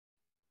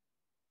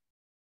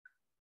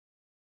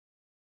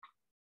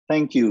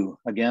Thank you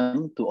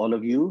again to all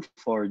of you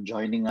for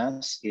joining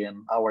us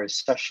in our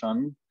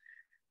session.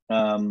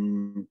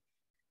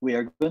 We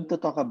are going to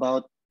talk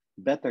about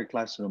better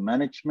classroom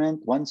management.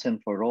 Once and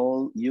for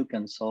all, you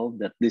can solve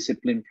that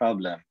discipline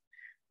problem,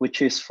 which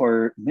is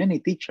for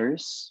many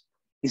teachers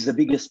is the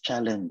biggest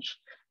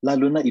challenge.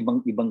 Lalo na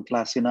ibang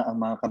klase na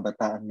ang mga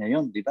kabataan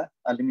ngayon, di ba?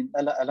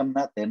 Alam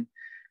natin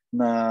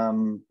na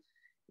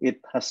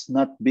it has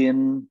not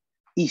been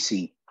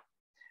easy,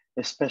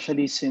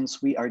 especially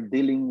since we are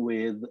dealing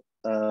with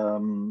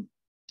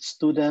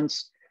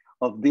students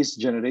of this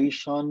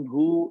generation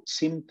who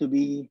seem to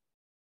be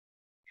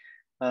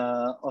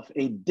of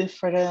a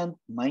different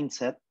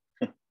mindset.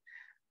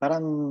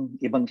 Parang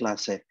ibang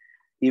klase.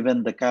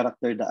 Even the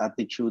character, the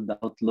attitude, the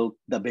outlook,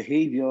 the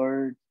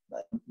behavior,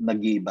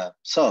 nag-iiba.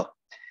 So,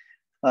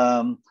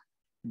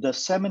 the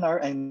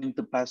seminar I'm going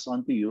to pass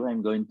on to you,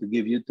 I'm going to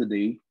give you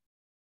today,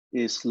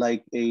 is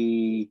like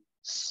a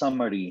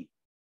summary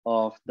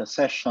of the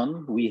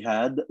session we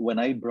had when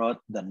I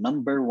brought the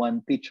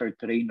 #1 teacher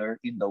trainer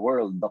in the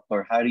world,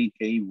 Dr. Harry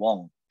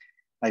Wong.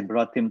 I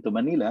brought him to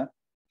Manila.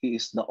 He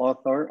is the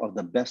author of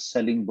the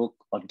best-selling book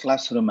on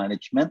classroom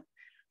management,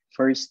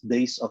 First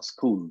Days of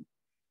School.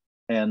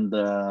 And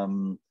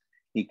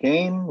he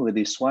came with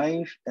his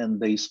wife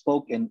and they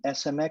spoke in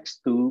SMX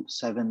to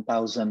 7,000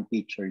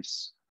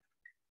 teachers,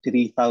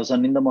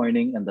 3,000 in the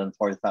morning and then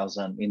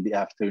 4,000 in the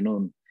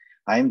afternoon.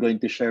 I'm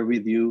going to share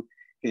with you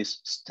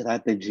his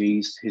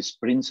strategies, his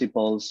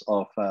principles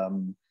of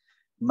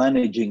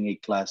managing a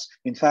class.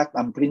 In fact,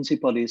 ang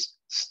principle is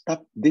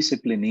stop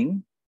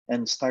disciplining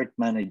and start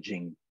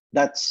managing.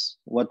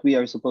 That's what we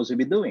are supposed to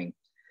be doing.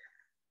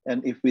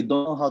 And if we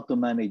don't know how to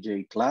manage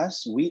a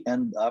class, we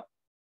end up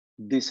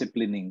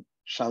disciplining,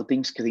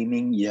 shouting,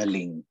 screaming,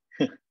 yelling,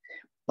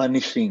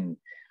 punishing.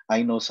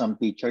 I know some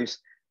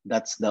teachers,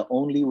 that's the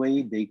only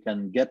way they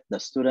can get the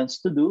students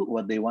to do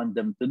what they want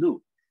them to do,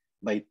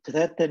 by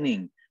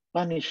threatening,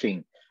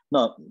 punishing.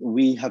 No,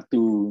 we have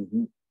to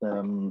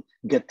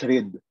get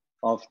rid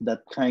of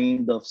that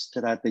kind of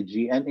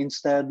strategy and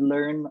instead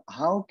learn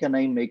how can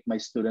I make my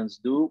students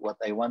do what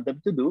I want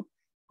them to do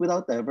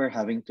without ever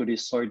having to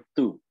resort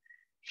to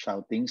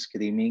shouting,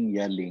 screaming,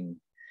 yelling.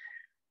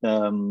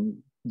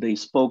 They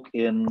spoke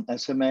in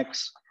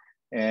SMX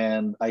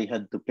and I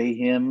had to pay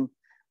him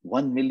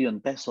 1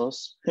 million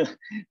pesos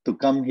to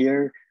come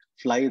here,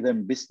 fly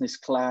them business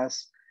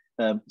class,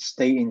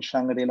 stay in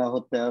Shangri-La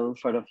Hotel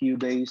for a few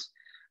days.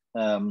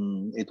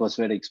 It was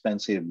very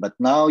expensive, but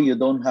now you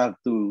don't have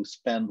to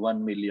spend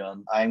 1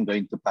 million. I'm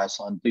going to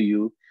pass on to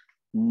you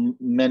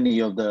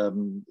many of the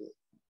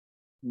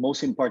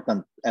most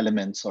important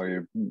elements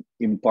or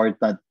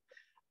important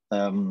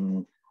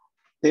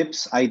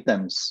tips,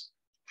 items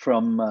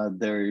from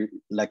their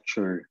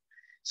lecture.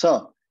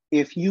 So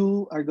if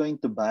you are going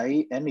to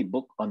buy any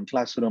book on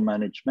classroom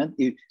management,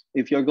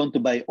 if you're going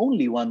to buy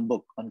only one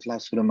book on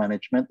classroom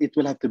management, it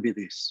will have to be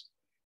this.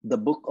 The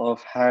book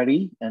of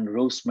Harry and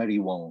Rosemary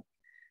Wong,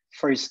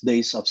 First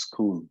Days of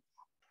School.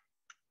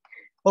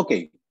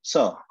 Okay,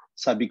 so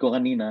sabi ko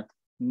kanina,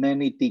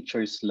 many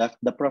teachers left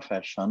the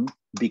profession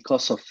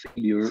because of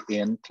failure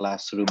in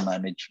classroom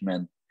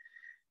management.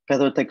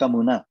 Pero teka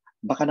muna,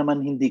 baka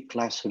naman hindi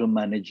classroom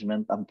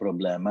management ang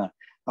problema.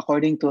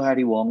 According to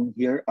Harry Wong,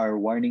 here are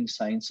warning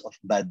signs of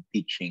bad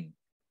teaching.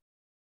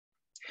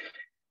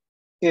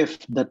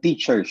 If the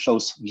teacher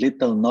shows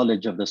little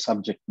knowledge of the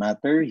subject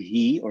matter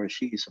he or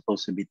she is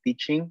supposed to be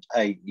teaching,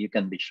 you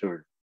can be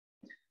sure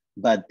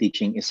bad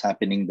teaching is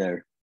happening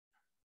there.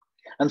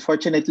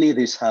 Unfortunately,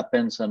 this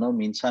happens,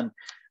 minsan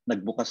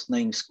nagbukas na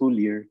yung school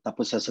year,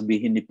 tapos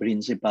sasabihin ni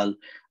principal,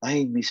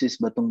 ay, Mrs.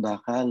 Batong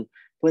Dakal,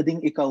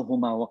 pwedeng ikaw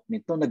humawak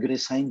nito.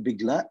 Nag-resign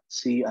bigla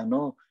si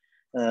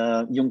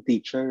yung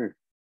teacher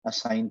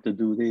assigned to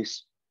do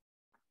this.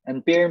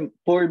 And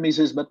poor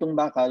Mrs. Batong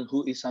Bakal,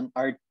 who is an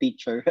art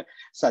teacher,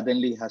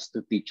 suddenly has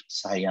to teach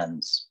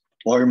science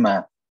or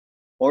math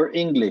or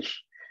English,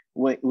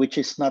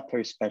 which is not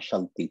her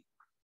specialty.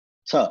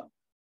 So,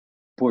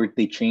 poor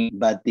teaching,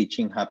 bad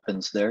teaching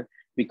happens there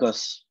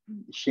because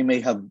she may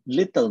have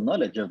little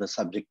knowledge of the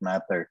subject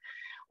matter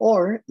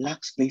or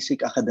lacks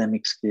basic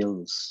academic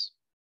skills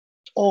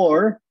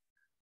or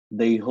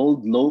they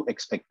hold low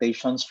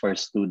expectations for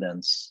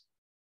students.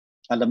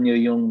 Alam niyo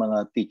yung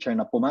mga teacher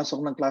na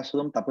pumasok ng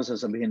classroom tapos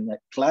sasabihin na,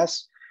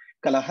 class,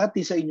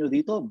 kalahati sa inyo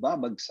dito,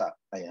 babagsak.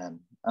 Ayan.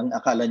 Ang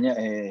akala niya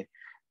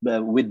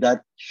with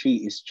that,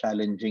 she is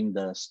challenging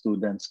the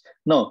students.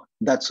 No,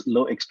 that's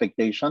low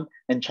expectation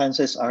and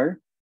chances are,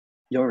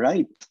 you're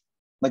right.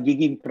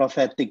 Magiging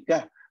prophetic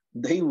ka.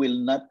 They will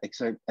not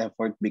exert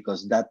effort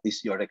because that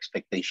is your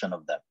expectation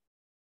of them.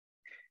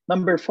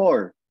 Number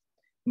 4,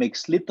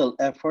 makes little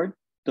effort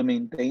to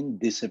maintain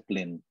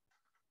discipline.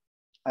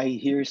 I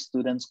hear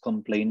students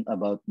complain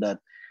about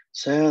that.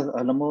 Sir,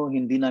 alam mo,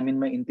 hindi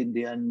namin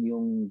maintindihan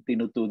yung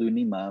tinuturo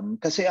ni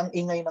ma'am kasi ang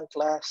ingay ng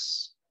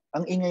class.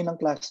 Ang ingay ng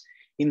class,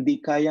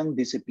 hindi kayang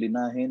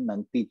disiplinahin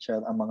ng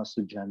teacher ang mga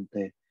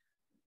estudyante.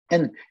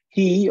 And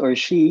he or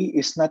she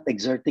is not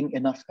exerting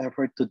enough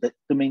effort to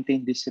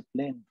maintain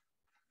discipline.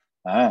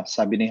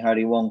 Sabi ni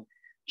Harry Wong,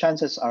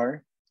 chances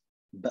are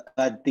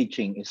bad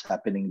teaching is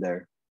happening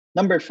there.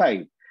 Number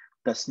 5,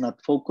 does not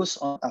focus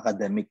on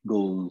academic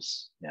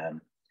goals.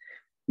 Yan.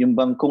 Yung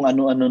bang kung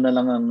ano-ano na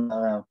lang ang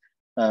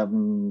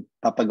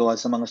papagawa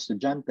sa mga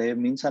estudyante,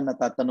 minsan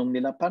natatanong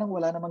nila, parang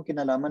wala namang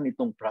kinalaman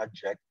itong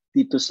project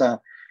dito sa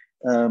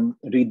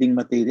reading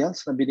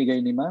materials na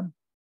binigay ni ma'am.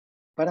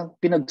 Parang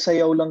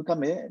pinagsayaw lang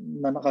kami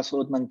na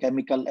nakasuot ng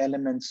chemical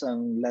elements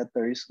ang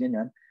letters,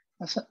 ganyan.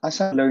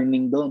 Asa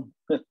learning doon?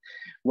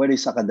 What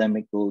is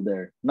academic goal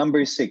there?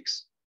 Number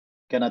 6,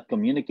 cannot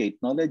communicate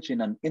knowledge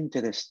in an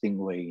interesting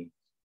way.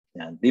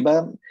 Yan. Di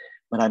ba,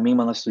 maraming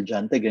mga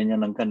estudyante,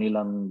 ganyan ang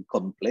kanilang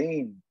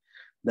complaint.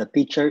 The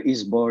teacher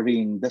is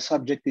boring, the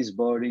subject is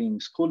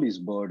boring, school is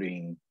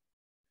boring.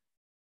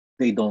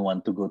 They don't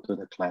want to go to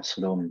the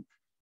classroom.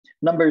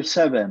 Number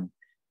 7,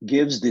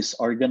 gives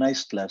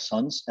disorganized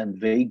lessons and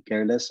vague,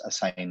 careless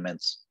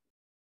assignments.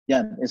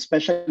 Yan,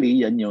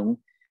 especially yan yung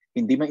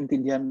hindi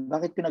maintindihan,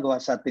 bakit pinagawa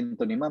sa atin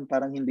ito ni ma'am?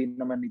 Parang hindi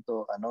naman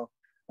ito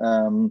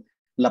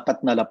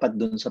lapat na lapat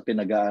dun sa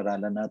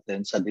pinag-aaralan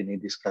natin sa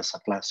dinidiscuss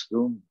sa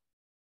classroom.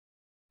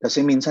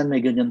 Kasi minsan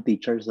may ganyan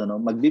teachers,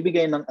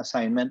 magbibigay ng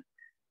assignment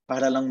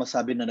para lang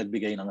masabi na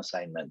nagbigay ng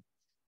assignment.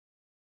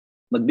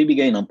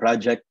 Magbibigay ng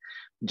project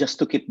just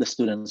to keep the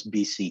students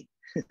busy.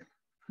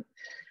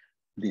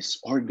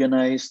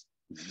 Disorganized,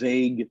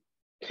 vague,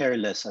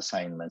 careless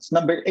assignments.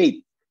 Number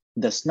 8,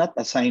 does not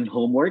assign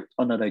homework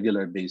on a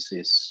regular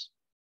basis.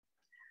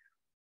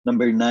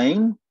 Number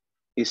 9,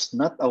 is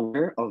not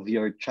aware of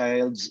your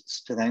child's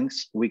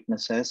strengths,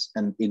 weaknesses,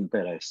 and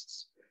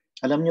interests.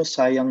 Alam nyo,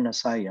 sayang na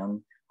sayang,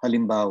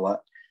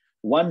 halimbawa,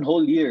 1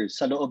 whole year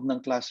sa loob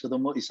ng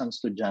classroom mo, isang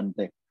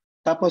estudyante.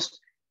 Tapos,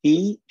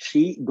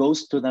 she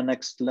goes to the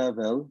next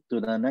level,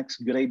 to the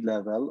next grade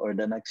level, or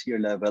the next year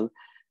level.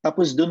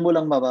 Tapos dun mo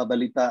lang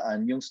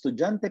mababalitaan, yung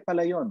estudyante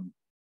pala yon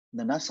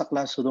na nasa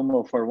classroom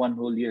mo for 1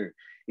 whole year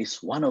is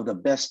one of the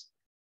best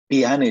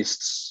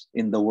pianists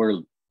in the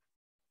world.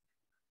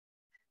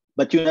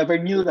 But you never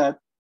knew that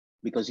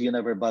because you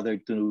never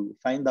bothered to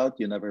find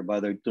out, you never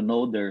bothered to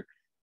know their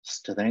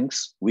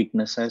strengths,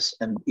 weaknesses,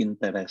 and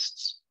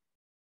interests.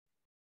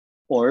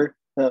 Or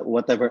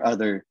whatever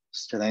other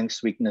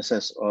strengths,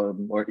 weaknesses,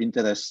 or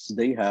interests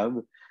they have,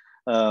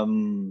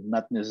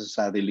 not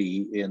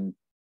necessarily in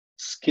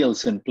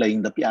skills in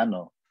playing the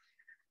piano.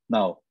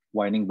 Now,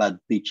 warning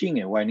bad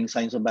teaching, warning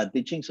signs of bad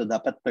teaching. So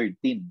dapat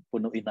 13,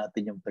 punuin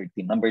natin yung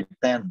 13. Number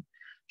 10,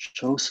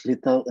 shows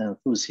little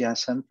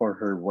enthusiasm for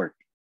her work.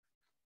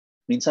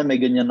 Minsan may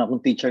ganyan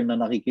akong teacher na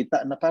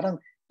nakikita na parang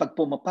pag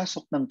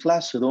pumapasok ng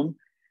classroom,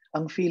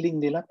 ang feeling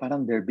nila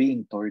parang they're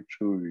being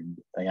tortured.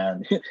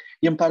 Ayan.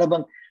 Yung para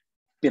bang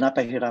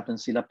pinapahirapan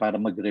sila para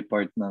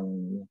mag-report ng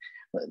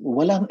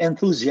walang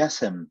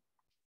enthusiasm.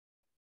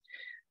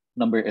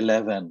 Number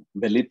 11,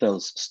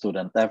 belittles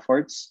student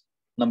efforts.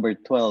 Number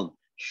 12,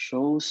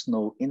 shows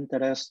no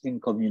interest in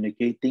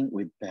communicating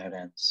with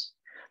parents.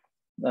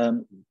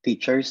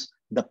 Teachers,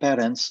 the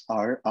parents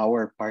are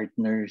our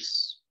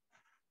partners.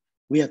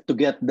 We have to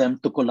get them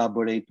to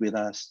collaborate with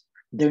us.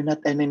 They're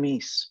not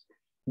enemies.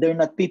 They're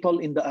not people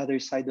in the other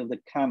side of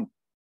the camp.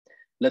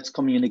 Let's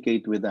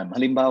communicate with them.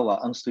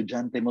 Halimbawa, ang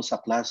estudyante mo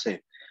sa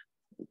klase,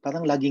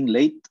 parang laging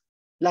late,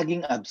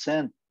 laging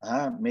absent.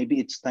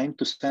 Maybe it's time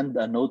to send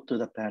a note to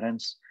the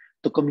parents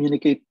to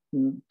communicate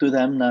to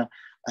them na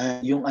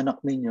yung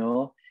anak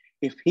ninyo,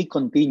 if she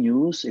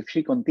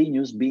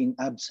continues being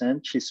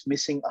absent, she's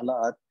missing a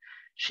lot,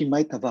 she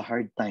might have a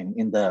hard time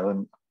in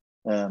the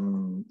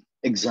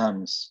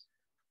exams.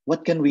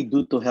 What can we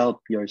do to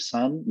help your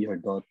son, your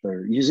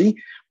daughter? You see,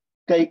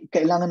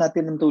 kailangan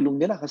natin ng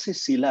tulong nila kasi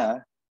sila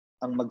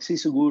ang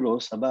magsisiguro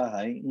sa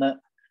bahay na,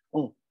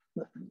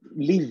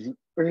 leave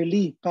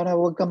early para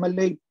wag kang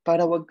malate,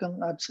 para wag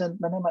kang absent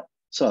na naman.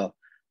 So,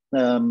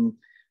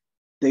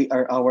 they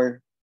are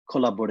our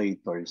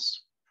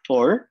collaborators.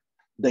 Or,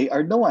 they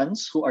are the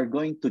ones who are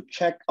going to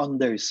check on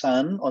their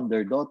son, on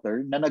their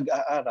daughter na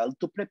nag-aaral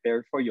to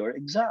prepare for your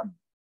exam.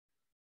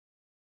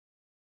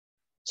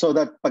 So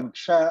that pag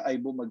siya ay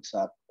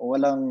bumagsak,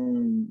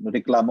 walang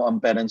reklamo ang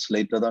parents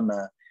later on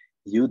na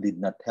you did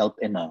not help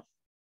enough.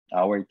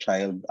 Our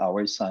child,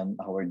 our son,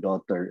 our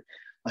daughter.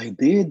 I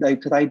did. I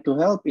tried to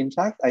help. In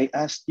fact, I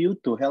asked you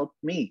to help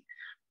me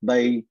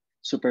by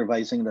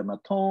supervising them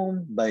at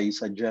home, by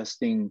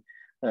suggesting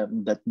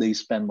that they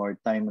spend more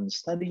time on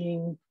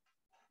studying.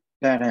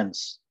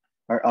 Parents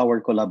are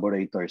our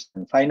collaborators.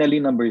 And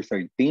finally, number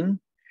 13,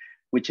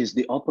 which is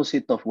the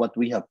opposite of what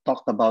we have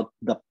talked about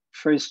the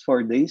first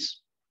 4 days.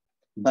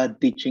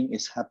 Bad teaching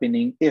is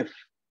happening if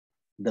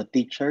the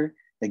teacher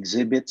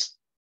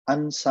exhibits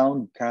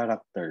unsound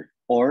character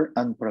or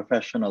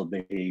unprofessional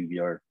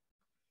behavior.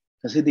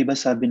 Kasi di ba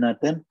sabi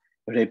natin,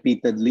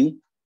 repeatedly,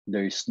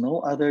 there's no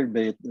other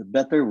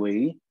better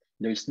way,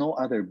 there's no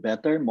other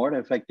better, more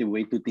effective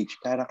way to teach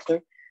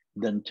character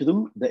than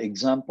through the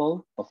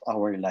example of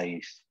our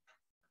life.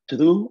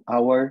 Through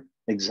our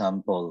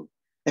example.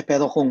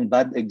 Pero kung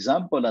bad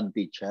example ang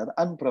teacher,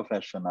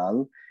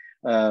 unprofessional,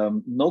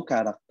 no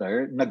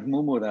character,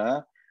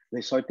 nagmumura,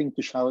 resorting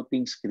to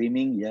shouting,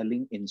 screaming,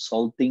 yelling,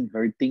 insulting,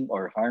 hurting,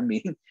 or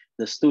harming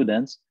the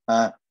students,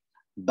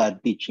 bad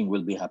teaching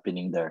will be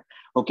happening there.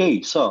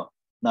 Okay, so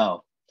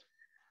now,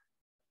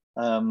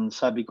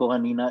 sabi ko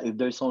kanina, if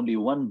there's only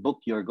one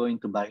book you're going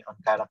to buy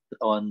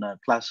on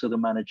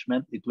classroom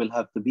management, it will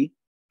have to be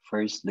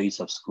First Days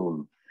of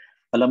School.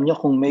 Alam nyo,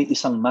 kung may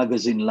isang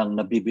magazine lang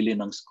na bibili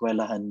ng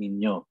eskwelahan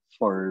ninyo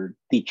for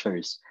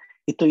teachers,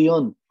 ito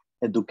yon,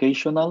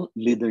 Educational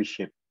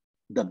Leadership,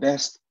 the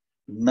best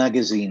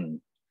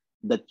magazine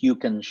that you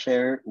can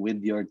share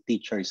with your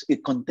teachers.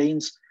 It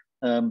contains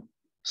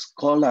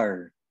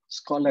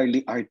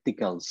scholarly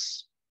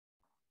articles,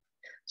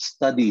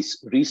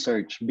 studies,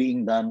 research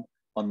being done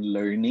on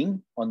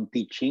learning, on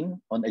teaching,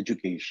 on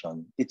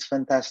education. It's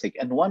fantastic.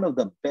 And one of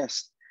the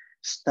best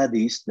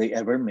studies they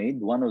ever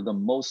made, one of the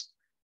most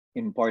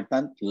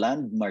important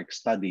landmark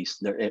studies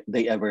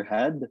they ever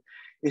had,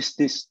 is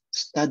this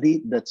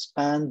study that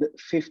spanned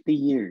 50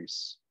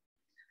 years.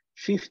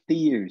 50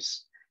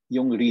 years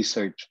yung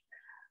research.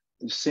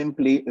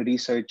 Simply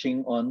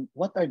researching on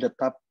what are the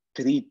top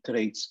 3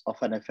 traits of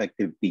an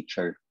effective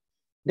teacher.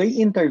 They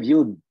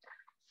interviewed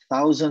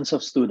thousands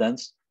of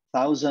students,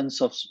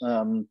 thousands of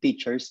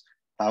teachers,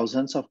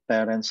 thousands of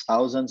parents,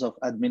 thousands of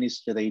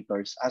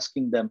administrators,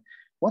 asking them,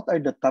 what are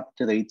the top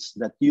traits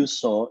that you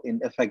saw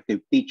in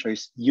effective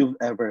teachers you've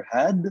ever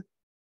had,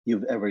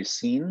 you've ever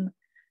seen,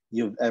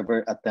 you've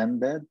ever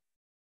attended?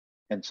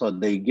 And so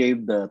they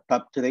gave the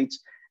top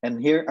traits, and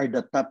here are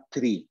the top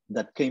 3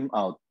 that came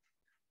out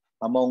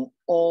among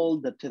all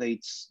the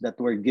traits that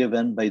were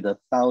given by the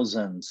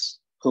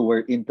thousands who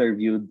were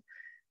interviewed.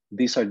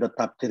 These are the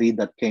top 3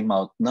 that came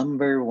out.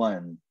 Number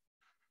 1,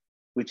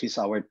 which is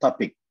our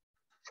topic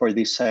for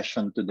this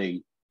session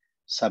today,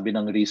 sabi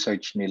ng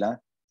research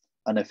nila,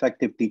 an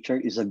effective teacher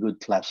is a good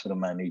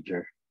classroom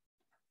manager.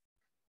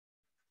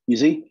 You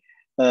see,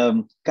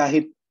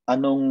 kahit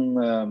anong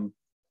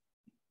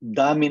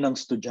dami ng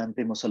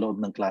estudyante mo sa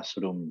loob ng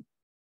classroom,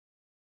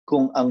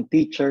 kung ang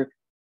teacher,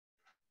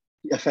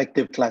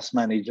 effective class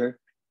manager,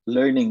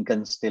 learning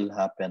can still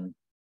happen.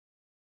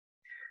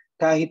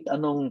 Kahit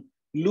anong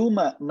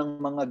luma ng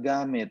mga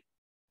gamit,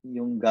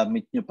 yung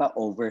gamit nyo pa,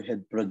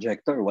 overhead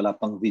projector, wala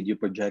pang video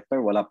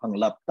projector, wala pang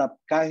laptop,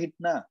 kahit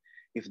na,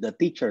 if the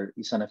teacher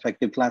is an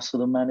effective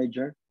classroom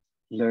manager,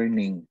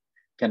 learning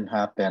can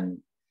happen.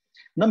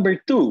 Number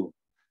 2,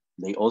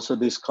 they also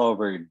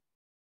discovered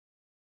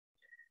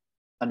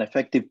an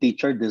effective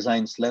teacher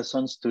designs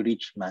lessons to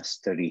reach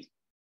mastery.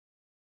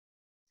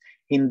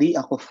 Hindi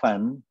ako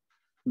fan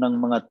ng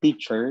mga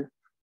teacher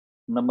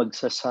na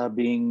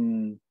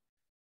magsasabing,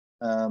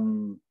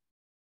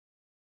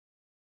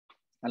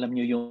 alam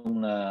niyo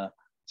yung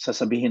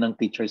sasabihin ng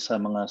teacher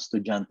sa mga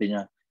estudyante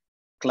niya,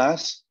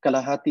 class,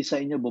 kalahati sa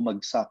inyo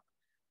bumagsak.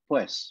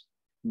 Pues,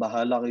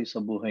 bahala kayo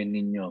sa buhay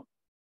ninyo.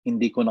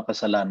 Hindi ko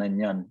nakasalanan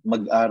yan.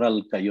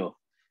 Mag-aral kayo.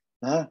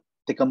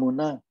 Teka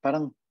muna,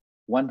 parang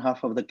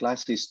 1/2 of the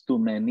class is too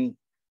many.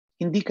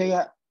 Hindi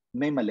kaya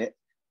may mali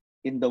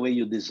in the way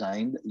you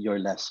designed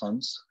your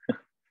lessons?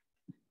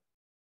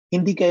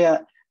 Hindi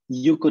kaya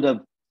you could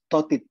have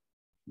taught it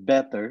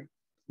better,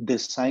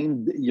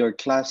 designed your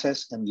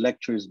classes and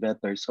lectures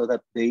better so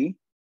that they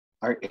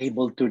are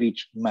able to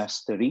reach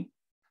mastery?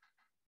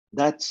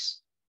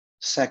 That's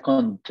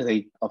second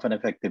trait of an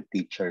effective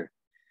teacher.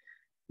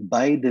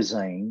 By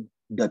design,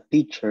 the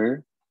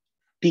teacher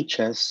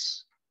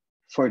teaches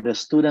for the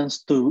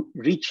students to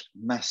reach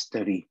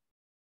mastery.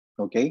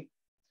 Okay?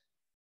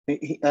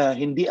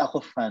 Hindi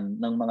ako fan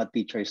ng mga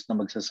teachers na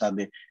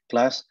magsasabi,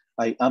 class,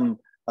 I am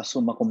a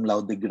summa cum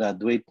laude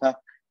graduate,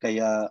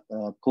 kaya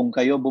kung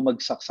kayo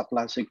bumagsak sa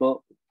klase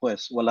ko,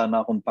 pues wala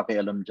na akong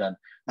pakialam dyan.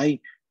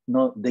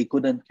 No, they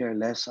couldn't care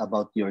less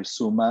about your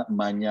summa,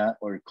 manya,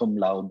 or cum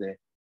laude.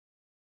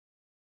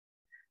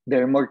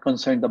 They're more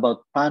concerned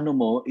about paano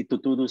mo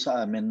ituturo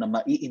sa amin na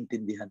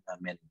maiintindihan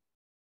namin.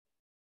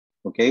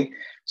 Okay?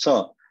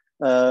 So,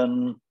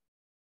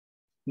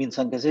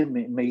 minsan kasi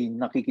may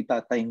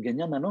nakikita tayong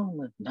ganyan,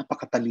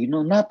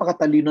 napakatalino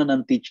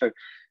ng teacher.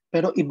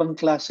 Pero ibang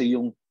klase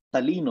yung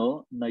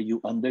talino na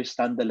you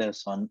understand the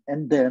lesson,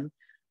 and then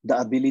the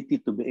ability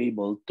to be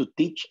able to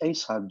teach a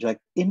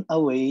subject in a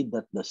way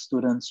that the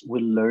students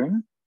will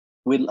learn,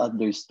 will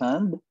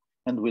understand,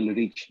 and will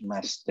reach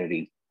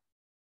mastery.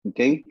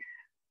 Okay?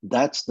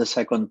 That's the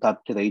second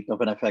top trait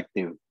of an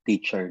effective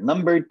teacher.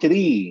 Number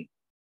 3,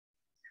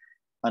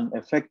 an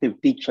effective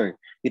teacher.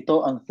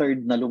 Ito ang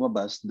third na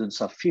lumabas dun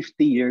sa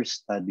 50-year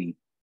study.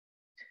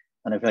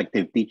 An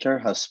effective teacher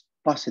has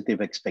positive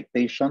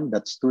expectation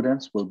that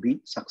students will be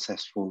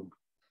successful.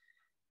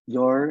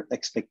 Your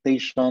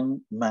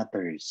expectation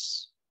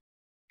matters.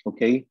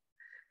 Okay?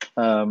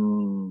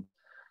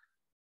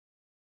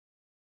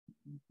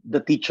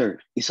 The teacher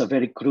is a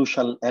very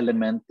crucial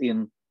element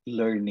in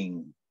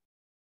learning.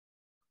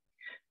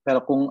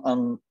 Pero kung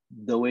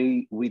the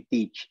way we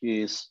teach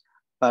is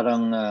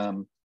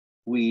parang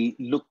we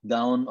look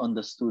down on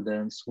the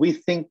students, we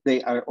think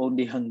they are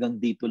only hanggang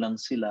dito lang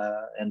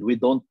sila, and we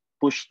don't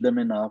push them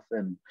enough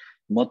and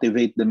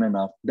motivate them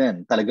enough,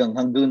 then talagang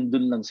hanggang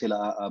dun lang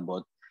sila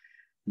aabot.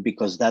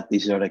 because that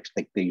is your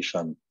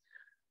expectation.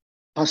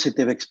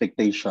 Positive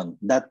expectation,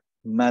 that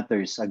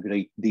matters a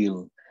great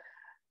deal.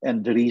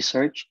 And the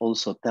research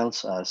also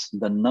tells us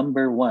the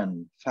number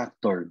one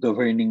factor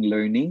governing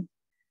learning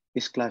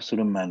is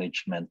classroom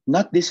management,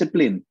 not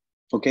discipline.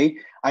 Okay?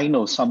 I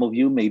know some of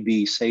you may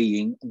be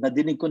saying,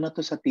 nadinig ko na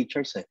to sa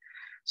teachers eh.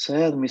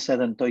 Sir,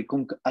 Mr. Rentoy,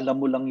 kung alam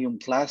mo lang yung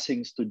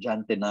klaseng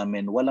estudyante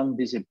namin, walang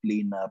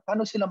disiplina,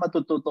 paano sila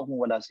matututo kung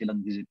wala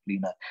silang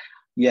disiplina?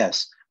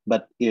 Yes,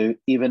 but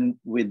even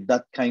with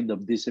that kind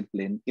of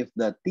discipline, if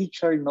the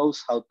teacher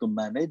knows how to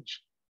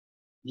manage,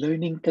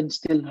 learning can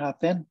still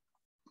happen.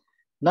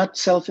 Not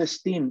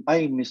self-esteem.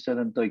 Ay, Mr.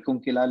 Rentoy, kung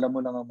kilala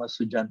mo lang ang mga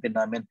estudyante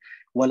namin,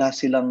 wala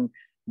silang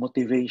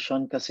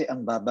motivation kasi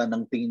ang baba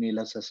ng tingin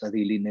nila sa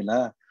sarili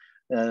nila.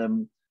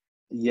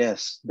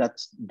 Yes,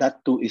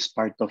 that too is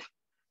part of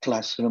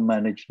classroom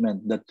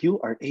management, that you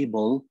are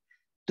able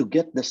to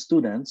get the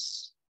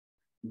students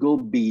go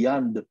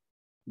beyond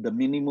the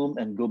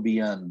minimum and go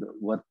beyond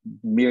what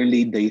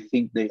merely they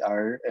think they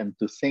are, and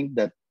to think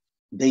that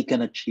they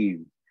can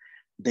achieve,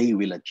 they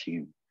will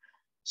achieve.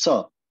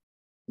 So,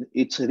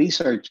 it's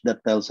research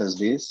that tells us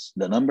this.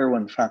 The number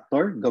one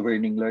factor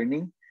governing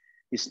learning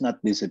is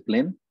not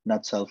discipline,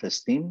 not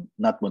self-esteem,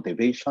 not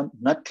motivation,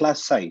 not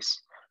class size.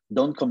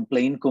 Don't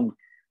complain kung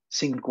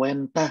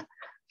 50,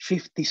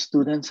 50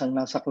 students ang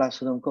nasa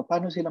classroom ko.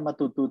 Paano sila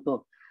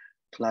matututo?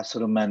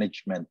 Classroom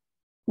management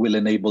will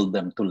enable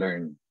them to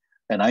learn.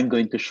 And I'm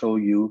going to show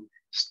you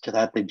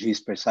strategies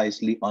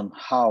precisely on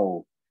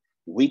how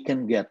we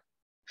can get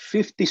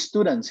 50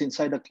 students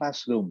inside the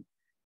classroom,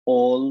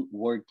 all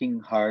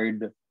working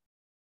hard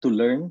to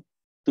learn,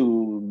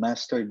 to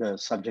master the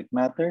subject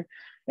matter,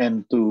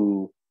 and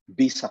to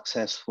be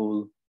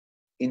successful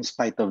in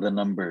spite of the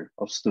number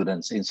of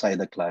students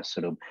inside the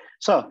classroom.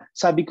 So,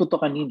 sabi ko to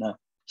kanina,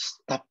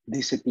 stop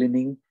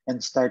disciplining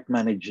and start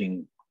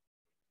managing.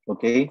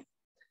 Okay?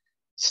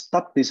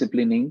 Stop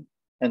disciplining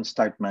and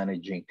start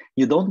managing.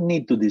 You don't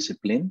need to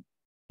discipline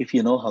if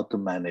you know how to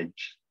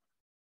manage.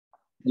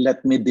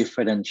 Let me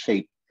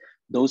differentiate.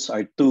 Those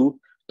are two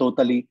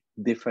totally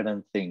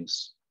different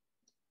things.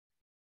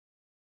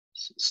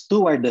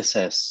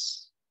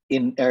 Stewardesses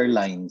in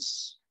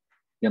airlines,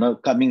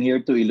 coming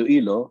here to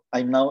Iloilo.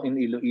 I'm now in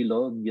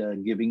Iloilo,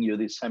 giving you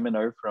this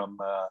seminar from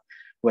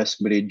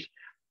Westbridge,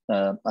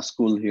 a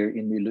school here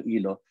in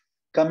Iloilo.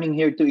 Coming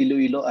here to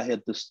Iloilo, I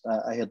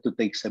had to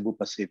take Cebu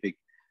Pacific.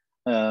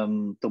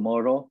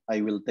 Tomorrow,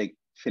 I will take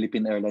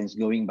Philippine Airlines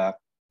going back.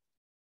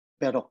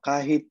 Pero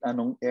kahit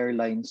anong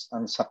airlines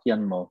ang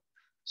sakyan mo,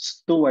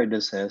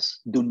 stewardesses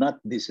do not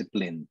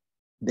discipline.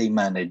 They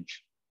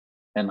manage.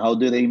 And how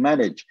do they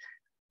manage?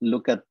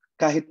 Look at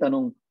kahit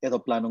anong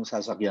eroplanong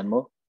sasakyan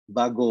mo,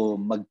 bago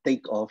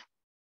mag-take off,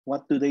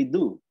 what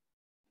do?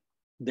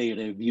 They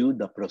review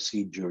the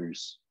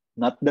procedures,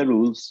 not the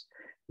rules.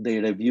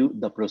 They review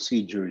the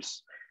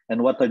procedures.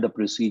 And what are the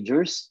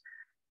procedures?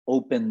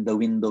 Open the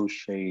window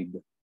shade,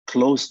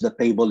 close the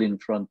table in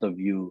front of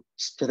you,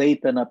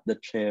 straighten up the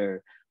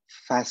chair,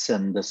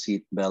 fasten the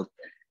seat belt.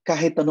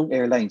 Kahit anong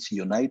airlines,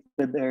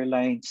 United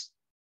Airlines,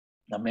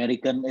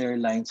 American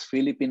Airlines,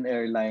 Philippine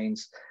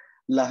Airlines,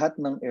 lahat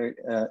ng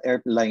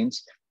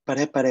airlines,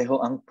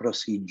 pare-pareho ang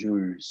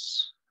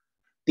procedures.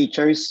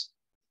 Teachers,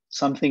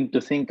 something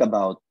to think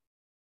about.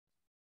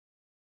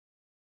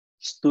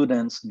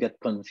 Students get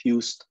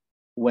confused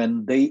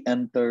when they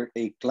enter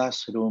a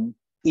classroom,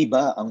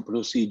 iba ang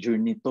procedure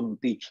nitong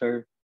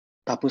teacher.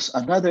 Tapos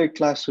another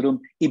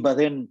classroom, iba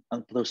rin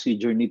ang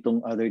procedure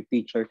nitong other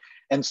teacher.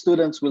 And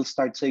students will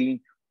start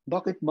saying,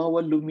 bakit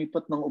bawal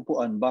lumipat ng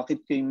upuan?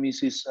 Bakit kay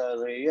Mrs.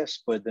 Reyes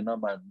pwede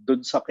naman?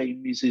 Doon sa kay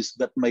Mrs.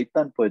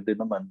 Gatmaytan pwede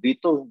naman.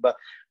 Dito,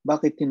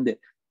 bakit hindi?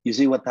 You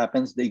see what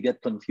happens? They get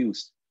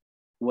confused.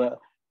 Well,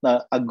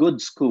 a good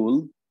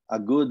school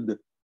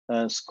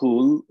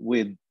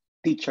with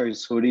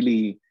teachers who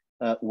really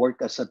work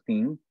as a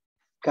team,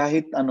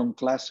 kahit anong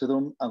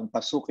classroom ang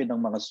pasukin ng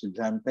mga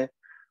estudyante,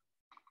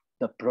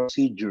 the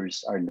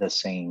procedures are the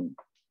same.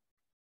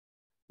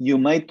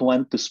 You might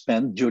want to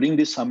spend, during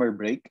this summer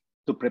break,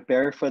 to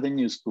prepare for the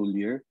new school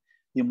year,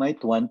 you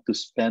might want to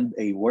spend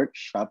a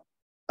workshop,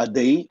 a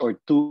day or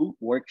two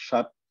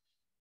workshop,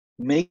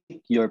 make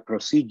your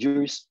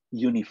procedures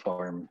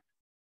uniform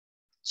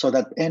so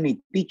that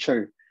any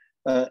teacher,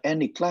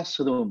 any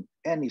classroom,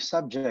 any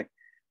subject,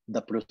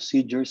 the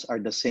procedures are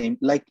the same,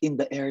 like in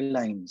the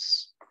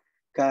airlines.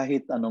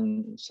 Kahit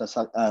anong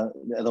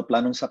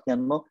aeroplanong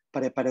sakyan mo,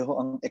 pare-pareho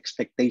ang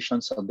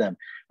expectations of them.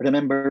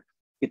 Remember,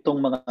 itong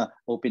mga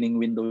opening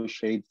window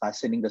shade,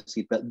 fastening the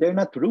seatbelt, they're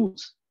not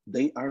rules.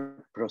 They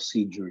are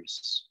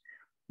procedures.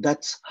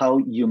 That's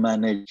how you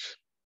manage,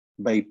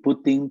 by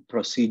putting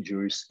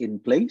procedures in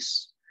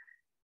place,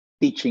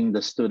 teaching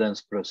the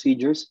students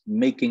procedures,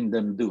 making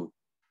them do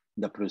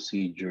the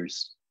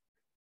procedures.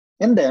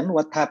 And then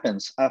what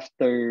happens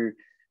after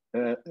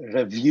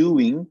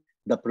reviewing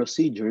the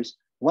procedures?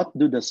 What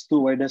do the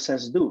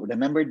stewardesses do?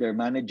 Remember, they're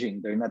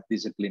managing, they're not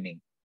disciplining.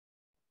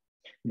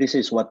 This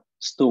is what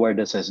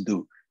stewardesses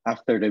do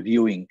after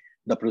reviewing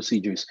the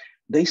procedures.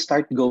 They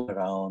start going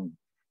around.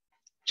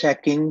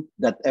 checking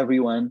that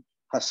everyone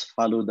has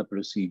followed the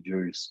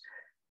procedures.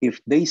 If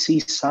they see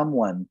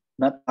someone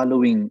not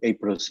following a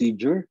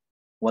procedure,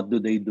 what do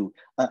they do?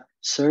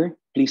 Sir,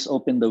 please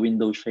open the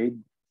window shade.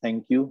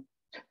 Thank you.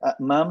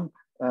 Ma'am,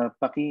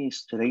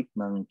 paki-straight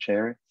ng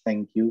chair.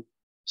 Thank you.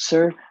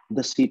 Sir,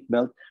 the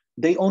seatbelt.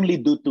 They only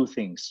do two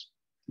things.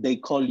 They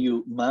call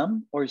you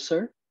ma'am or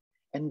sir,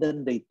 and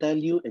then they tell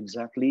you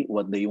exactly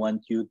what they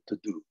want you to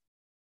do.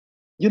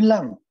 Yun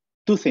lang.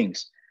 Two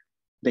things.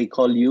 They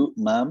call you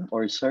ma'am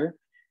or sir,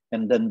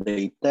 and then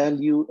they tell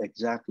you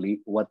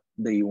exactly what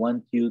they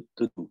want you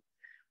to do.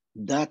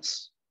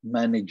 That's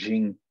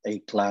managing a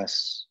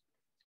class.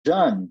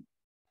 John,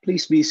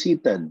 please be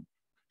seated.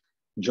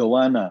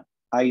 Joanna,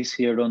 eyes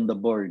here on the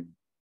board.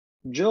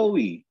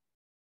 Joey,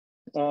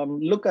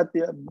 look at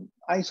the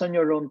eyes on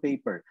your own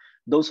paper.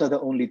 Those are the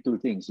only two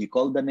things. You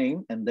call the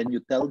name and then you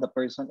tell the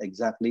person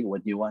exactly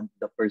what you want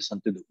the person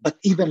to do. But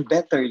even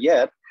better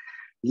yet,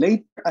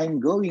 later I'm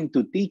going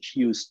to teach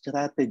you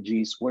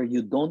strategies where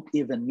you don't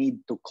even need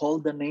to call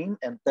the name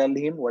and tell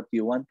him what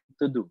you want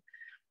to do.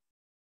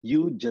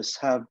 You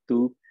just have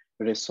to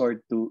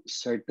resort to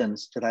certain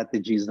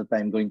strategies that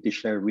I'm going to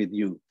share with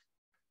you.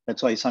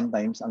 That's why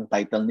sometimes ang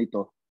title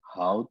nito,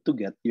 How to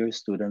Get Your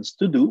Students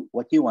to Do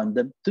What You Want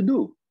Them to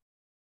Do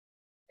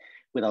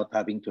without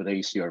having to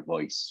raise your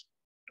voice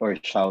or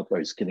shout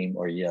or scream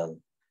or yell.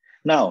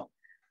 Now,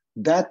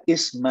 that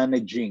is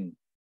managing.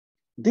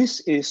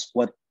 This is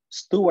what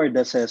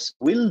stewardesses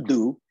will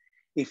do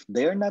if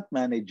they're not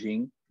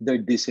managing, they're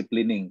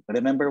disciplining.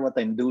 Remember what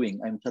I'm doing.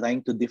 I'm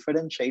trying to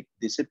differentiate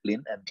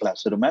discipline and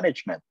classroom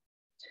management.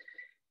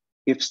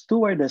 If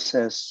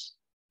stewardesses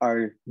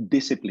are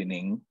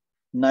disciplining,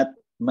 not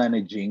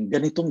managing,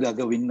 ganitong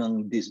gagawin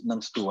ng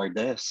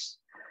stewardess.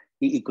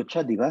 Iikot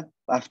siya, di ba?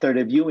 After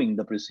reviewing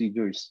the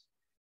procedures,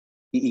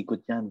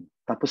 iikot yan.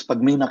 Tapos pag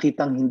may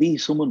nakitang hindi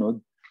sumunod,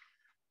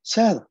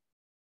 Sir,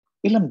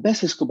 ilang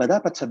beses ko ba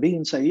dapat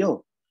sabihin sa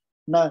iyo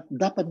na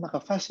dapat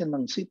naka-fasten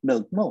ng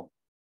seatbelt mo?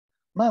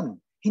 Ma'am,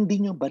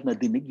 hindi niyo ba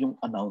nadinig yung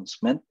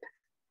announcement?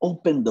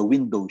 Open the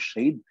window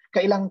shade.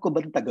 Kailangan ko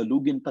ba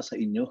tagalugin pa sa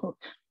inyo?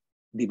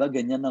 Di ba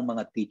ganyan ang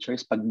mga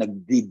teachers pag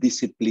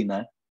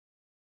nagdidisiplina?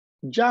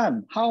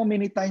 John, how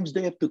many times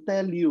do I have to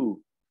tell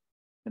you?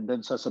 And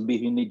then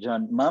sasabihin ni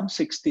John, Ma'am,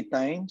 60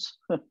 times?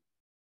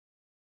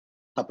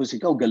 Tapos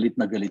ikaw, galit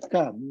na galit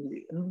ka.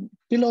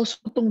 Piloso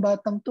tong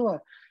batang to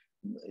ah.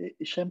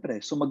 Siyempre,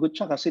 sumagot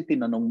siya kasi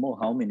tinanong mo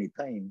how many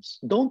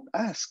times. Don't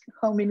ask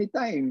how many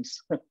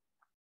times.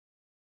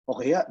 O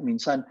kaya,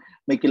 minsan,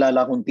 may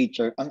kilala akong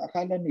teacher, ang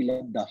akala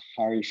nila, the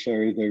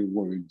harsher their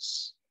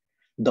words,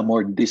 the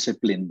more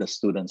disciplined the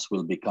students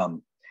will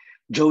become.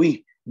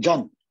 Joey,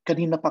 John,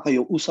 kanina pa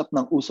kayo usap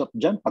ng usap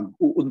dyan,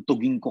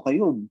 pag-uuntugin ko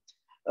kayo,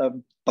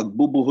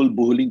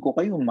 pagbubuhol-buhulin ko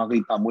kayo,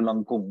 makita mo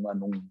lang kung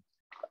anong...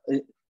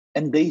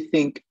 And they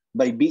think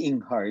by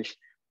being harsh,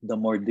 the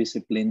more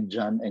disciplined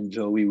John and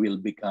Joey will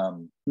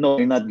become. No,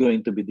 they're not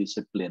going to be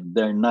disciplined.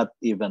 They're not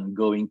even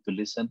going to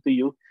listen to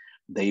you.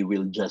 They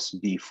will just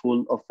be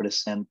full of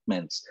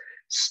resentments.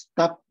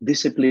 Stop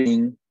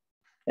disciplining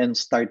and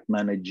start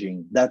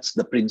managing. That's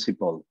the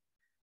principle.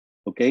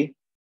 Okay?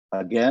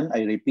 Again,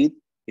 I repeat,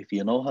 if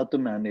you know how to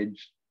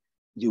manage,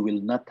 you will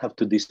not have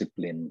to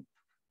discipline.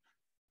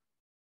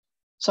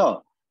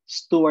 So,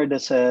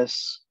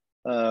 stewardesses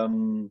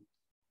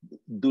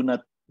do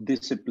not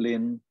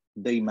discipline,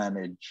 they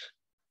manage.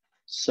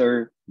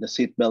 Sir, the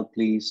seatbelt,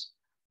 please.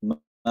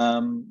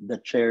 Ma'am,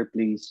 the chair,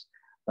 please.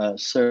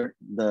 Sir,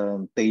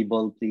 the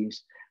table,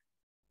 please.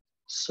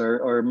 Sir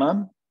or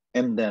ma'am,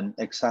 and then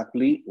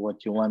exactly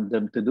what you want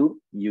them to do,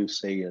 you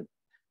say it.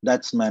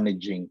 That's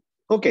managing.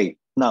 Okay,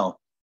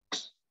 now,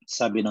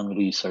 sabi ng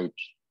research,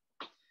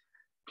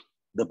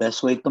 the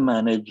best way to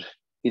manage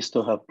is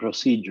to have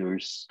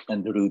procedures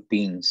and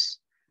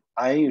routines.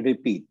 I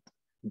repeat,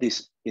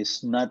 this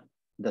is not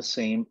the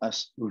same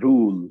as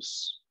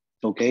rules.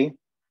 Okay?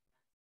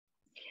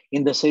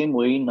 In the same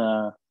way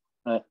na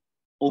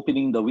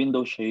opening the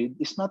window shade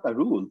is not a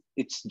rule.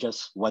 It's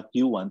just what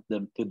you want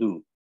them to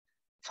do.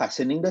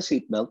 Fastening the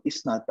seatbelt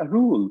is not a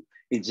rule.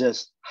 It's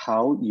just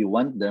how you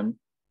want them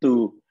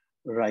to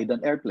ride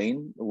an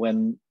airplane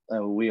when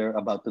we are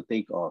about to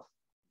take off.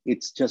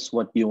 It's just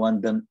what you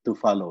want them to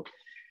follow.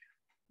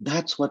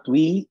 That's what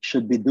we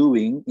should be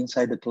doing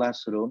inside the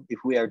classroom if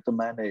we are to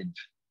manage.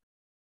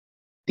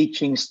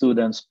 Teaching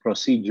students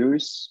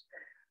procedures,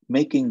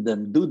 making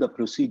them do the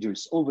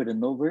procedures over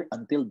and over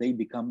until they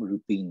become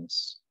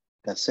routines.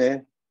 Kasi,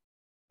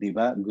 di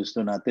ba,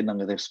 gusto natin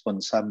ng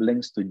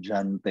responsableng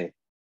estudyante.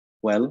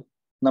 Well,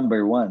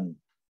 number one,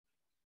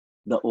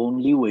 the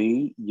only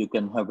way you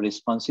can have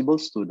responsible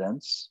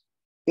students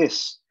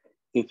is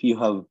if you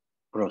have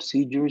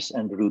procedures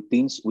and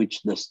routines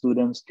which the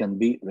students can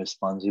be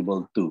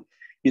responsible to.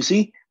 You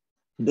see,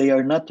 they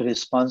are not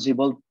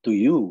responsible to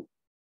you.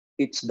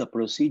 It's the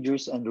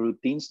procedures and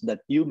routines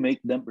that you make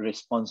them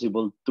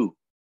responsible to.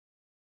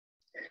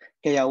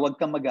 Kaya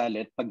wag kang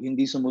magalit pag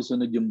hindi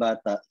sumusunod yung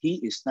bata, he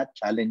is not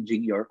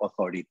challenging your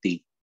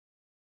authority.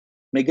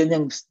 May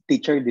ganyang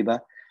teacher, di ba?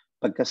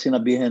 Pagka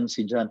sinabihan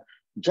si John,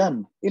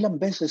 John, ilang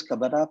beses ka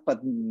ba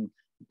dapat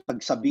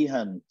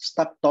pagsabihan,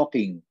 stop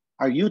talking?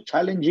 Are you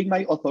challenging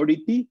my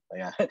authority?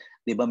 Kaya,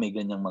 di ba may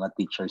ganyang mga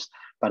teachers,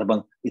 para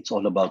bang it's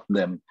all about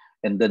them.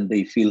 And then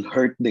they feel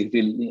hurt, they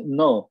feel,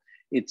 no,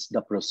 it's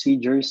the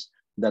procedures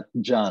that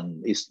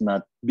John is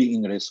not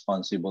being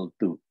responsible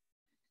to.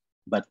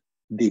 But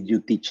did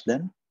you teach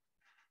them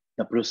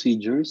the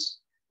procedures?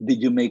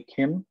 Did you make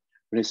him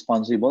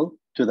responsible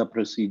to the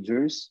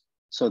procedures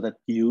so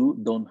that you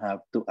don't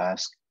have to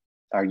ask,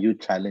 are you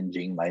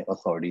challenging my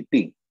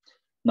authority?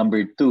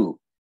 Number two,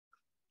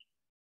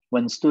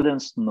 when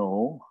students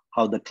know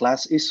how the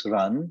class is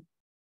run,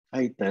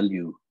 I tell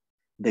you,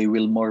 they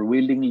will more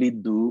willingly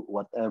do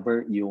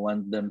whatever you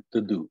want them to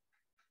do.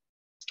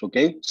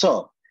 Okay,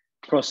 so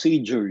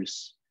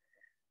procedures.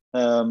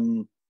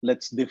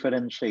 Let's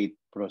differentiate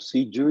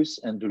procedures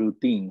and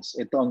routines.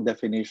 Ito ang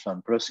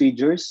definition.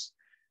 Procedures,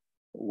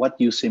 what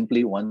you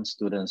simply want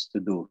students to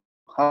do.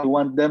 How do you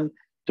want them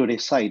to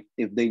recite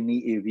if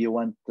you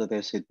want the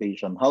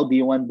recitation? How do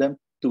you want them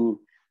to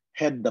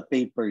head the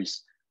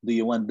papers? Do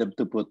you want them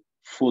to put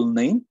full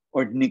name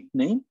or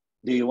nickname?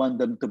 Do you want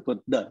them to put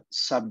the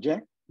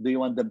subject? Do you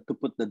want them to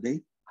put the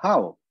date?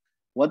 How?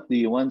 What do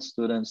you want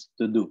students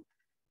to do?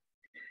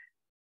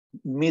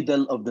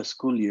 Middle of the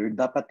school year,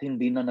 dapat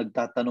hindi na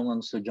nagtatanong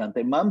ang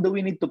estudyante, Ma'am, do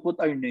we need to put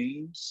our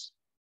names?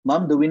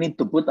 Ma'am, do we need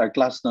to put our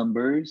class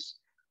numbers?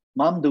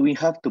 Ma'am, do we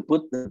have to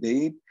put the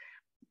date?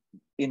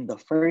 In the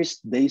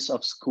first days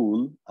of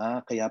school,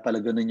 kaya pala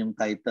ganun yung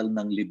title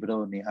ng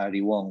libro ni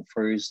Harry Wong,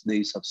 First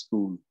Days of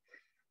School.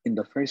 In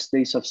the first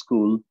days of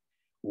school,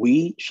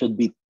 we should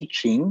be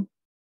teaching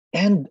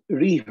and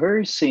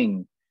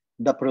rehearsing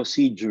the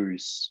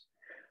procedures.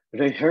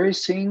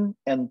 Rehearsing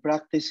and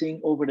practicing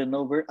over and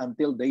over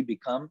until they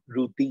become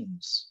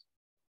routines.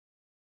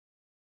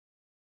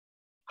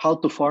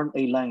 How to form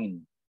a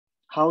line,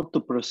 how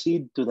to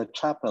proceed to the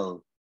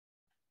chapel,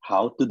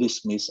 how to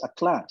dismiss a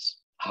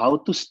class, how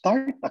to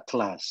start a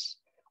class.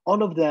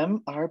 All of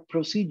them are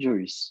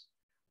procedures.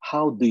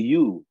 How do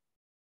you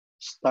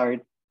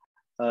start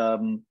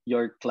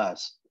your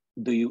class?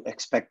 Do you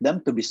expect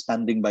them to be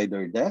standing by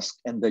their desk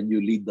and then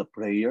you lead the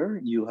prayer?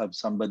 You have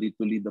somebody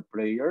to lead the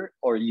prayer,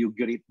 or you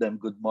greet them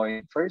good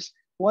morning first?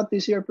 What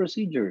is your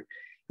procedure?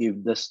 If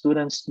the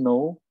students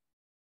know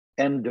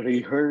and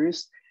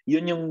rehearse,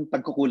 yun yung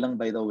pagkukulang,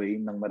 by the way,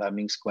 ng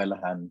maraming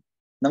eskwelahan,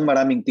 ng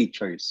maraming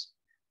teachers.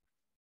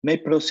 May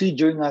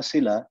procedure nga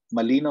sila,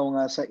 malinaw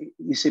nga sa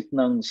isip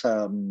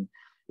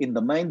in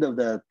the mind of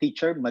the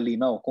teacher,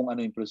 malinaw kung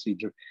ano yung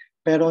procedure.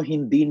 Pero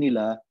hindi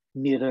nila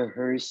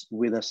ni-rehearse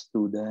with the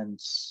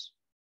students.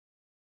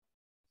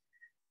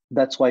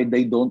 That's why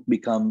they don't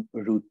become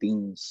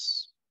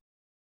routines.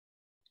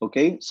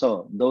 Okay,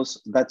 so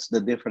that's the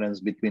difference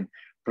between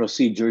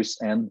procedures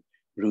and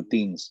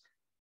routines.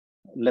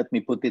 Let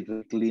me put it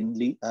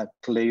clearly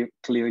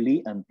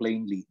and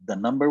plainly. The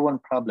number one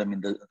problem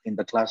in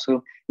the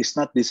classroom is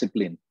not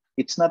discipline.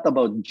 It's not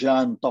about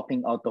John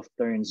talking out of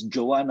turns,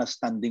 Joanna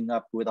standing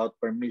up without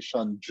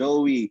permission,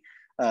 Joey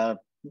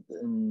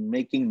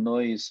making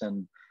noise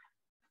and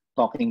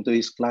talking to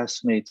his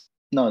classmates.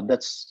 No,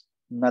 that's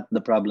not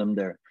the problem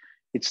there.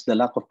 It's the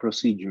lack of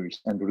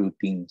procedures and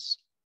routines.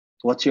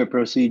 What's your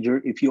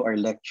procedure if you are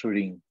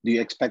lecturing? Do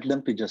you expect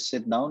them to just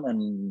sit down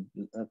and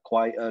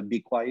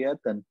be quiet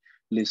and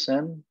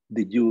listen?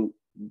 Did you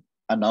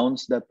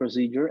announce that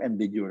procedure and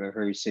did you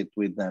rehearse it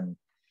with them?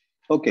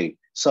 Okay,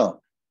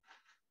 so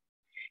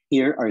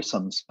here are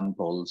some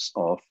samples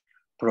of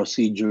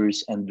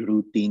procedures and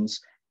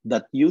routines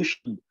that you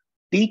should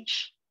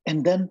teach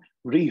and then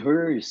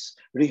rehearse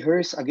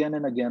again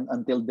and again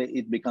until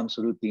it becomes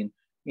routine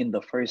in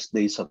the first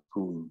days of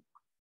school.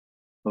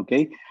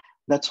 Okay,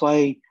 that's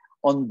why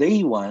on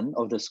day one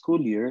of the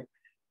school year,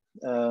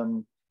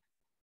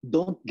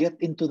 don't get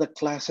into the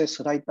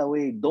classes right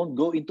away. Don't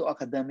go into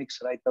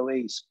academics right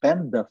away.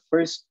 Spend the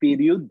first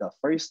period, the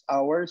first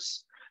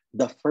hours,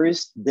 the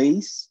first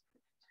days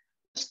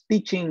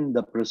teaching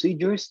the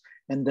procedures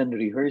and then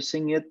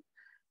rehearsing it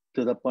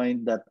to the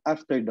point that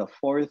after the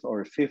fourth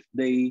or fifth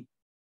day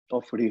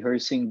of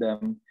rehearsing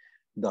them,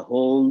 the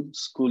whole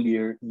school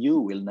year, you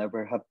will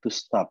never have to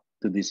stop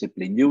to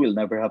discipline. You will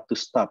never have to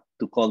stop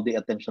to call the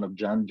attention of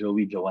John,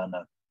 Joey,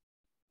 Joanna.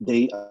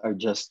 They are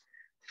just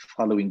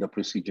following the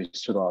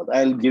procedures throughout.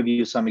 I'll give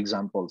you some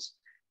examples.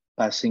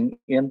 Passing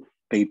in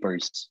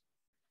papers.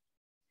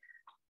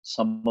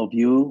 Some of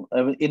you,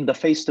 in the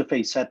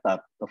face-to-face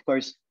setup, of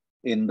course,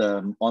 in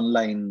the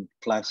online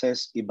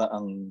classes, iba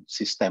ang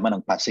sistema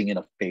ng passing in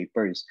of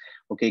papers.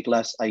 Okay,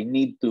 class, I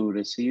need to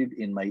receive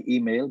in my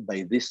email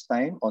by this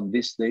time, on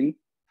this day,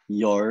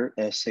 your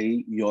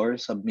essay, your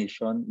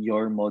submission,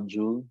 your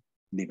module,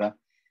 di ba?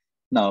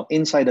 Now,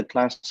 inside the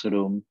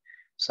classroom,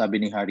 sabi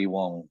ni Harry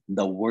Wong,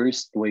 the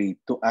worst way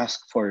to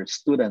ask for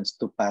students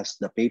to pass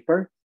the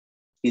paper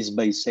is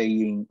by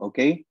saying,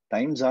 okay,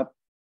 time's up,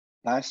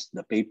 pass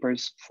the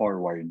papers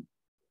forward.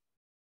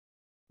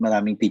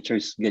 Maraming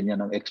teachers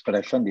ganyan ang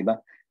expression, di ba?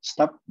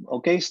 Stop,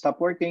 okay, stop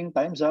working,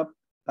 time's up,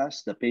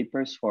 pass the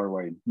papers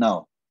forward.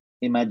 Now,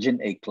 imagine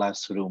a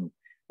classroom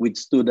with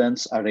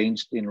students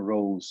arranged in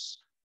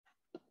rows.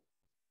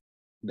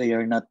 They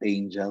are not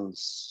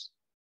angels.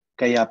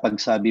 Kaya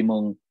pag sabi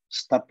mong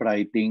stop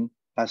writing,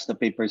 pass the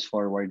papers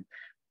forward,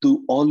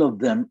 do all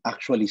of them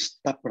actually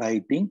stop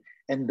writing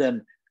and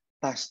then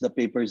pass the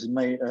papers?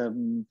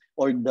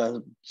 Or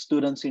the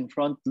students in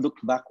front look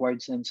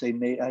backwards and say,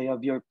 may I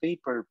have your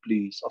paper,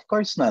 please? Of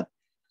course not.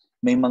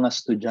 May mga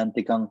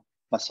estudyante kang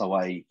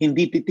pasaway.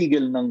 Hindi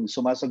titigil ng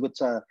sumasagot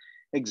sa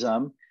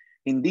exam,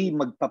 hindi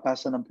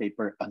magpapasa ng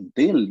paper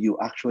until you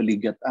actually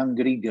get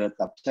angry, get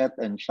upset,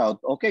 and shout,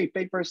 okay,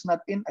 paper's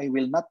not in, I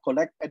will not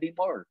collect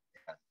anymore.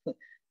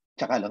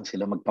 Tsaka lang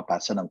sila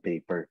magpapasa ng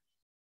paper.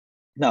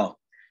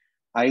 Now,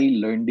 I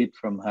learned it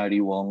from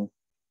Harry Wong.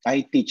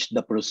 I teach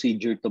the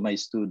procedure to my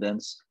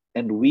students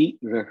and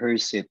we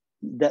rehearse it.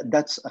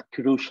 That's a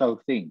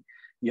crucial thing.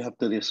 You have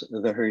to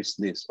rehearse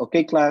this.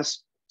 Okay,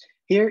 class,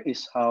 here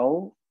is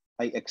how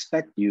I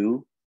expect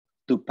you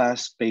to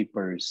pass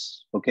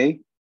papers.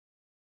 Okay?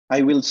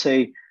 I will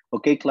say,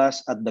 okay,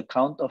 class, at the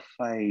count of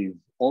 5,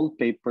 all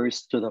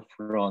papers to the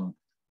front.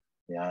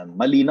 Yan.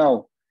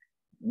 Malinaw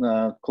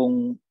na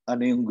kung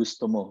ano yung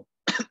gusto mo.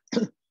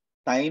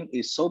 Time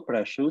is so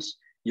precious,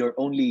 you're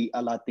only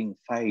allotting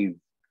 5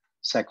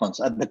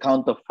 seconds. At the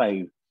count of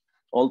 5,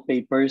 all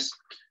papers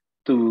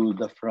to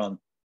the front.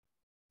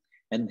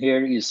 And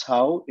here is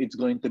how it's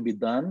going to be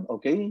done.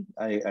 Okay,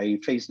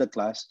 I face the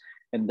class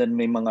and then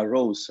may mga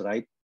rows,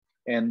 right?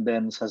 And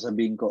then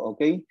sasabihin ko,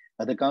 okay,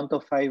 at the count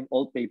of 5,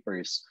 all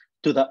papers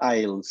to the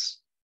aisles.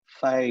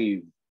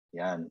 5.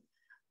 Yan.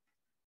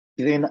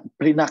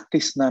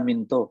 Pre-practice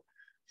namin to.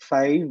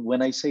 5,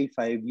 when I say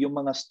 5,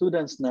 yung mga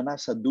students na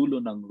nasa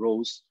dulo ng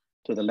rows,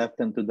 to the left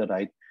and to the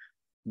right,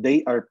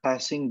 they are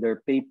passing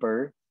their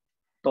paper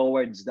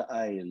towards the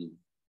aisle.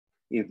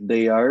 If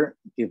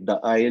the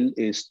aisle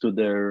is to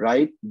the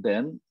right,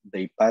 then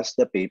they pass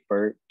the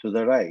paper to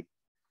the right.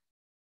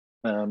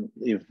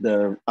 If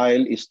the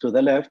aisle is to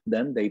the left,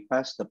 then they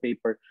pass the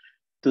paper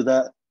to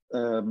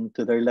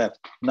their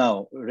left.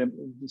 Now,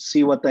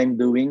 see what I'm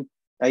doing?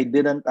 I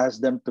didn't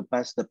ask them to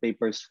pass the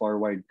papers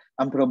forward.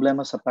 Ang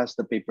problema sa pass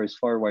the papers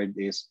forward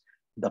is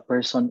the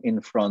person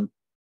in front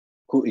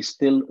who is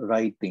still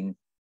writing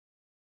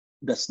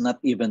does not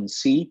even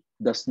see,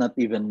 does not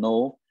even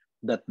know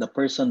that the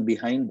person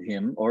behind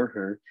him or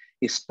her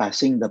is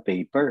passing the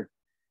paper.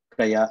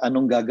 Kaya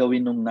anong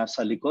gagawin nung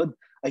nasa likod?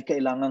 Ay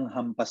kailangang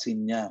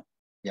hampasin niya.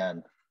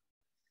 Yan.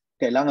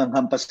 Kailangang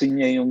hampasin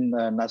niya yung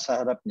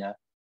nasa harap niya.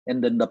 And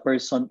then the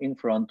person in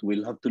front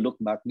will have to look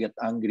back, get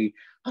angry.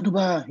 Ano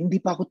ba? Hindi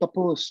pa ako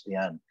tapos.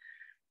 Yan.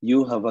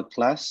 You have a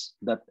class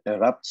that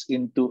erupts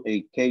into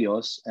a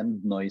chaos and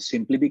noise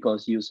simply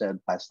because you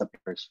said pass the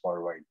papers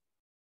forward.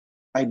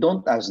 I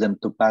don't ask them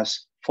to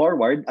pass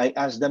forward. I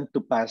ask them to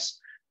pass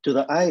to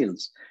the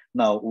aisles.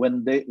 Now,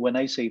 when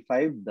I say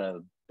 5,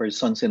 the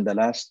persons in the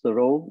last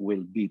row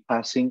will be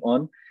passing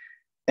on.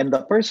 And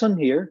the person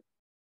here,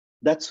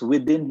 that's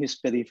within his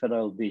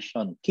peripheral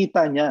vision.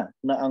 Kita niya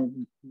na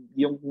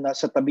yung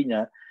nasa tabi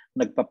niya,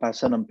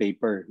 nagpapasa ng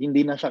paper.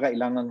 Hindi na siya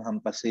kailangang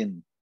hampasin.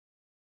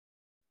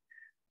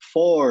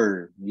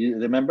 4, you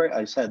remember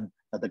I said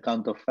at the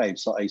count of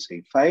 5. So I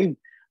say 5,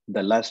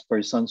 the last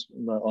persons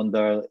on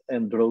the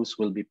end rows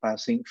will be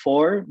passing.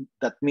 4,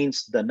 that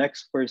means the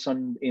next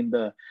person in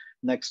the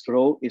next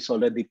row is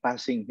already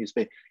passing his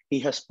paper. He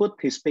has put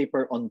his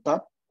paper on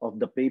top of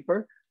the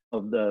paper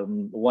of the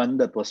one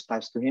that was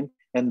passed to him,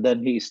 and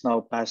then he is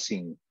now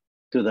passing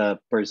to the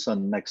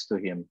person next to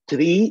him.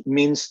 3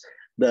 means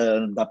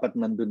the dapat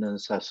nandun na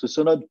sa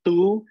susunod.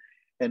 2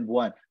 and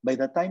 1. By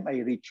the time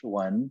I reach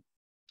 1,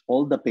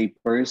 all the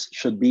papers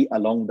should be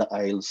along the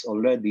aisles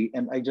already,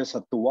 and I just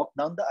have to walk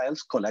down the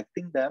aisles,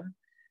 collecting them,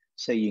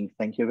 saying,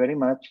 thank you very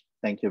much,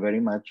 thank you very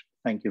much,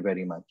 thank you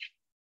very much.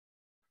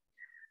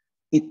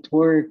 It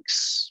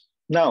works.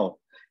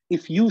 Now,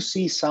 if you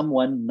see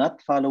someone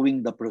not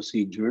following the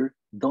procedure,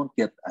 don't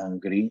get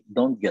angry,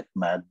 don't get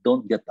mad,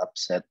 don't get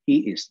upset.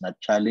 He is not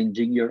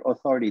challenging your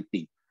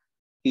authority.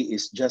 He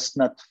is just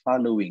not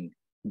following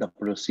the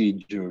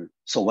procedure.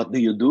 So what do?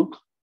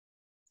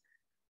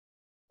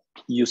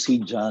 You see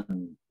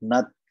John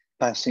not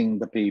passing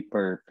the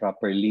paper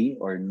properly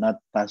or not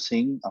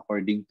passing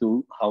according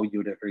to how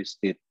you rehearsed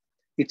it.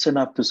 It's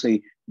enough to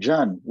say,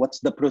 John,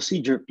 what's the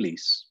procedure,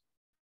 please?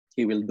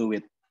 He will do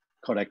it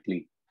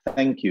correctly.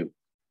 Thank you.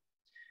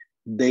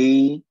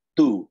 Day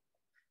 2.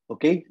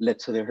 Okay,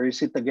 let's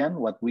rehearse it again.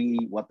 What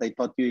I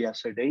taught you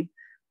yesterday.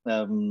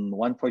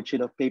 1/4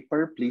 sheet of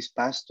paper, please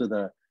pass to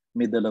the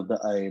middle of the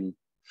aisle.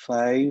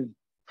 5,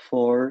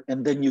 4,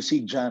 and then you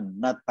see John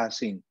not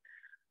passing.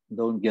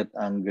 Don't get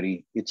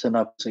angry. It's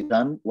enough to say,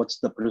 John, what's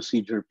the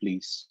procedure,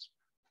 please?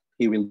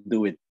 He will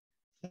do it.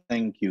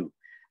 Thank you.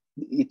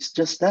 It's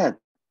just that.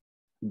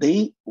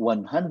 Day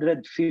 150,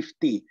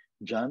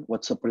 John,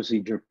 what's the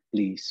procedure,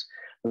 please?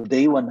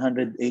 Day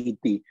 180,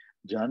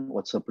 John,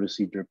 what's the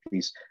procedure,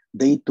 please?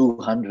 Day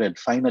 200,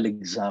 final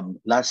exam,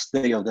 last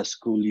day of the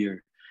school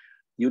year.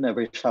 You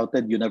never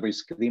shouted, you never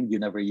screamed, you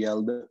never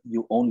yelled.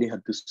 You only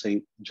had to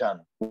say,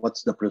 John,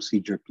 what's the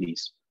procedure,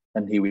 please?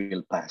 And he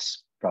will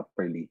pass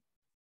properly.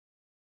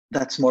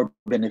 That's more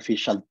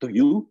beneficial to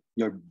you.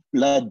 Your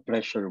blood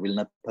pressure will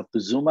not have to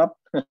zoom up.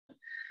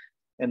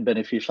 And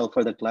beneficial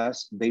for the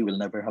class, they will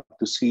never have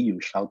to see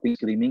you shouting,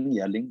 screaming,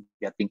 yelling,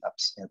 getting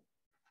upset.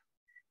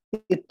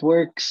 It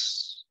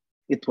works.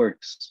 It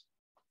works.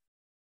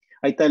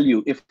 I tell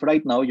you, if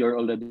right now you're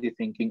already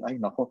thinking, ay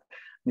nako,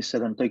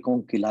 Mr. Rentoy,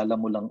 kung kilala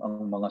mo lang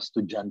ang mga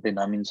estudyante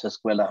namin sa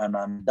eskwelahan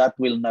namin, that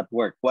will not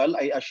work. Well,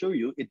 I assure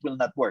you, it will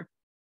not work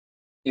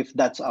if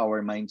that's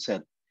our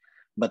mindset.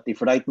 But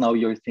if right now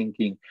you're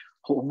thinking,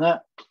 oo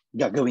nga,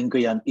 gagawin ko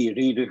yan,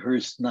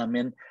 i-rehearse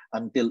namin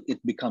until it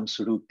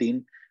becomes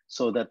routine,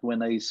 so that when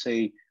I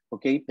say,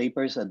 okay,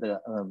 papers at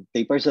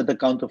the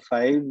count of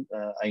 5,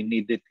 I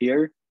need it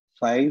here,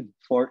 5,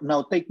 4.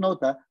 Now take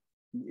note,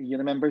 you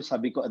remember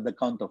sabi ko at the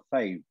count of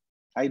 5.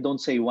 I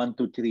don't say 1,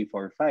 2, 3,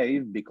 4,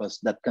 5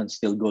 because that can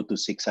still go to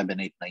 6, 7,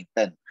 8, 9,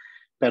 10.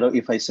 Pero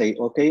if I say,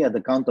 okay, at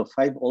the count of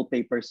 5, all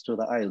papers to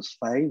the aisles,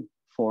 5,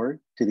 4,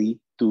 3,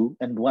 2,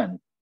 and 1.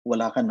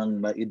 Wala ka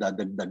nang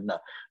maidadagdag na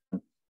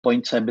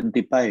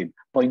 0.75,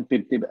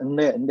 0.50.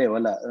 Hindi,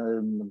 wala.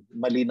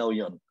 Malinaw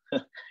yon.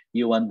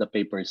 You want the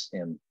papers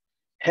in.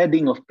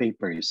 Heading of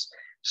papers.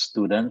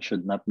 Students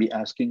should not be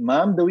asking,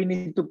 Ma'am, do we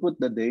need to put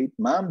the date?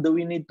 Ma'am, do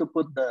we need to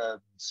put the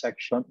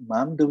section?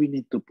 Ma'am, do we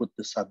need to put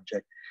the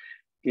subject?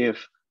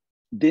 If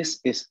this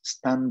is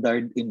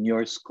standard in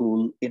your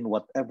school, in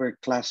whatever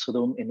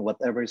classroom, in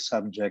whatever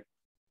subject,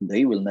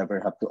 they will never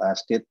have to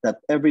ask it.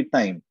 That every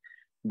time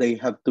they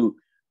have to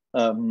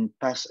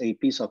pass a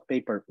piece of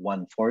paper,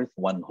 1/4,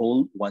 1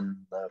 whole, 1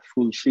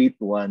 full sheet,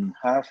 1/2,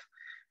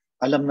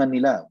 alam na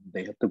nila.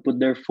 They have to put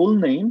their full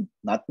name,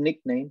 not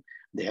nickname.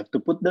 They have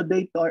to put the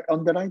date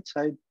on the right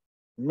side.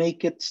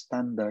 Make it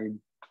standard.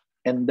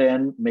 And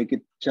then make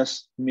it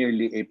just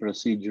merely a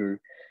procedure.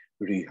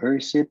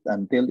 Rehearse it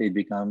until it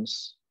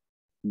becomes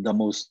the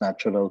most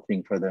natural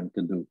thing for them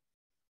to do.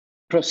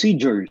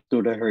 Procedure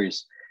to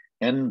rehearse.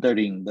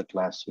 Entering the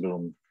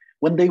classroom.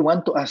 When they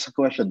want to ask a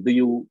question, do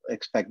you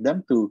expect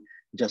them to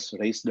just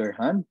raise their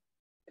hand?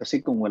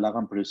 Kasi kung wala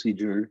kang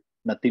procedure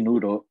na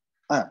tinuro,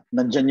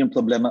 nandyan yung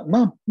problema,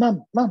 ma'am,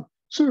 ma'am, ma'am,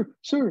 sir,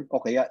 sir. O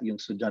kaya yung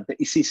estudyante,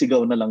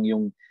 isisigaw na lang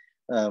yung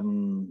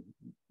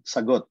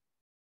sagot.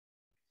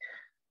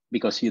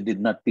 Because you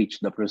did not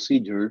teach the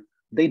procedure,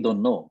 they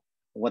don't know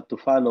what to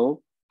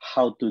follow,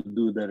 how to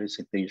do the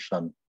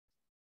recitation,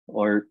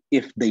 or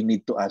if they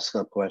need to ask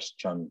a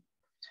question.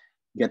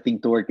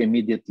 Getting to work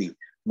immediately.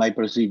 My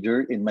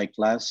procedure in my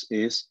class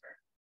is,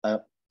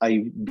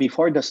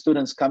 before the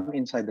students come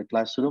inside the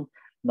classroom,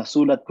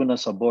 nasulat ko na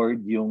sa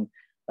board yung,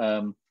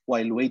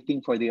 while waiting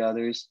for the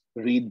others,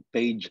 read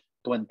page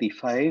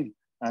 25,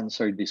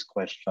 answer this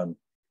question.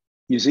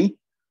 You see?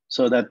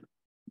 So that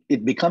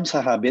it becomes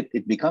a habit,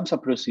 it becomes a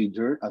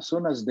procedure. As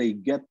soon as they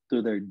get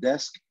to their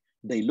desk,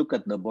 they look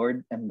at the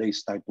board and they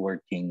start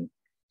working.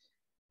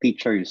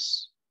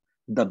 Teachers,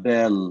 the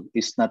bell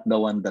is not the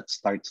one that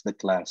starts the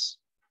class.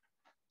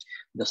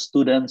 The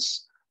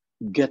students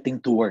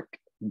getting to work,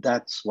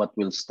 that's what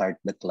will start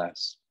the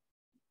class.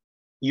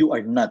 You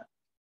are not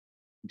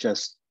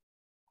just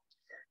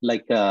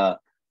like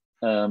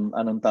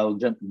anong tawag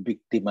dyan,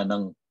 biktima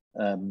ng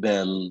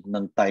bell,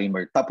 ng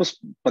timer.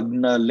 Tapos pag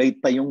na late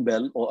pa yung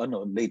bell o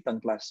late ang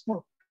class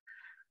mo.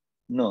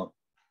 No.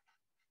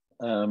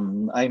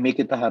 I make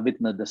it a habit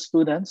na the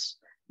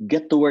students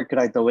get to work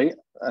right away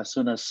as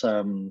soon as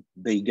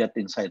they get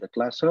inside the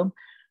classroom.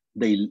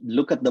 They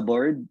look at the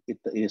board,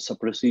 it is a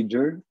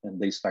procedure, and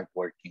they start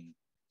working.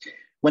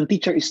 When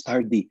teacher is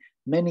tardy,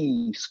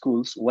 many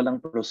schools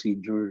walang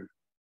procedure.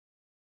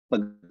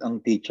 Pag ang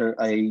teacher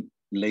ay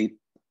late,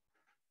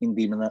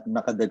 hindi na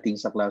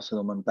nakadating sa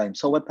classroom on time.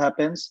 So what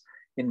happens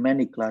in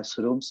many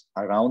classrooms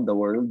around the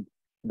world?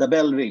 The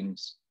bell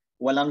rings.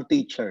 Walang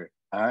teacher.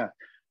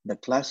 The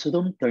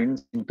classroom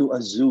turns into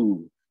a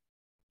zoo.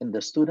 And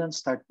the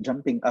students start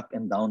jumping up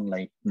and down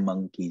like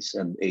monkeys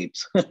and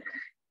apes.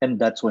 And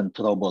that's when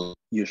trouble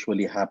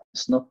usually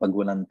happens, no? Pag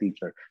walang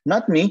teacher.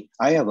 Not me.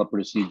 I have a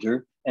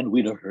procedure and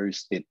we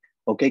rehearsed it.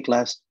 Okay,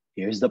 class,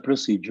 here's the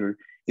procedure.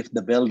 If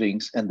the bell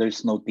rings and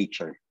there's no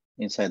teacher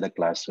inside the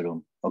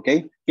classroom.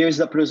 Okay,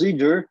 here's the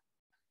procedure.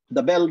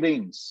 The bell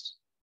rings.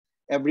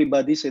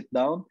 Everybody sit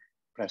down.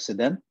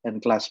 President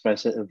and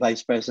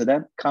vice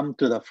president come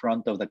to the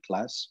front of the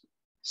class.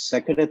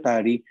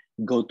 Secretary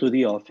go to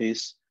the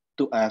office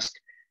to ask,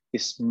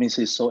 is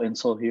Mrs.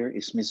 So-and-so here?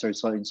 Is Mr.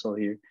 So-and-so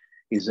here?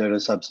 Is there a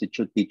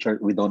substitute teacher?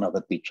 We don't have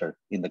a teacher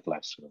in the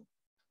classroom.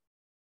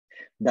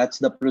 That's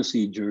the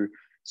procedure,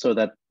 so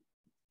that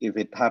if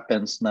it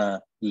happens na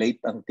late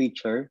ang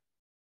teacher,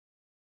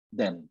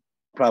 then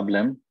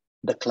problem,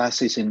 the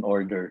class is in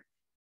order.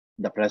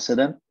 The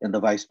president and the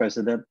vice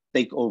president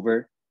take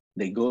over.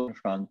 They go in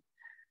front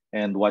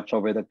and watch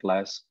over the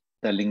class,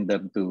 telling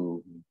them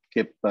to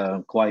keep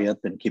quiet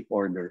and keep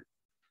order.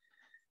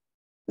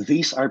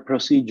 These are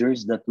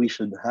procedures that we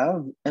should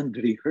have and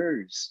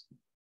rehearse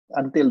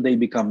until they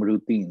become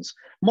routines.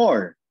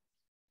 More,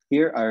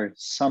 here are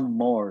some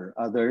more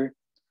other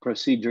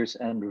procedures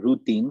and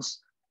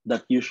routines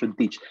that you should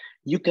teach.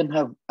 You can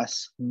have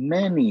as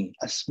many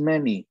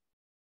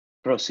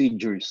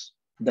procedures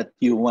that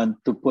you want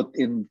to put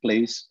in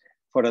place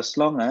for as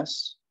long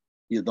as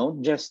you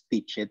don't just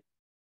teach it,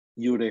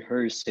 you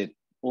rehearse it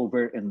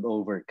over and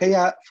over.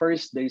 Kaya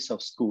first days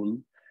of school,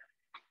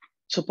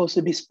 supposed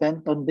to be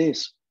spent on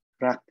this,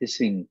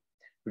 practicing,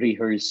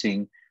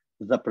 rehearsing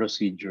the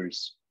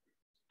procedures.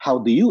 How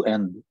do you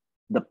end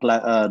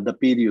the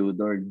period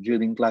or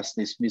during class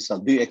dismissal?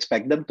 Do you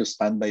expect them to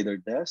stand by their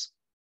desk?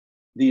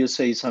 Do you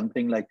say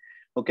something like,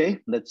 okay,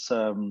 let's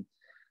end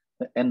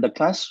the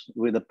class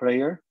with a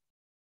prayer?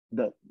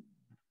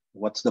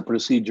 What's the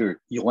procedure?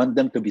 You want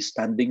them to be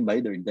standing by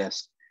their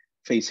desk,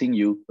 facing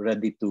you,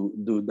 ready to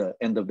do the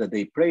end of the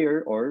day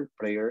prayer or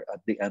prayer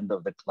at the end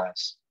of the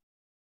class.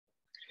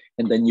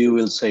 And then you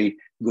will say,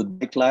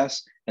 goodbye,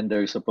 class. And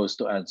they're supposed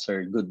to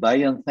answer,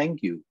 goodbye and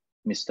thank you,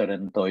 Mr.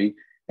 Rentoy.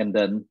 And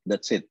then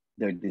that's it.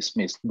 They're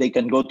dismissed. They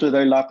can go to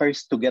their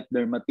lockers to get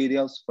their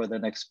materials for the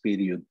next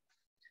period.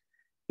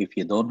 If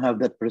you don't have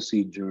that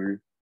procedure,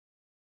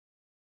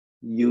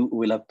 you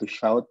will have to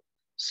shout,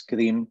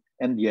 scream,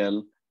 and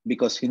yell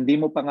because hindi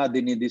mo pa nga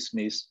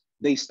dinidismiss,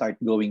 they start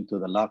going to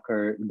the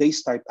locker, they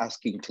start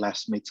asking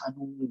classmates,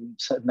 anong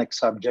next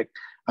subject?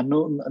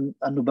 Ano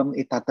bang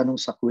itatanong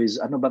sa quiz?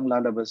 Ano bang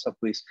lalabas sa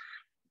quiz?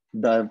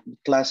 The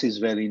class is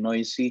very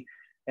noisy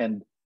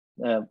and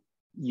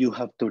you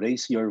have to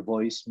raise your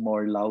voice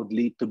more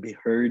loudly to be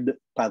heard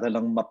para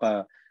lang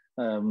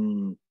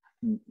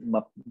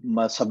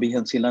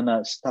masabihan sila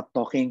na stop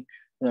talking,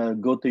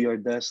 go to your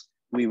desk.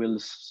 We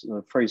will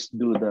first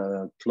do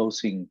the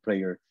closing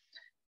prayer.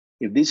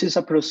 If this is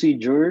a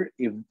procedure,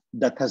 if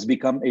that has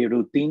become a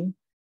routine,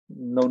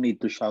 no need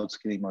to shout,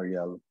 scream, or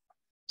yell.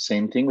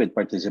 Same thing with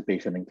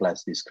participation in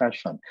class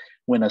discussion.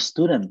 When a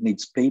student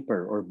needs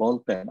paper or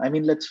ball pen, I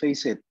mean, let's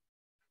face it,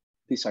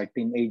 these are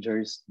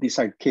teenagers, these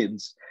are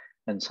kids,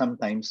 and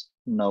sometimes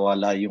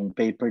nawala yung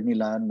paper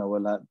nila,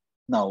 nawala.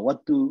 Now,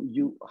 what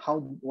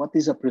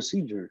is a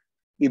procedure?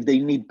 If they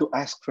need to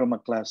ask from a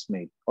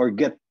classmate or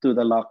get to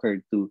the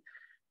locker to,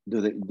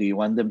 do you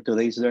want them to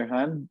raise their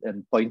hand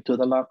and point to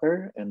the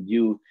locker and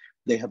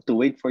they have to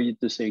wait for you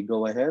to say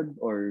go ahead,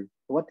 or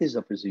what is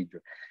the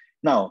procedure?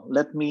 Now,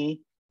 let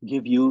me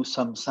give you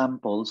some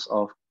samples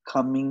of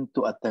coming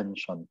to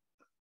attention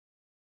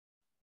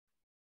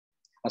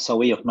as a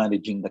way of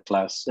managing the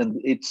class.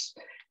 And it's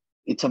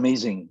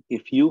amazing.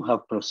 If you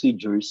have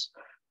procedures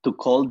to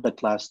call the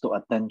class to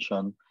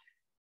attention,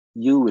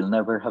 you will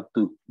never have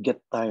to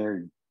get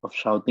tired of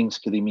shouting,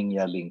 screaming,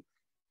 yelling.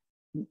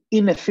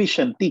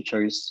 Inefficient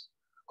teachers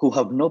who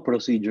have no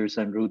procedures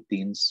and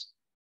routines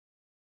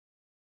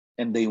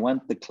and they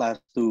want the class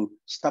to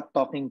stop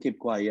talking, keep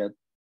quiet,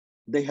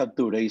 they have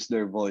to raise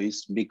their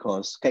voice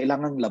because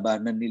kailangang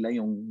labanan nila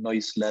yung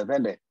noise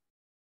level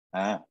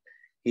eh.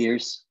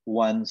 Here's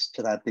one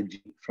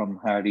strategy from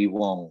Harry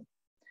Wong.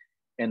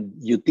 And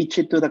you teach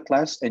it to the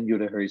class and you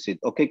rehearse it.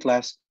 Okay,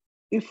 class,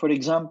 if, for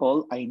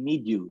example, I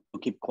need you to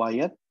keep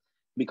quiet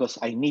because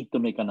I need to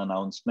make an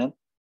announcement,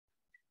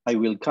 I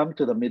will come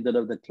to the middle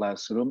of the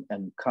classroom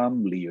and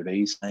calmly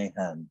raise my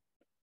hand.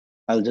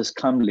 I'll just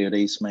calmly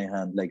raise my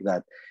hand like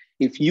that.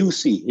 If you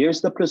see, here's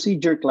the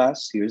procedure,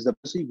 class, here's the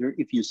procedure.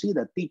 If you see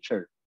the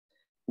teacher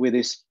with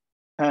his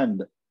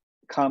hand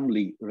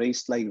calmly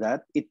raised like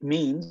that, it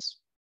means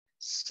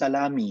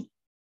salami,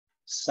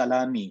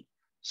 salami.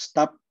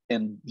 Stop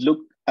and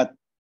look at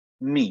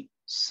me,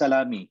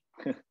 salami.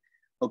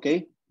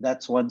 Okay,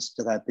 that's one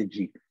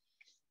strategy,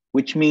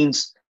 which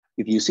means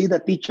if you see the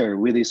teacher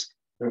with his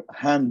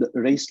hand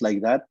raised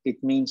like that,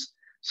 it means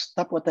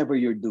stop whatever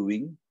you're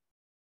doing,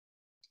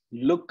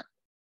 look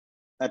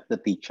at the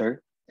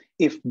teacher.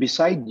 If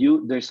beside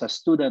you, there's a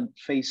student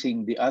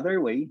facing the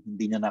other way,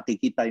 hindi niya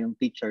nakikita yung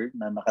teacher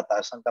na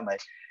nakataas ang kamay,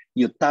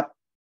 you tap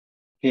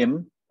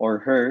him or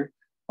her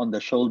on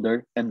the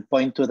shoulder and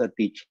point to the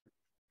teacher,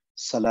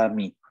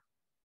 salami.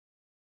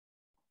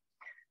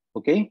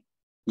 Okay,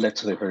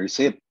 let's rehearse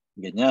it.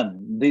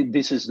 Ganyan.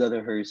 This is the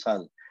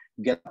rehearsal.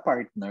 Get a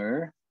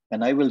partner,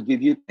 and I will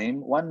give you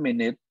time, 1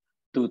 minute,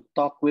 to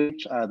talk with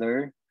each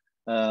other.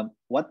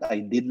 What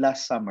I did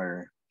last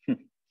summer,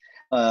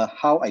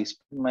 how I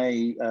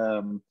spent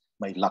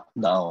my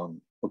lockdown.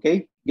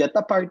 Okay, get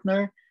a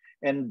partner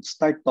and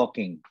start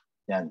talking.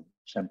 Yan.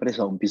 Siyempre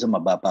sa umpisa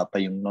mababa pa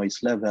yung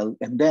noise level,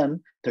 and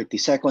then 30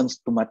 seconds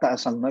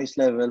tumataas ang noise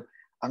level.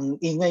 Ang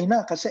ingay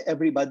na kasi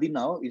everybody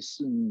now is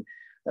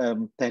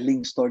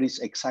telling stories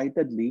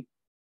excitedly.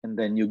 And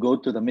then you go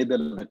to the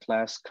middle of the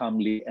class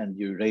calmly and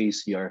you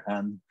raise your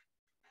hand.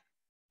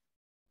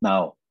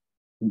 Now,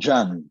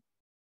 John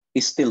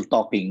is still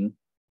talking.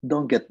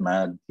 Don't get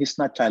mad. He's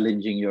not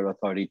challenging your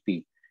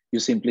authority. You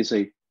simply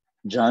say,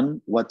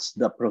 John, what's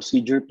the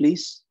procedure,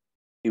 please?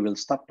 He will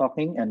stop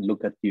talking and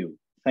look at you.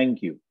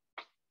 Thank you.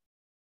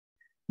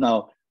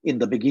 Now, in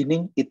the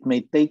beginning, it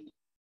may take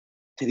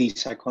 3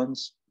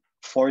 seconds,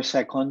 4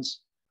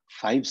 seconds,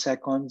 5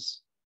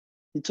 seconds.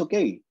 It's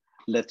okay.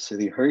 Let's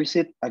rehearse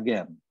it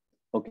again.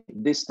 Okay,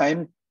 this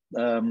time,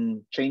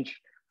 change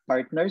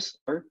partners,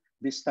 or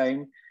this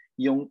time,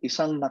 yung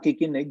isang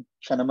nakikinig,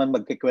 siya naman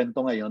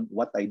magkikwento ngayon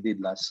what I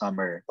did last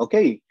summer.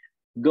 Okay,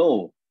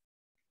 go.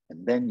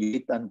 And then you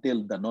wait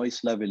until the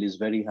noise level is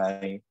very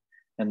high.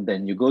 And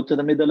then you go to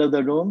the middle of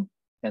the room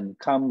and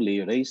calmly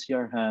raise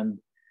your hand.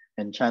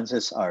 And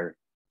chances are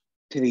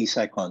 3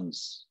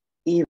 seconds,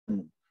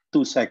 even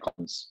 2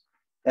 seconds,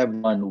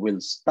 everyone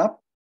will stop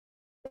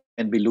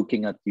and be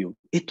looking at you.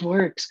 It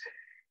works.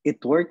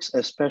 It works,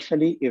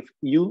 especially if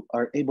you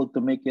are able to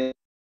make it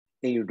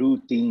a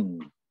routine.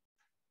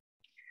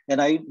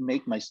 And I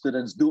make my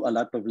students do a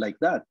lot of like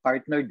that,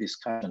 partner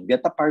discussion.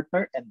 Get a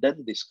partner and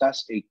then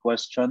discuss a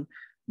question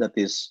that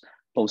is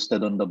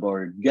posted on the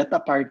board. Get a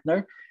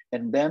partner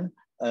and then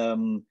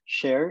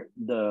share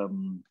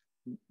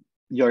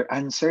your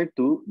answer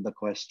to the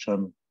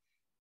question.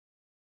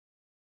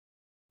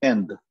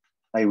 And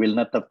I will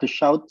not have to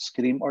shout,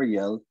 scream, or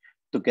yell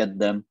to get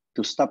them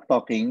to stop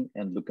talking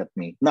and look at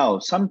me. Now,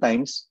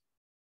 sometimes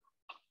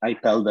I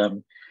tell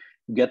them,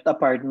 get a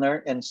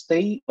partner and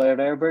stay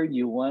wherever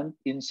you want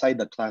inside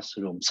the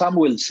classroom. Some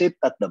will sit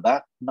at the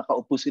back,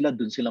 nakaupo sila,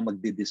 dun sila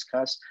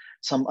magdi-discuss.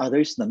 Some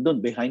others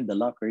nandun behind the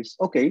lockers.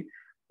 Okay,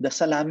 the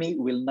salami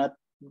will not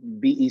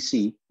be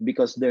easy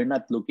because they're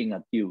not looking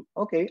at you.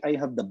 Okay, I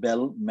have the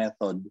bell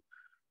method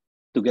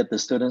to get the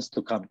students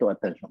to come to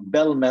attention.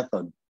 Bell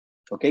method.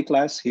 Okay,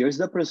 class, here's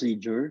the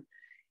procedure.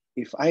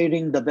 If I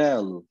ring the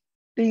bell,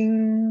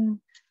 ding,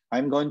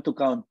 I'm going to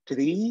count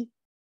 3,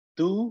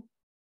 2,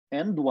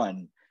 and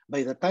 1.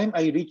 By the time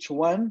I reach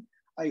 1,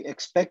 I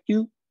expect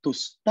you to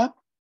stop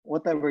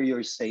whatever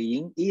you're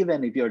saying,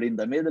 even if you're in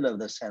the middle of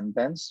the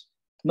sentence.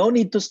 No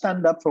need to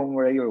stand up from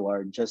where you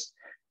are. Just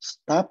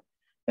stop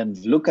and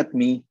look at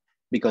me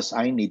because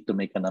I need to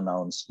make an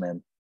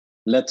announcement.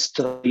 Let's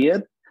try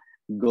it.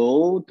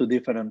 Go to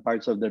different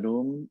parts of the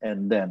room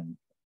and then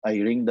I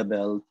ring the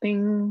bell,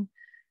 ting,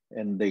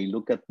 and they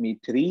look at me,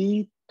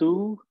 3,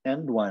 2,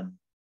 and 1.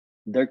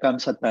 There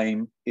comes a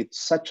time,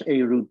 it's such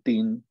a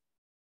routine,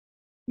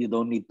 you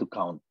don't need to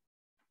count.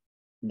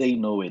 They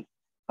know it.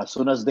 As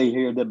soon as they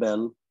hear the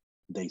bell,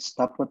 they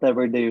stop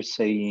whatever they're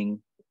saying,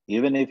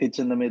 even if it's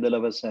in the middle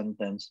of a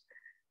sentence,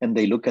 and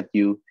they look at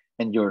you,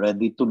 and you're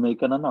ready to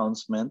make an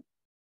announcement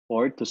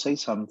or to say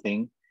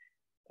something,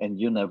 and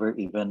you never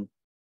even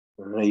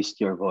raised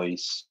your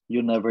voice.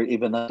 You never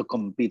even had to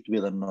compete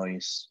with the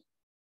noise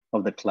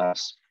of the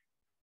class.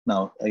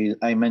 Now,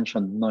 I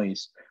mentioned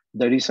noise.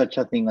 There is such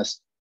a thing as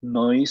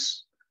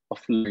noise of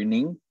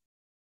learning,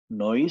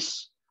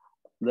 noise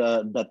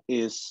that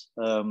is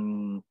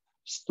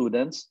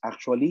students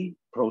actually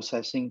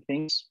processing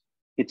things.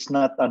 It's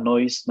not a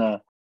noise na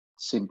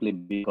simply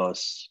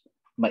because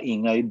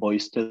maingay,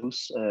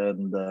 boisterous,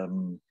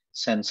 and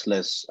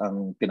senseless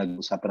ang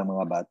pinag-usapan ng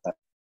mga bata.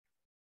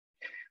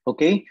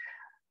 Okay?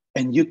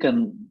 And you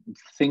can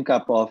think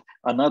up of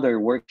another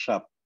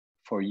workshop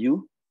for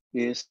you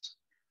is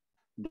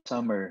the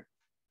summer.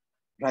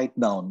 Write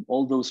down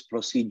all those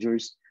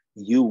procedures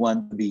you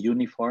want to be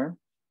uniform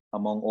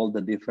among all the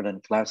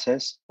different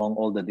classes, among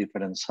all the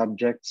different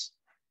subjects,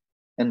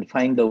 and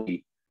find a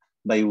way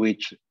by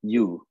which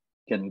you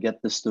can get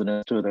the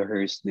students to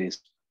rehearse this.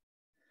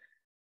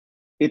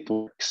 It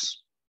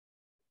works.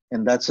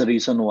 And that's the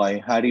reason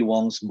why Harry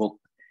Wong's book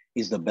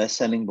is the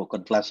best-selling book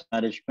on class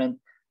management.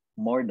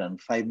 More than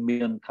 5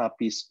 million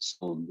copies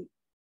sold.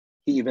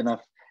 He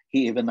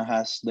even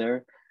has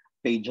there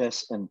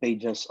pages and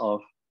pages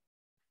of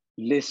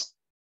list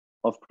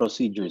of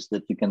procedures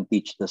that you can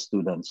teach the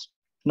students.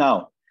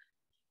 Now,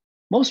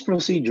 most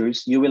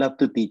procedures you will have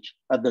to teach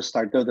at the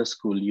start of the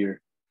school year,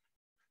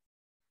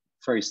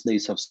 first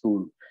days of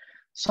school.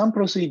 Some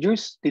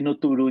procedures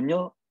tinuturo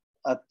nyo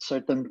at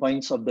certain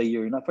points of the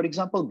year. Now, for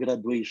example,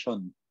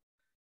 graduation,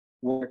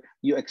 where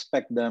you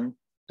expect them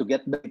to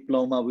get the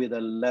diploma with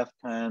the left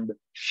hand,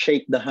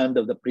 shake the hand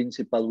of the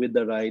principal with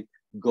the right,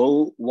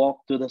 go walk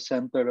to the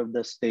center of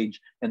the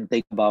stage and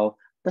take a bow.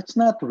 That's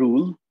not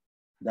rule.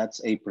 That's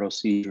a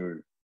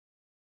procedure.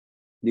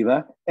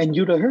 Diba? And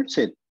you rehearse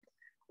it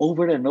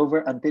over and over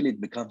until it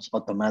becomes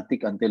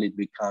automatic, until it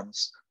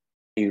becomes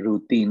a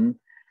routine.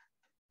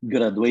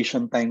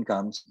 Graduation time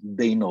comes,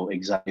 they know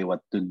exactly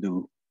what to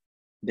do.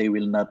 They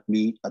will not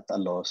be at a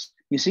loss.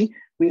 You see,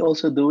 we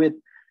also do it.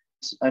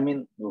 I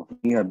mean,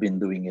 we have been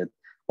doing it.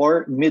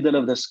 Or middle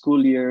of the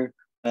school year,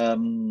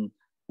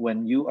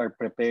 when you are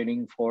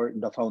preparing for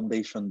the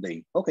foundation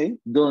day. Okay,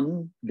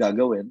 dun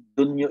gagawin,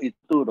 dun nyo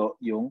ituro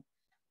yung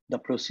the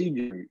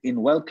procedure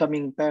in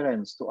welcoming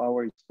parents to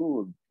our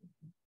school.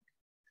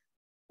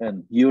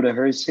 And you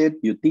rehearse it,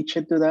 you teach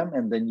it to them,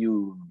 and then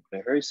you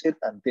rehearse it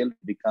until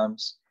it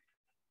becomes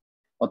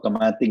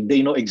automatic.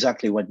 They know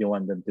exactly what you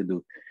want them to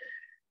do.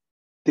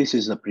 This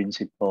is the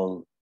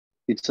principle.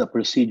 It's the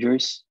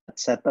procedures that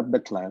set up the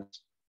class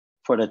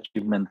for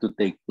achievement to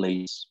take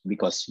place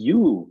because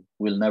you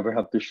will never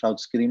have to shout,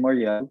 scream, or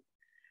yell.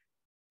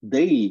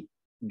 They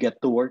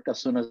get to work as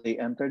soon as they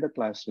enter the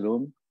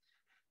classroom,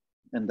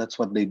 and that's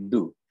what they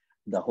do.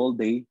 The whole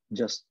day,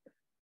 just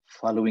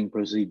following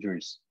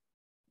procedures.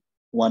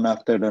 One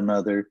after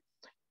another,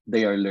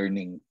 they are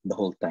learning the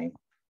whole time.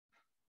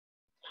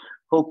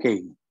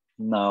 Okay,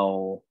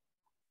 now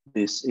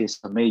this is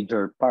a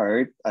major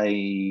part.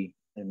 I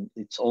And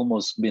it's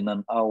almost been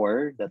an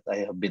hour that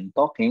I have been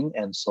talking,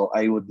 and so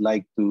I would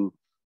like to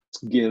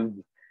give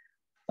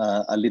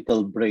a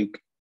little break.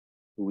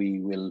 We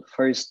will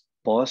first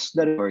pause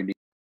the recording.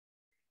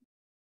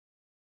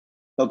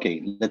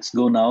 Okay, let's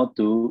go now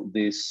to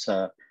this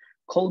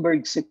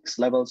Kohlberg 6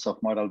 levels of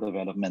moral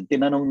development.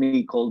 Tinanong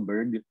ni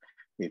Kohlberg,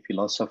 a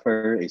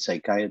philosopher, a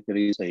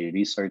psychiatrist, a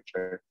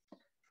researcher,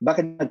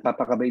 bakit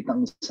nagpapakabait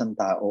ang isang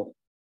tao?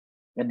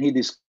 And he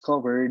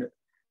discovered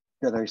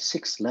there are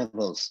 6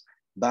 levels.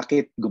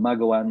 Bakit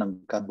gumagawa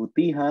ng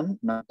kabutihan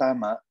na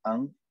tama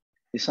ang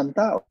isang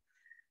tao?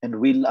 And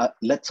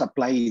let's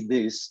apply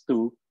this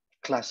to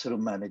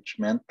classroom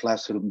management,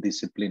 classroom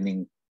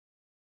disciplining.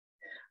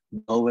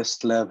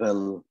 Lowest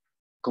level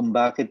kung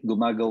bakit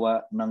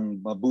gumagawa ng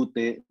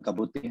mabuti,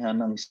 kabutihan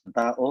ng isang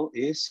tao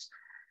is,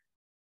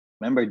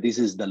 remember, this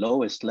is the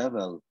lowest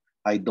level.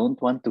 I don't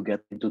want to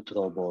get into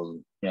trouble.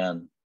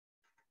 Yan.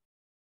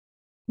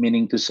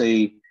 Meaning to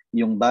say,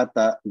 yung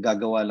bata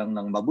gagawa lang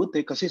ng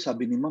mabuti kasi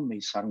sabi ni ma'am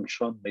may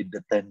sanction, may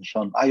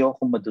detention. Ayaw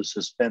ko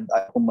masuspend,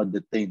 ayaw ko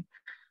ma-detain.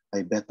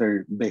 I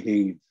better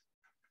behave.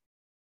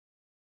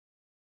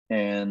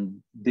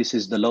 And this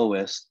is the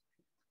lowest.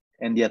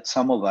 And yet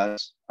some of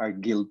us are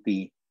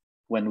guilty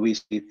when we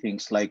say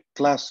things like,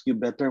 class, you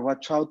better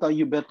watch out.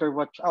 You better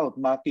watch out.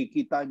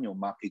 Makikita nyo,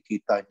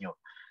 makikita nyo.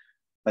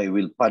 I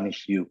will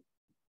punish you.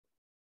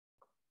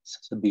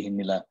 Sasabihin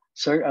nila,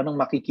 sir, anong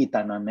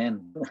makikita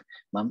namin?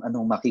 Ma'am,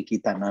 anong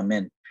makikita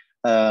namin?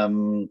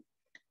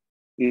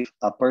 If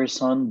a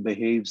person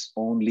behaves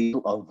only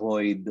to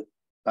avoid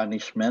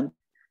punishment,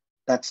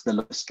 that's the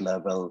lowest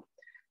level.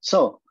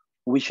 So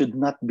we should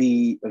not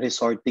be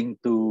resorting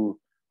to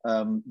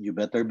you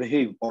better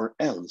behave or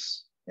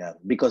else. Yeah,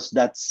 because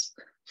that's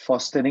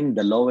fostering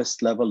the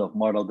lowest level of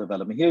moral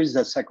development. Here's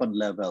the second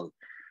level.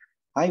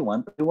 I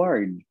want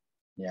reward.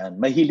 Yan.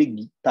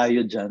 Mahilig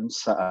tayo dyan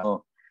sa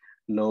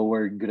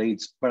lower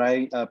grades,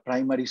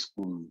 primary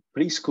school,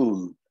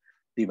 preschool.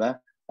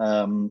 Diba?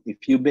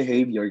 If you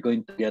behave, you're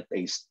going to get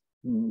a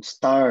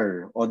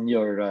star on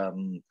your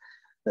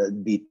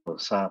dito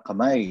sa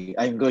kamay.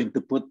 I'm going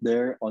to put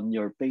there on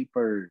your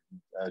paper,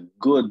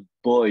 good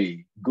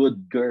boy,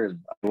 good girl,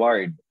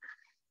 award.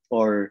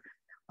 Or,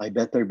 I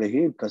better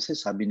behave kasi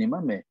sabi ni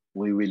ma'am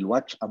we will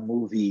watch a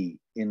movie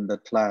in the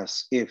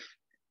class if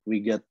we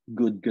get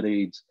good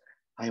grades.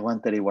 I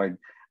want a reward.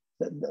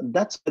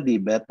 That's really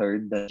better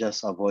than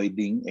just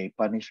avoiding a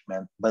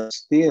punishment. But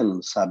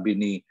still, sabi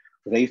ni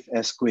Rafe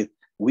Esquith,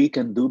 we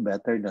can do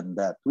better than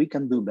that. We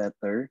can do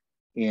better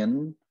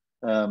in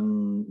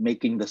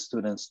making the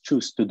students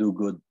choose to do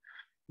good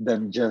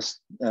than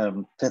just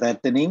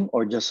threatening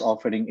or just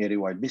offering a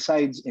reward.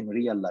 Besides, in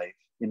real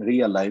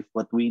life,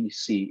 what we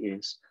see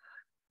is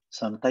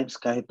sometimes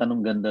kahit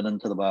anong ganda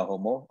ng trabaho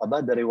mo,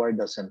 the reward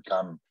doesn't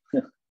come.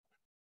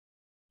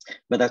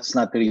 But that's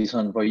not the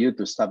reason for you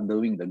to stop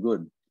doing the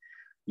good.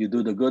 You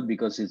do the good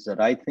because it's the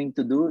right thing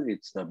to do.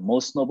 It's the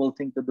most noble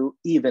thing to do,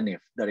 even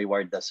if the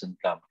reward doesn't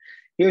come.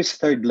 Here's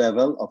third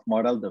level of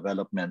moral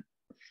development.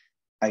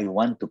 I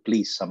want to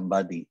please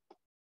somebody.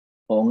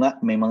 O nga,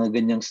 may mga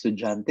ganyang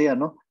estudyante,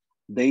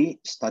 they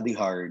study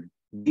hard,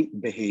 they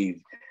behave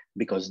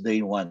because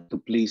they want to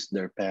please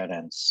their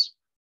parents.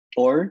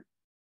 Or,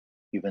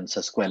 even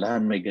sa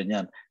eskwelahan, may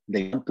ganyan,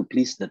 they want to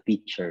please the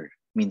teacher.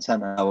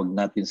 Minsan, tawag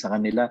natin sa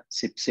kanila,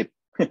 sip-sip.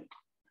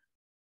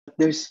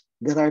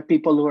 There are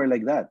people who are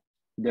like that.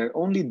 They're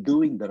only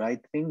doing the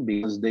right thing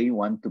because they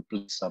want to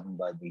please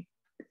somebody.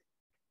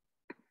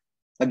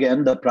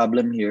 Again, the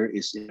problem here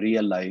is in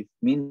real life,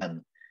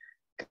 minsan,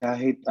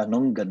 kahit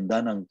anong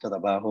ganda ng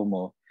trabaho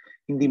mo,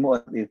 hindi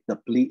mo if the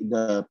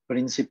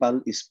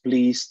principal is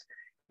pleased,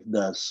 if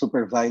the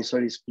supervisor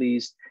is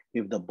pleased,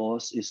 if the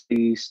boss is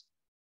pleased,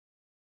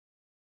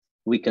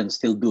 we can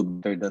still do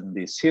better than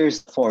this.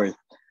 Here's the fourth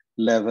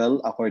level,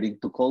 according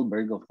to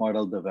Kohlberg, of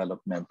moral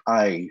development.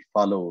 I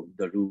follow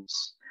the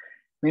rules.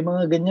 May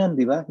mga ganyan,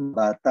 di ba?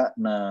 Bata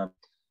na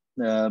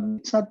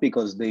it's not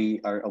because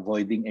they are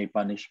avoiding a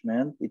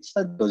punishment. It's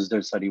not because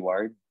there's a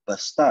reward.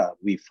 Basta,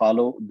 we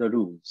follow the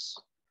rules.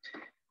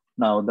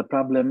 Now, the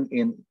problem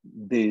in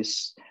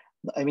this,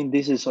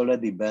 this is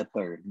already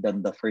better than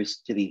the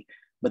first three.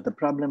 But the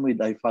problem with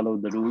I follow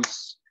the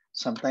rules,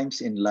 sometimes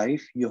in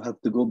life, you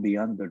have to go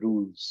beyond the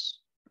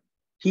rules.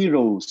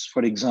 Heroes,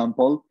 for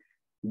example,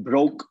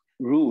 broke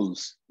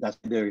rules. That's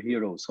their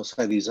heroes. Jose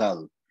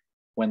Rizal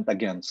went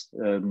against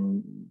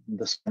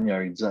the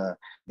Spaniards,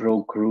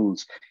 broke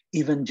rules.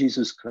 Even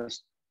Jesus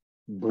Christ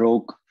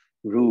broke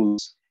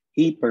rules.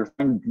 He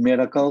performed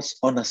miracles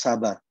on a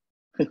Sabbath.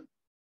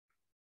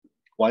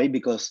 Why?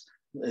 Because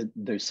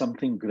there's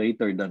something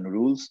greater than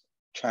rules,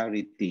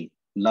 charity,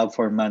 love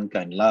for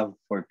mankind, love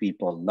for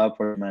people, love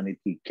for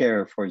humanity,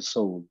 care for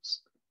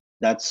souls.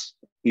 That's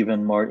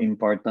even more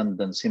important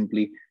than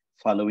simply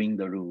following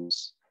the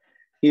rules.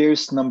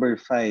 Here's number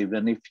 5.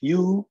 And if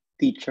you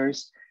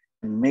teachers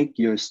make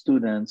your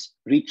students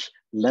reach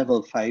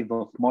level 5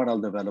 of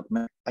moral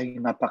development, ay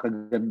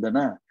napakaganda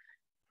na.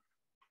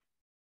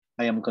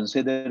 I am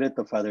considerate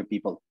of other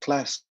people.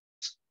 Class,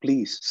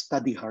 please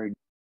study hard.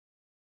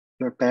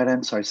 Your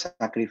parents are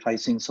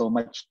sacrificing so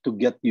much to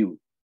get you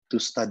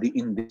to study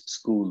in this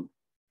school.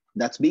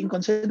 That's being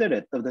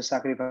considerate of the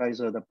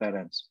sacrifice of the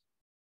parents.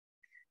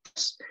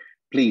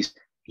 Please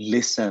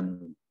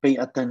listen,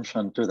 pay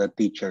attention to the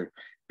teacher.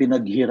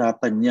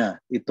 Pinaghirapan niya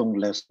itong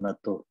lesson na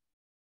to.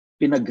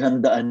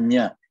 Pinaghandaan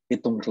niya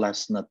itong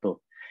class na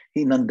to.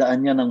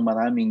 Hinandaan niya ng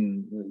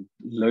maraming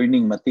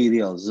learning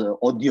materials,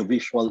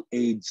 audiovisual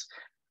aids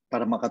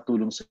para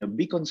makatulong sa inyo.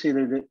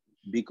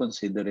 Be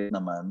considerate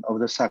naman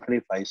of the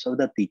sacrifice of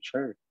the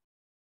teacher.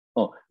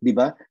 Oh, di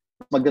ba?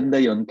 Maganda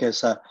yon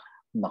kesa,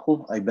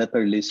 naku, I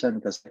better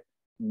listen kasi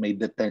may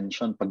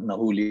detention pag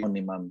nahuli ko ni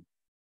ma'am.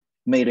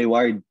 May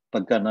reward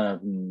pagka na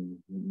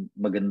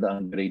maganda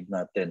ang grade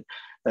natin.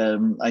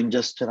 I'm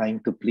just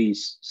trying to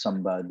please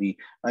somebody.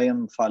 I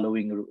am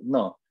following,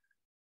 no,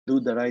 do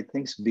the right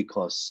things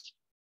because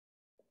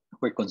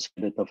we're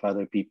considerate of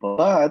other people.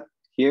 But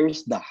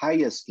here's the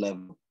highest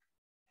level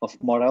of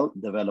moral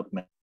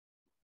development.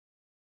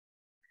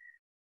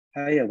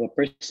 I have a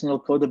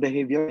personal code of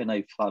behavior and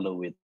I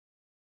follow it.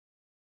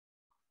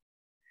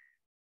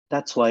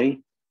 That's why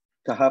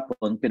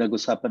kahapon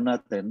pinag-usapan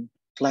natin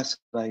class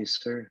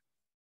advisor.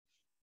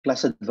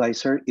 Class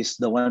advisor is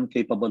the one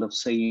capable of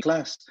saying,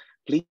 class,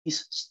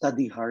 please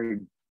study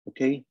hard,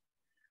 okay?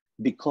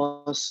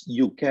 Because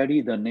you carry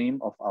the name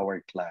of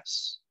our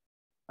class.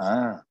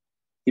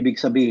 Ibig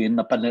sabihin,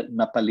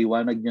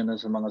 napaliwanag niya na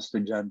sa mga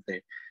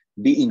estudyante,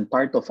 being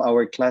part of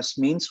our class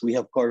means we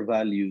have core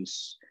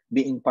values.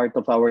 Being part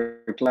of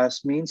our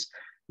class means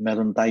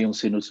meron tayong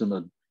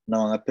sinusunod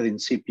na mga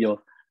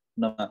prinsipyo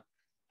na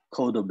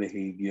code of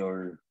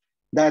behavior.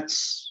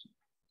 That's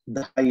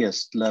the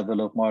highest level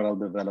of moral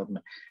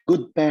development.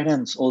 Good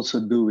parents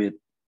also do it.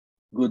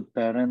 Good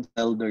parents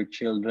tell their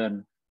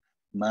children,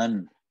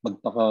 man,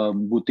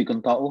 magpakabuti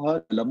kang tao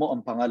ha, alam mo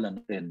ang pangalan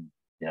natin.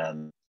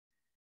 Yan.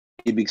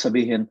 Ibig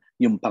sabihin,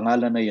 yung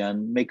pangalan na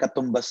yan, may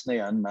katumbas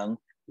na yan ng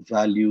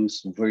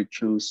values,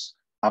 virtues,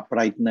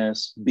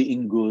 uprightness,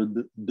 being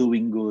good,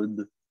 doing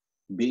good,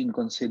 being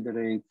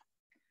considerate.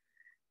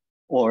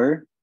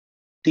 Or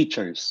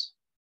teachers,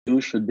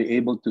 you should be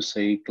able to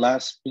say,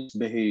 class, please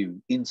behave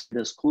inside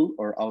the school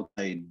or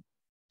outside.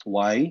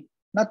 Why?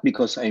 Not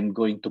because I'm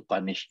going to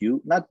punish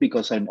you, not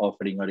because I'm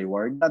offering a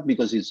reward, not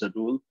because it's a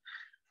rule,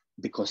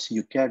 because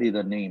you carry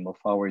the name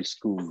of our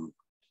school.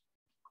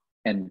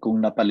 And kung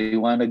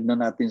napaliwanag na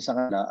natin sa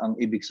kanila ang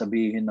ibig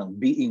sabihin ng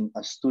being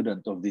a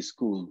student of this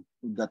school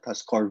that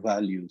has core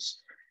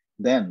values,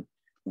 then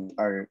we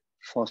are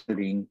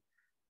fostering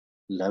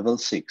level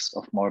 6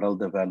 of moral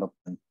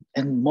development.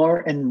 And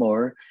more,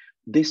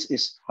 this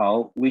is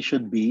how we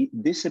should be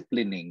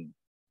disciplining.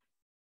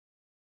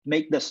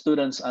 Make the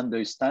students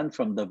understand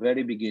from the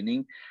very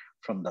beginning,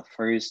 from the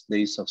first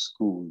days of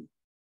school,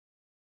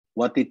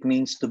 what it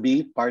means to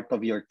be part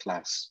of your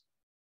class.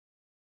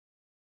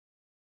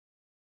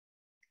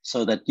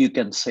 So that you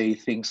can say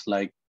things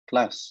like,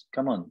 class,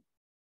 come on,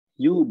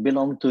 you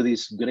belong to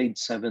this grade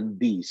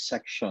 7B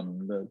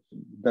section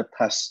that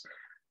has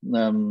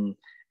a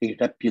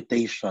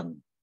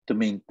reputation to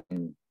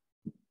maintain,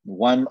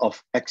 one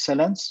of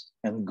excellence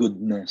and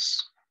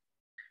goodness.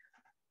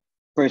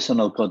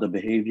 Personal code of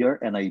behavior,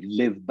 and I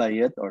live by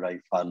it or I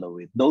follow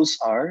it. Those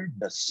are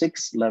the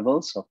 6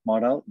 levels of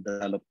moral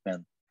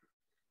development.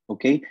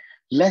 Okay?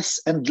 Less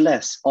and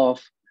less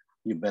of,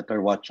 you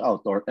better watch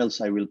out or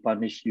else I will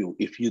punish you.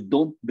 If you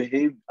don't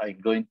behave,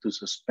 I'm going to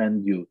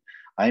suspend you.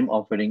 I'm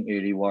offering a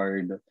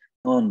reward.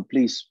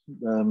 Please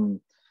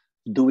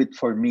do it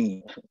for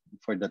me,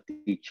 for the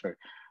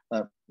teacher.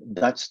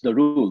 That's the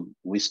rule.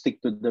 We stick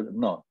to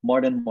no.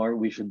 More and more,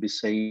 we should be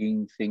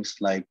saying things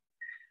like,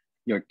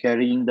 you're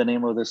carrying the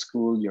name of the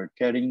school, you're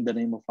carrying the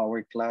name of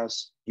our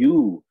class.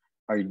 You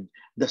are,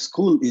 the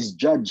school is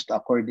judged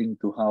according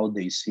to how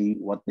they see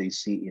what they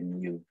see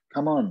in you.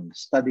 Come on,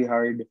 study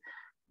hard,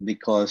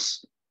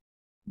 because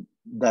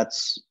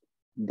that's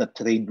the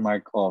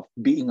trademark of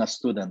being a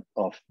student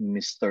of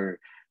Mr.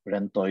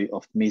 Rentoy,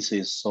 of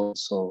Mrs.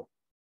 So-so.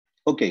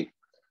 Okay,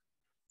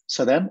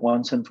 so then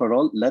once and for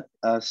all, let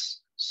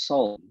us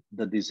solve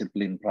the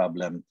discipline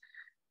problem.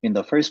 In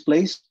the first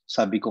place,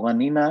 sabi ko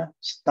kanina,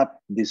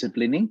 stop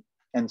disciplining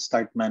and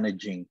start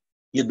managing.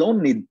 You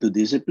don't need to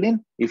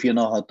discipline if you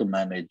know how to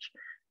manage.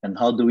 And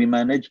how do we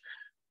manage?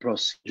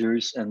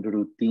 Procedures and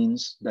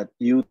routines that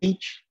you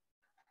teach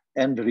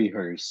and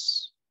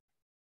rehearse.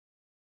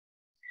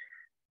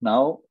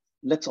 Now,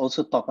 let's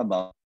also talk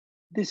about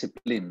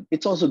discipline.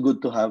 It's also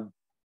good to have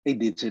a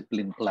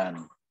discipline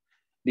plan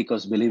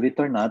because believe it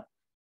or not,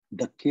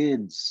 the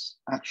kids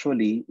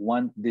actually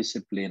want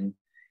discipline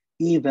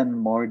even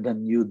more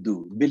than you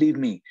do. Believe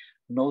me,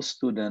 no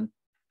student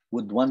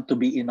would want to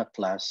be in a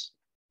class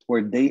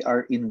where they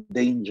are in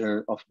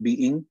danger of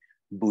being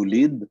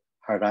bullied,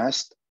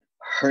 harassed,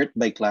 hurt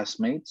by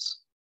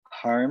classmates,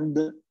 harmed,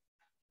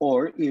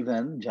 or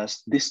even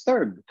just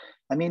disturbed.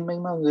 I mean, may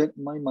mga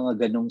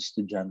ganong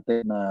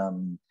estudyante na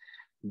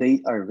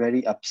they are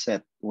very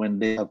upset when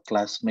they have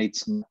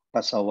classmates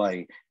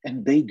pasaway,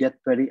 and they get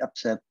very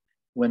upset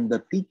when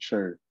the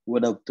teacher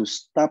would have to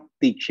stop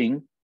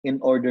teaching in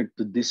order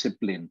to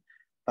discipline,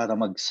 para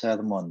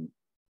mag-sermon,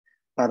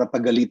 para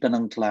pagalitan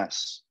ng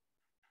class.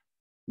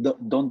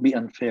 Don't be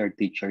unfair,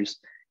 teachers.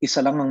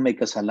 Isa lang ang may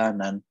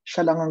kasalanan,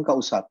 siya lang ang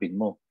kausapin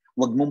mo.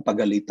 Huwag mong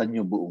pagalitan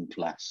yung buong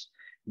class.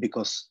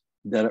 Because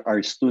there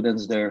are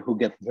students there who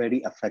get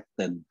very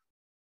affected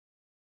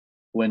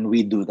when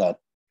we do that.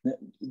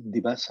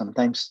 Diba?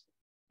 Sometimes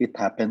it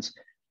happens.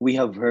 We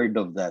have heard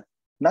of that.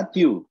 Not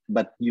you,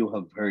 but you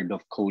have heard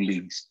of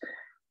colleagues.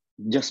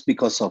 Just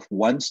because of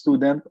one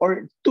student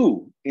or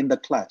two in the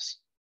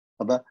class,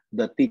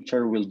 the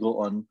teacher will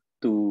go on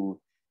to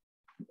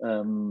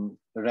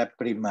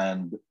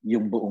reprimand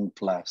yung buong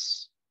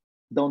class.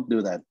 Don't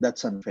do that.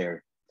 That's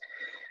unfair.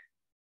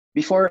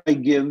 Before I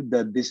give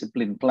the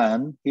discipline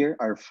plan, here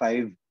are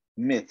 5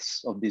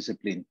 myths of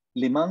discipline.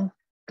 5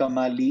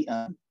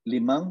 kamalian,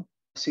 5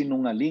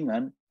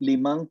 sinungalingan,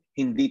 5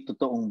 hindi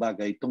totoong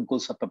bagay tungkol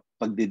sa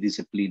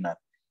pagdidisiplina.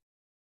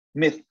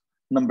 Myth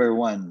number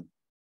 1,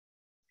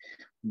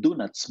 do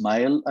not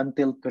smile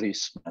until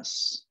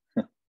Christmas.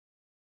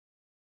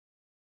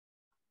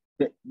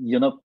 You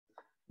know,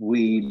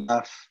 we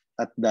laugh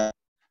at that.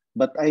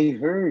 But I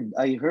heard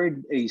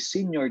a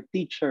senior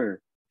teacher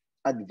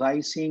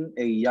advising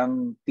a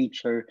young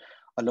teacher,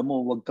 alam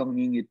mo, wag kang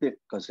ngingiti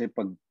kasi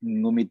pag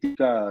ngumiti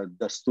ka,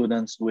 the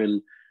students will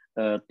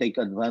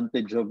take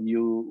advantage of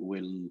you,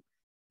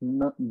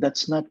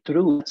 that's not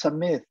true. It's a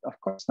myth. Of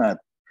course not.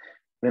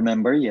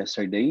 Remember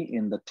yesterday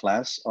in the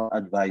class on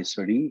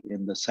advisory,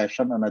 in the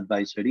session on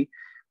advisory,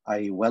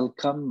 I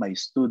welcome my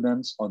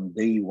students on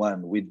day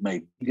 1 with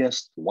my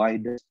biggest,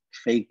 widest,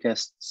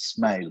 fakest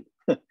smile.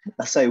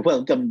 As I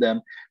welcome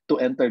them to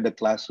enter the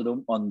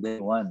classroom on day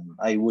 1,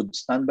 I would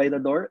stand by the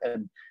door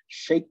and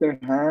shake their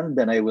hand.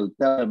 Then I will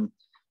tell them,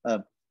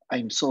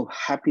 I'm so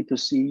happy to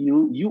see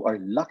you. You are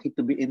lucky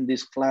to be in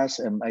this class.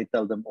 And I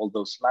tell them all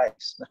those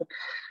lies.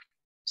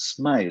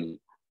 Smile.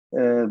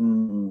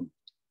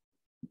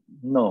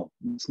 No,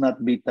 let's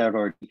not be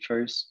terror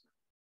teachers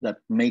that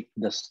make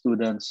the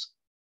students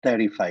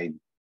terrified,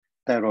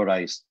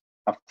 terrorized,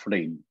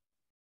 afraid.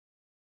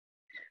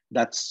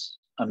 That's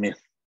a myth.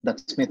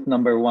 That's myth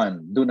number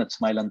 1. Do not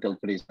smile until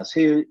Christmas.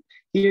 Here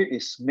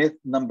is myth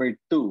number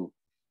 2.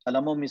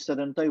 Alam mo, Mr.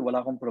 Rentoy,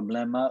 wala akong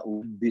problema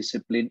with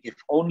discipline if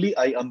only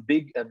I am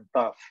big and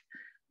tough.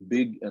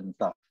 Big and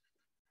tough.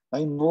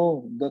 I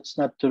know that's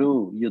not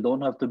true. You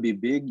don't have to be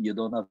big. You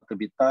don't have to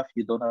be tough.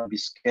 You don't have to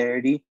be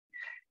scary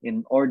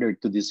in order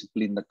to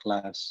discipline the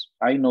class.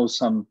 I know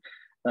some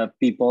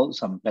people,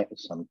 some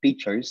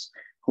teachers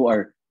who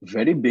are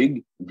very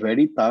big,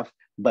 very tough,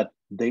 but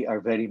they are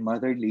very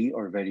motherly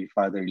or very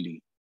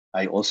fatherly.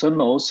 I also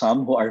know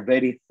some who are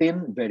very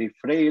thin, very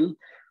frail.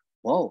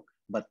 Wow,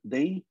 but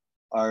they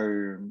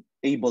are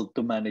able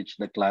to manage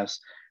the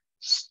class.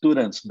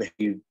 Students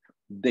behave.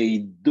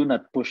 They do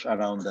not push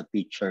around the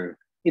teacher.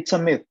 It's a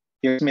myth.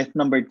 Here's myth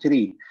number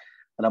 3.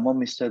 Alam mo,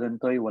 Mr.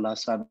 Rentoy, wala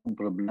sa akong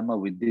problema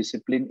with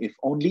discipline if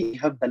only you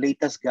have the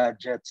latest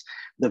gadgets,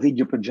 the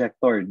video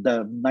projector,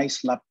 the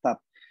nice laptop.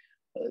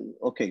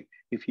 Okay,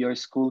 if your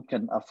school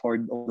can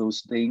afford all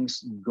those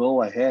things,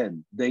 go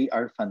ahead. They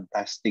are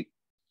fantastic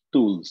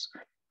tools.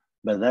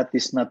 But that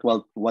is not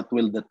what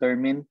will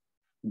determine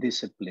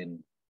discipline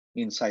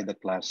inside the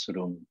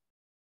classroom.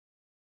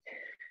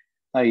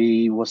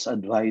 I was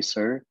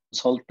advisor,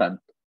 consultant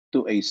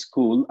to a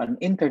school,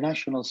 an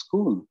international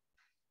school.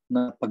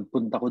 Na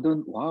pagpunta ko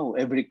doon, wow,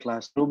 every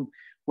classroom,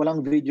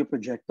 walang video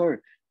projector.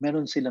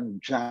 Meron silang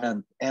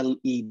giant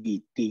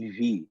LED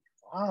TV.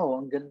 Wow,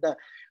 ang ganda.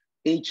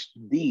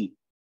 HD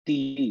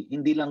TV.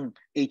 Hindi lang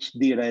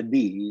HD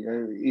ready.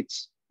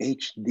 It's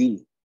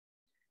HD.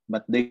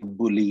 But they have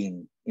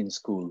bullying in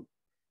school.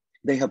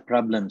 They have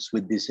problems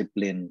with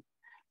discipline.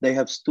 They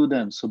have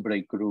students who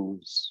break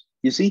rules.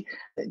 You see,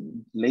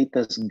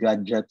 latest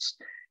gadgets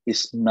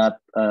is not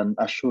an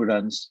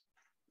assurance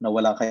na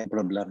wala kayong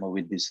problema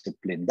with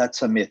discipline.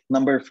 That's a myth.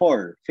 Number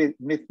 4,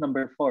 myth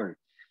number 4.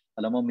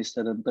 Alam mo,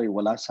 Mr. Rentoy,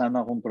 wala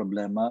sana akong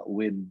problema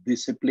with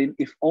discipline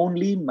if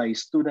only my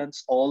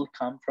students all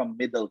come from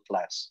middle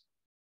class.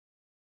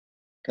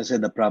 Kasi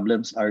the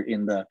problems are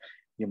in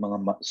yung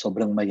mga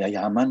sobrang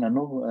mayayaman,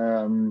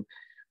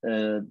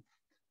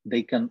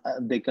 they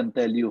can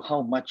tell you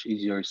how much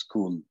is your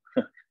school.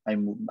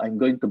 I'm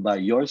going to buy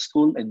your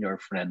school and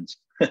your friends.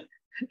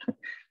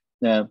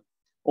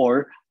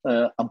 Or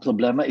ang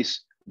problema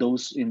is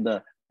those in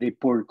the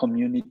poor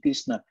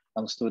communities na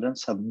ang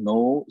students have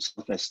no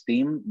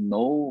self-esteem,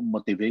 no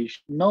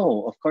motivation.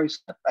 No, of course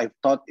not. I've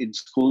taught in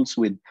schools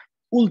with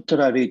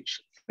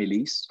ultra-rich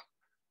families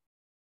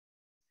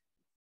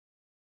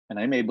and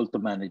I'm able to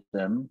manage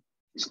them.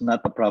 It's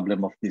not a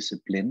problem of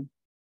discipline.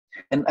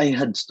 And I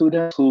had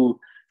students who,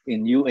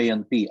 in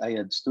UANP, I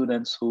had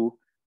students who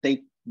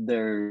take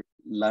their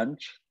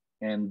lunch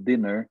and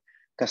dinner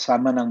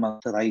kasama ng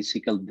mga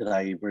tricycle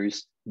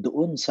drivers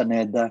doon sa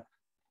NEDA,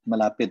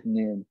 malapit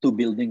ni 2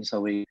 buildings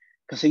away.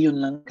 Kasi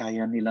yun lang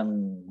kaya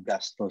nilang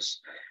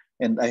gastos.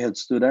 And I had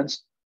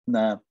students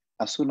na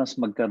as soon as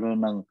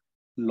magkaroon ng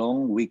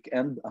long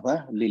weekend,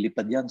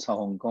 lilipad yan sa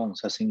Hong Kong,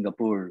 sa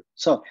Singapore.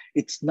 So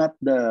it's not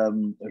the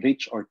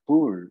rich or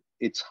poor,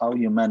 it's how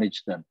you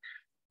manage them.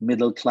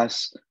 Middle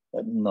class,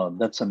 no,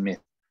 that's a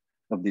myth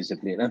of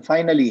discipline. And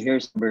finally,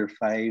 here's number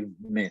 5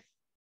 myth.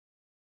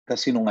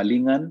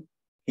 Kasinungalingan,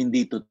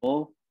 hindi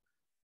totoo,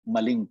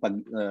 maling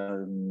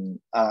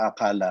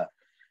aakala.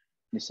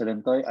 Mr.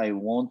 Rentoy, I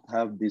won't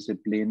have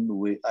discipline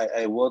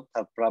I won't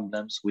have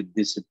problems with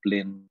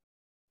discipline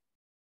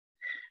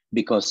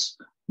because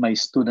my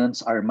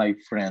students are my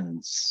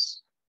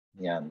friends.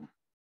 Yan.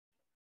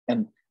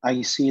 And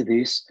I see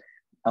this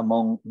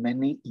among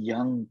many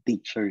young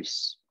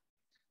teachers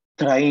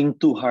trying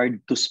too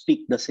hard to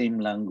speak the same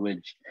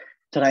language,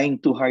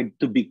 trying too hard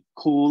to be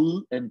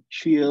cool and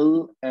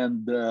chill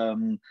and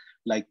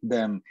like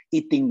them,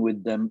 eating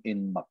with them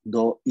in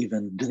McDo,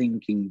 even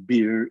drinking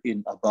beer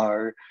in a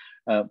bar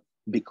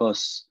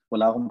because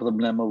wala akong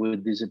problema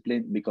with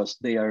discipline because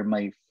they are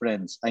my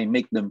friends. I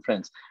make them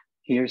friends.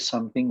 Here's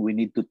something we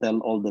need to tell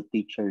all the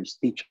teachers.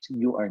 Teachers,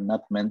 you are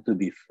not meant to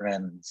be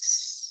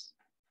friends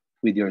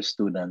with your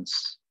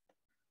students.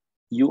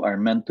 You are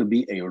meant to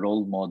be a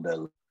role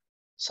model.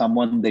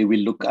 Someone they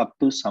will look up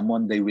to,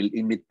 someone they will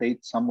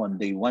imitate, someone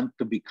they want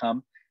to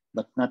become,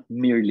 but not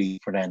merely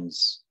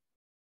friends.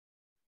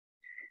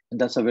 And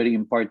that's a very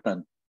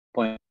important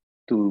point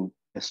to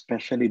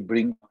especially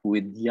bring up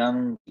with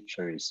young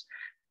teachers,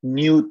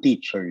 new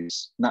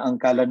teachers, na ang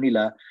kala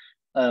nila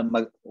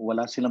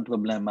wala silang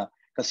problema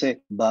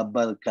kasi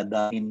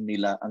babalkadahin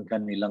nila ang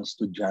kanilang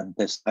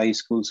estudyantes, high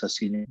school sa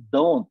senior.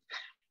 Don't.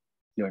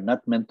 You're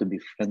not meant to be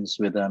friends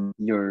with them.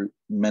 You're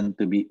meant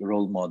to be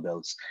role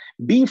models.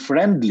 Be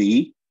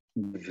friendly,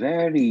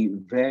 very,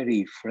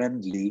 very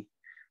friendly,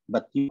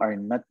 but you are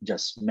not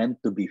just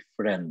meant to be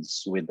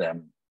friends with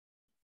them.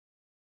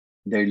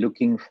 They're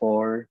looking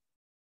for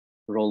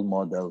role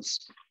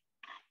models.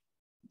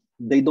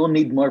 They don't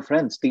need more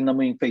friends. Tingnan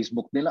mo yung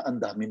Facebook nila,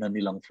 ang dami na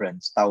nilang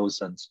friends,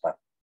 thousands pa.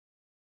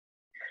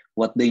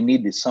 What they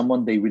need is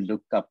someone they will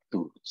look up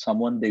to,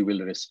 someone they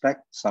will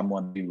respect,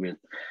 someone they will.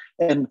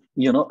 And,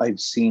 you know, I've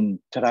seen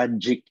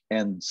tragic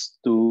ends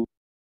to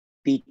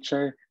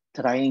teacher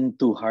trying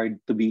too hard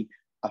to be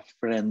a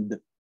friend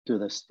to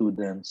the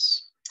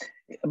students.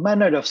 A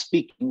manner of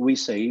speaking, we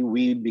say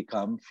we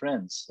become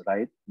friends,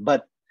 right?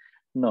 But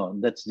no,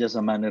 that's just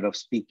a manner of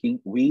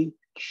speaking. We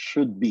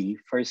should be,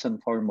 first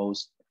and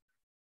foremost,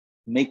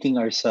 making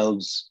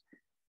ourselves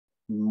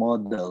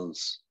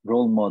models,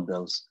 role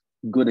models,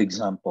 good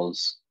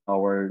examples,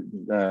 our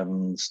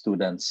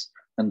students.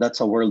 And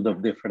that's a world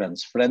of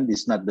difference. Friend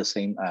is not the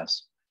same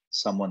as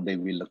someone they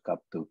will look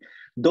up to.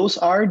 Those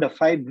are the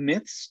 5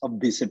 myths of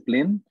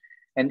discipline.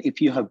 And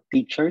if you have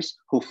teachers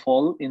who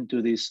fall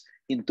into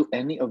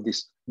any of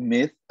this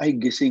myth, ay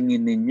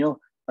gisingin ninyo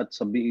at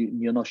sabi,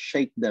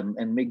 shake them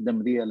and make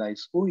them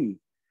realize, uy,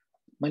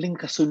 maling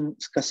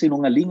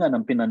kasinungalingan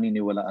ang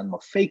pinaniniwalaan mo.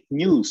 Fake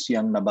news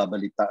yung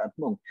nababalitaan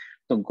mo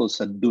tungkol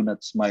sa do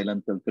not smile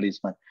until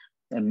Christmas.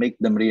 And make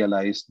them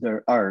realize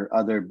there are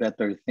other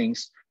better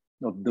things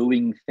of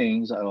doing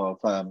things, of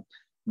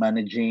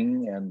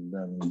managing and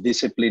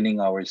disciplining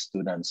our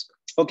students.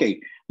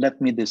 Okay, let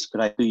me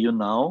describe to you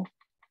now,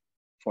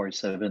 for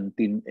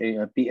 17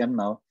 p.m.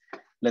 now,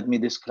 let me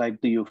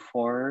describe to you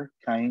 4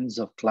 kinds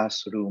of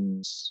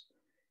classrooms.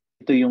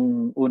 Ito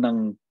yung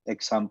unang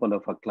example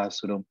of a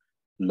classroom.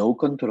 Low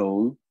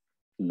control,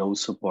 low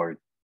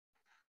support.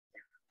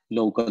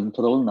 Low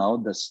control now,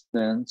 the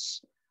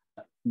students,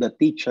 the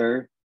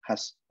teacher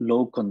has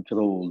low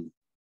control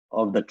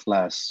of the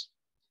class.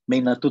 May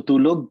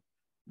natutulog,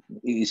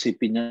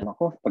 iisipin niya,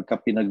 ako,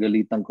 pagka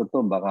pinagalitan ko to,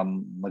 baka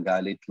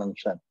magalit lang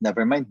siya.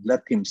 Never mind,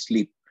 let him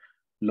sleep.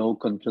 Low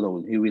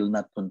control, he will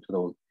not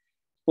control.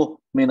 Oh,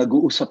 may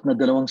nag-uusap na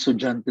 2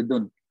 estudyante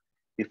doon.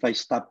 If I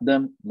stop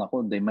them,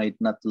 nako, they might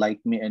not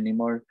like me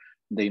anymore.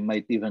 They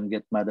might even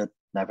get mad at,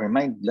 never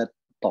mind, let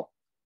talk.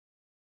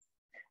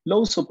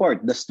 Low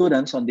support. The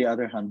students, on the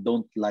other hand,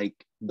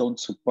 don't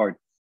support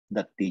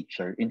that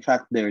teacher. In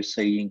fact, they're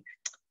saying,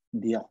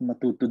 hindi ako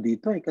matuto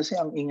dito kasi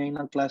ang ingay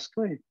ng class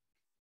ko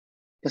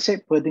Kasi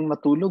pwedeng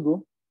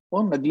matulog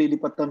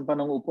naglilipatan pa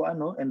ng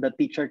upuan and the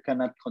teacher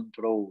cannot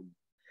control.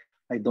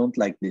 I don't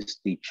like this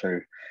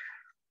teacher.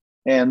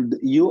 And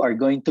you are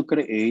going to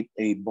create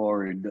a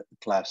bored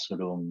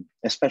classroom,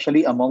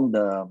 especially among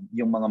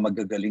yung mga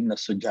magagaling na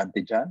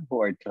estudyante dyan who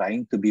are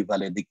trying to be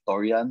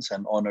valedictorians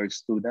and honor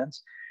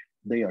students.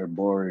 They are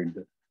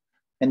bored.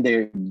 And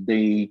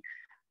they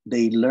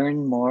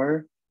learn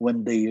more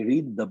when they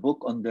read the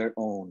book on their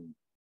own.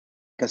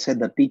 Kasi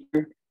the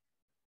teacher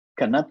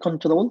cannot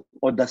control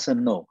or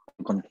doesn't know how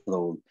to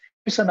control.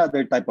 Here's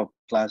another type of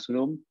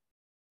classroom.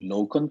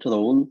 Low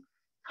control,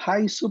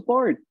 high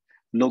support.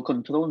 Low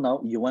control now,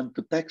 you want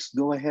to text,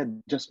 go ahead.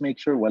 Just make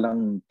sure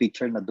walang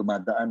teacher na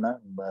dumadaan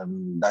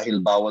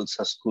dahil bawal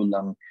sa school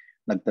lang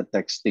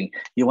nagta-texting.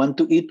 You want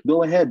to eat,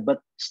 go ahead,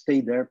 but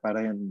stay there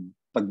para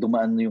pag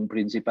dumaan yung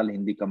principal,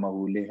 hindi ka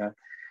mahuli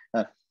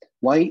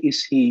why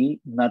is he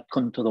not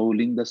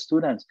controlling the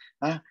students?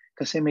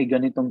 Kasi may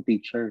ganitong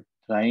teacher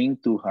trying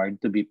too hard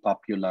to be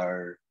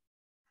popular.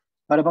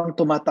 Para bang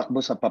tumatakbo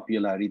sa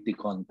popularity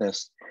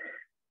contest,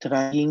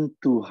 trying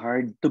too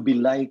hard to be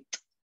liked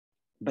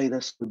by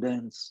the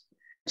students.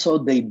 So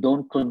they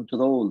don't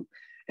control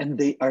and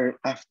they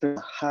are after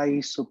high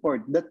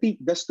support. The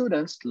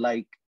students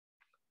like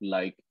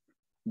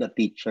the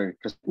teacher.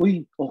 Kasi,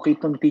 uy, okay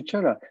tong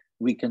teacher ah.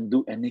 We can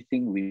do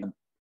anything we want.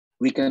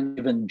 We can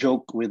even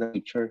joke with a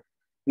teacher.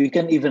 We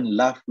can even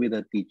laugh with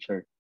a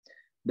teacher.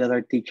 There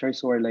are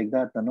teachers who are like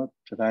that, ano,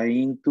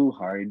 trying too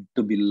hard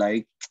to be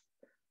liked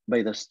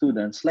by the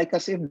students, like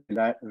as if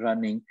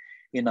running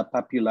in a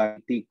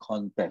popularity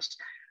contest.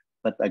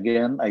 But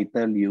again, I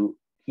tell you,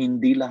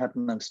 hindi lahat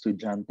ng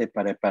estudyante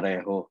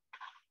pare-pareho.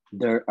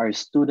 There are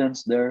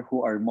students there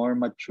who are more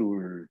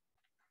mature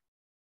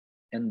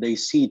and they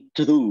see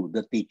through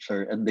the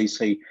teacher and they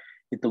say,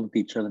 itong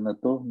teacher na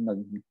to,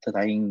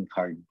 nag-trying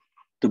hard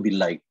to be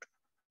liked.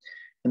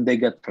 And they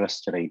get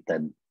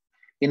frustrated.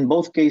 In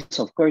both cases,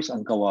 of course,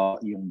 ang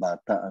kawawa yung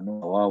bata,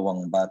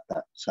 kawawang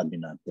bata, sabi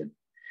natin.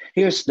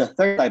 Here's the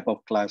third type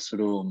of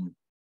classroom.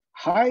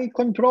 High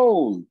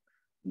control,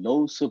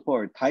 low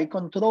support. High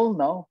control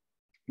now.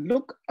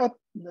 Look at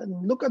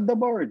the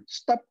board.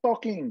 Stop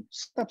talking.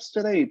 Stop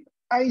straight.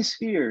 Eyes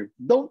here.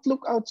 Don't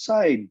look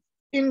outside.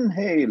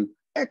 Inhale.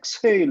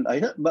 Exhale.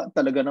 Ay, ba,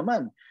 talaga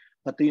naman.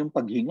 Pati yung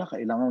paghinga,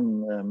 kailangan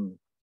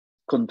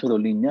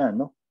kontrolin niya,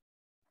 no?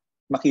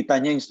 Makita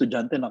niya yung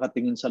estudyante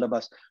nakatingin sa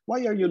labas.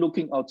 Why are you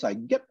looking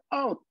outside? Get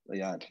out!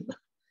 Ayan.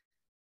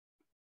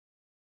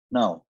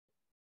 Now,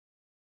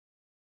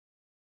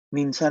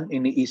 minsan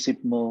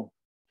iniisip mo,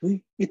 uy,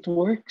 it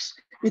works.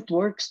 It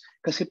works.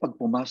 Kasi pag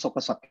pumasok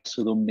ka sa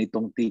classroom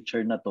nitong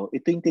teacher na to,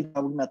 ito yung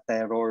tinawag na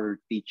terror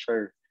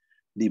teacher.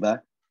 Di ba?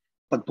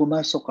 Pag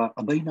pumasok ka,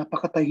 abay,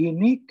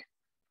 napakatahimik.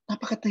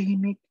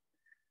 Napakatahimik.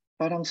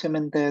 Parang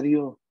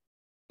sementeryo.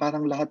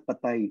 Parang lahat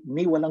patay.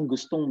 May walang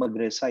gustong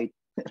mag-recite.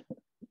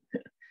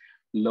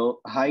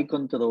 High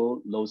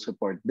control, low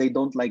support. They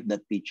don't like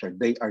that teacher.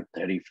 They are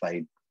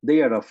terrified. They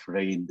are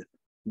afraid.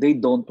 They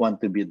don't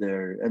want to be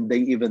there. And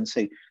they even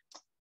say,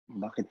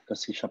 bakit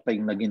kasi siya pa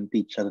yung naging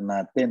teacher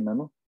natin,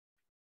 ano?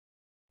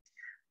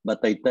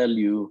 But I tell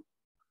you,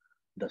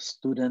 the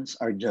students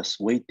are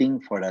just waiting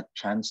for a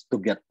chance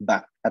to get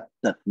back at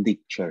that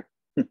teacher.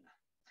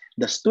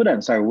 The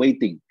students are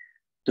waiting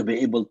to be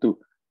able to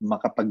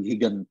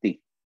makapaghiganti.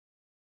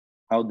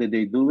 How did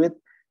they do it?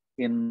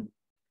 In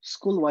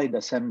school-wide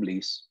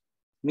assemblies,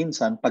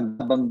 minsan, pag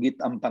nabanggit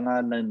ang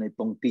pangalan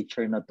nitong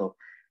teacher na to,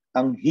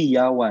 ang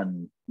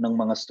hiyawan ng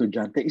mga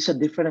estudyante is a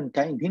different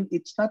kind.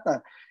 It's not a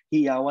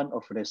hiyawan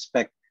of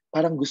respect.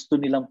 Parang gusto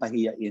nilang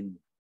pahiyain.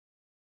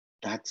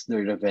 That's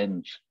their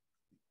revenge.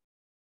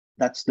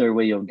 That's their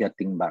way of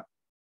getting back.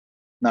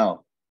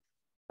 Now,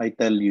 I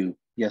tell you,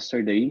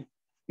 yesterday,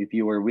 if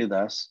you were with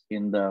us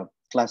in the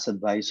class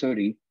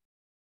advisory,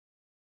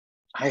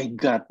 I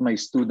got my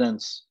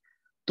students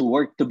to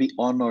work to be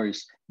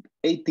honors.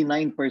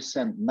 89%,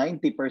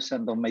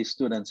 90% of my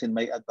students in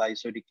my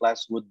advisory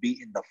class would be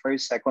in the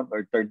first, second,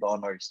 or third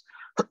honors.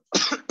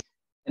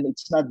 And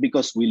it's not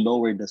because we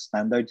lower the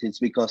standards,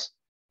 it's because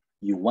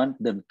you want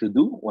them to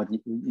do what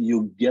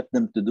you get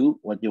them to do,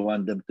 what you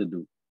want them to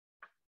do.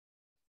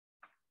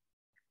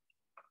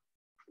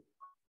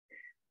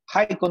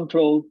 High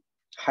control,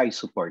 high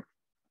support.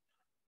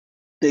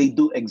 They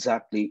do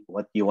exactly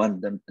what you want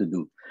them to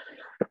do.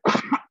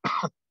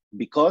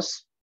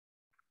 Because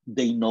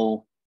they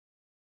know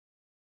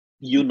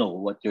you know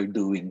what you're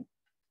doing.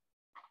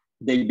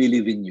 They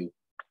believe in you.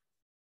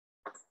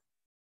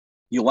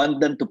 You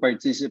want them to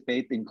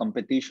participate in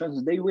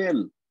competitions? They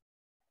will.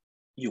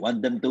 You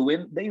want them to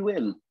win? They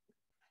will.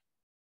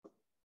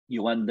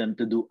 You want them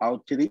to do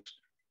outreach,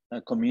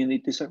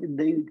 community service?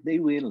 They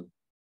will.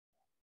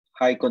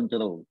 High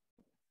control.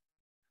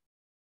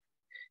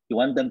 You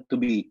want them to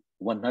be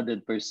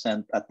 100%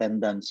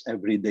 attendance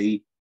every day,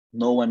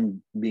 no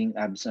one being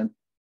absent?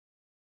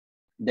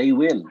 They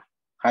will.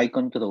 High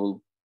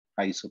control,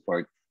 high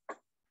support.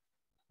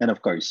 And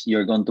of course,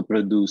 you're going to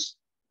produce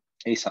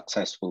a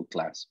successful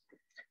class.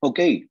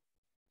 Okay,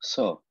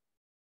 so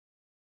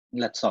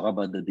let's talk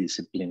about the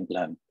discipline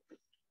plan.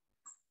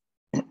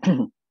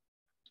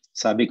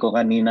 Sabi ko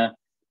kanina,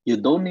 you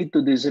don't need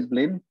to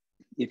discipline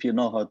if you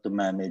know how to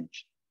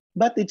manage.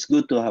 But it's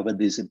good to have a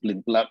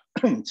discipline plan.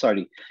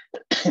 Sorry.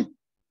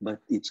 But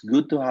it's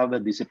good to have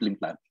a discipline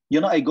plan.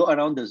 You know, I go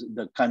around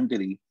the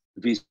country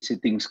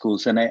visiting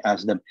schools and I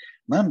ask them,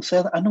 Ma'am,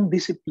 sir, anong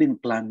discipline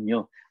plan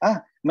nyo?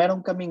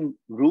 Meron kaming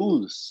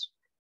rules.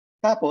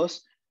 Tapos,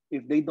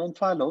 if they don't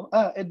follow,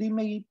 edi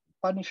may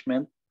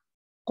punishment.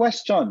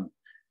 Question,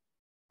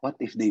 what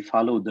if they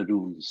follow the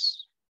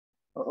rules?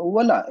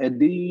 Wala,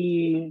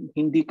 edi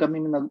hindi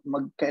kami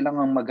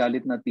kailangang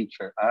magalit na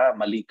teacher.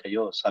 Mali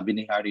kayo, sabi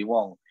ni Harry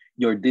Wong.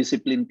 Your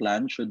discipline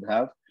plan should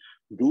have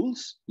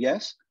rules,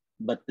 yes,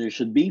 but there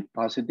should be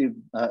positive,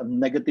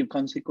 negative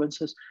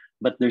consequences,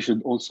 but there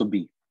should also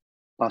be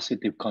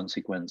positive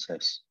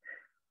consequences.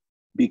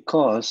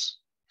 Because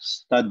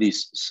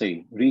studies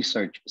say,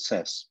 research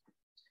says,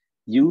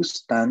 you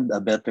stand a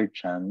better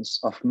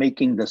chance of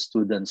making the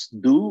students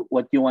do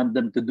what you want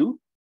them to do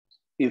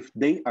if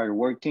they are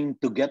working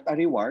to get a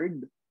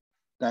reward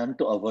than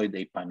to avoid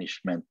a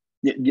punishment.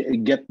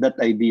 Get that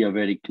idea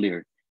very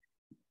clear.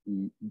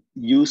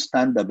 You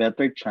stand a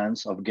better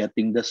chance of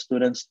getting the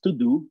students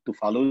to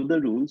follow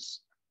the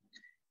rules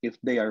if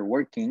they are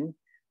working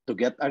to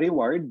get a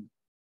reward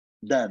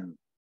than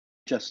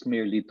just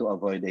merely to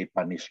avoid a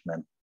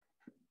punishment.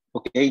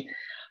 Okay,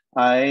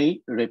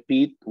 I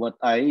repeat what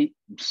I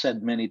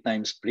said many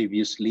times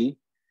previously.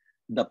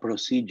 The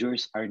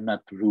procedures are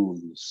not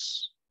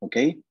rules,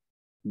 okay?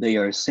 They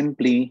are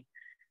simply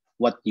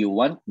what you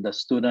want the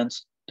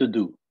students to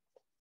do,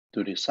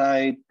 to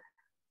recite,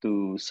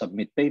 to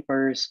submit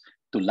papers,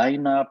 to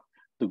line up,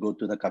 to go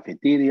to the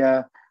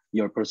cafeteria,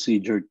 your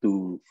procedure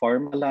to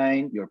form a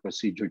line, your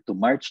procedure to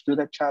march to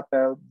the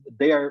chapel.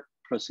 They are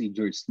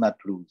procedures, not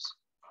rules.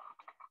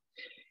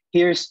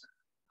 Here's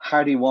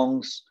Harry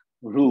Wong's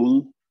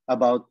rule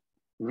about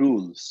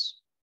rules.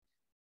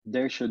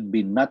 There should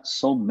be not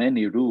so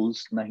many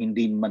rules na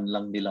hindi man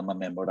lang nila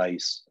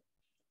ma-memorize.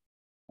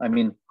 I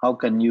mean, how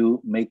can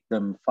you make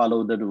them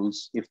follow the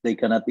rules if they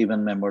cannot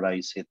even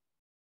memorize it?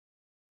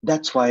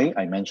 That's why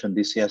I mentioned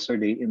this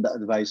yesterday in the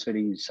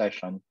advisory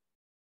session.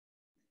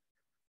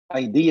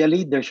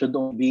 Ideally, there should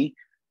only be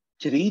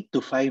 3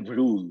 to 5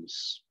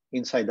 rules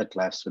inside the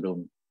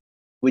classroom,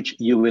 which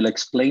you will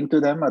explain to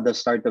them at the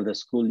start of the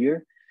school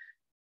year.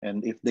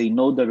 And if they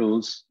know the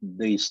rules,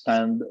 you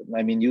stand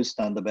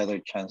a better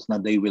chance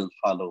that they will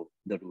follow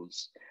the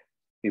rules.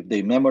 If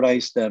they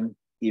memorize them,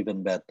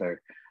 even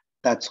better.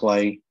 That's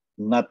why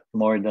not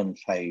more than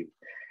 5.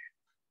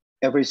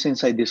 Ever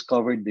since I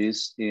discovered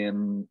this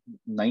in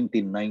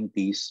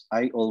 1990s,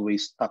 I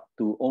always stuck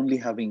to only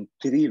having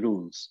 3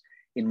 rules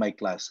in my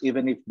class,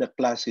 even if the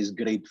class is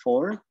grade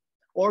 4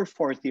 or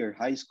 4th year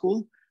high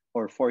school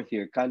or 4th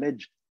year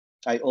college.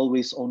 I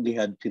always only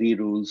had 3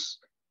 rules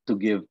to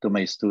give to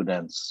my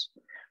students.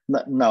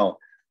 Now,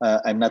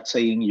 I'm not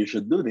saying you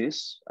should do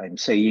this. I'm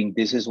saying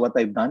this is what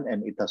I've done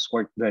and it has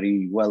worked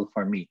very well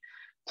for me.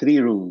 3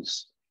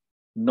 rules: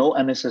 no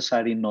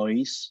unnecessary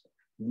noise,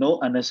 no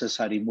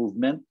unnecessary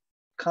movement,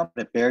 come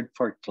prepared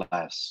for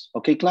class.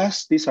 Okay,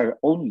 class, these are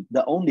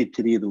the only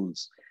 3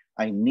 rules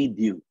I need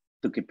you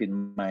to keep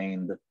in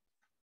mind.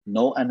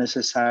 No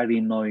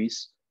unnecessary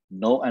noise,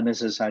 no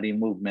unnecessary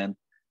movement,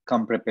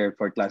 come prepared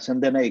for class.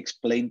 And then I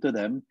explain to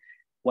them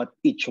what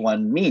each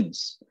one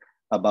means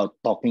about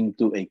talking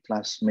to a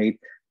classmate,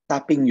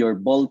 tapping your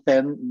ball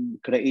pen,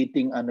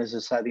 creating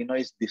unnecessary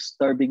noise,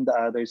 disturbing the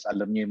others.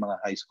 Alam niyo yung mga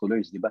high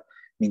schoolers, di ba?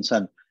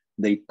 Minsan,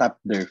 they tap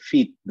their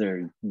feet,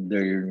 their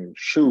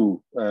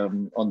shoe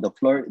on the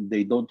floor.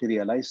 They don't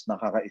realize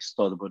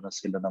nakaka-istorbo na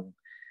sila ng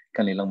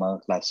kanilang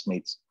mga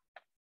classmates.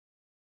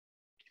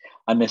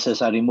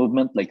 Unnecessary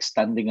movement like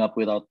standing up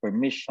without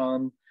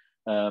permission,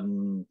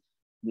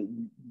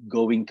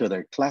 going to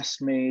their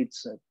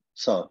classmates.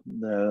 So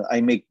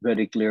I make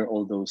very clear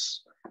all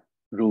those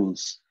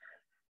rules.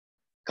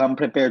 Come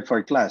prepared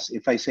for class.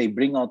 If I say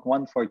bring out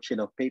 1/4 sheet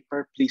of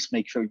paper, please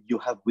make sure you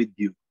have with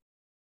you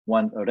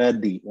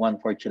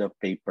 1/4 sheet of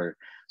paper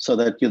so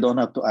that you don't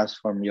have to ask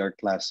from your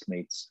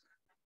classmates.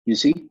 You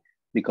see,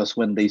 because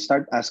when they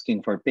start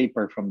asking for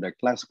paper from their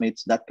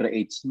classmates, that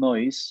creates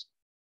noise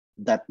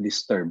that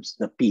disturbs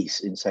the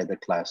peace inside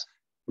the class.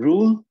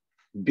 Rule,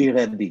 be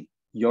ready.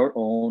 Your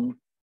own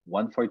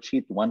 1/4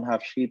 sheet,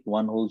 1/2 sheet,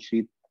 1 whole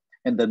sheet.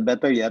 And then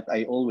better yet,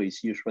 I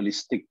always usually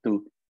stick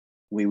to,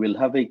 we will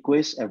have a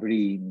quiz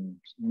every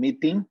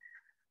meeting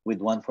with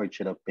 1/4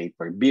 sheet of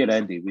paper. Be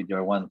ready with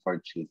your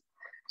 1/4 sheet.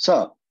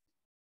 So,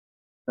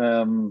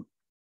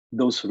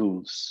 those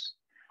rules.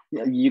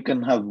 You can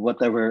have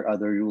whatever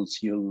other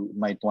rules you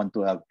might want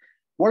to have.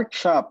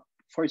 Workshop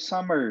for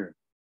summer.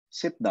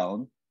 Sit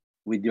down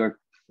with your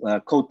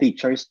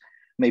co-teachers,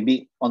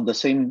 maybe on the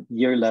same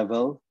year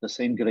level, the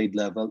same grade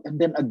level, and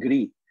then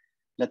agree.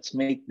 Let's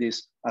make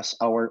this as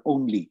our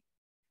only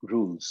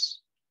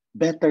rules.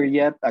 Better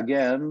yet,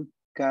 again,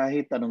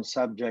 kahit anong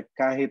subject,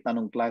 kahit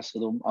anong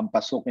classroom, ang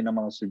pasukin ng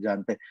mga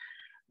estudyante,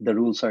 the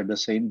rules are the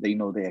same. They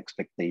know the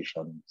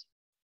expectations.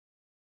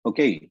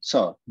 Okay,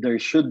 so there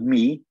should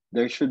be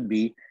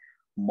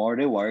more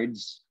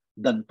rewards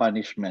than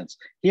punishments.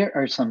 Here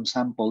are some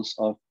samples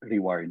of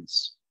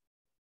rewards.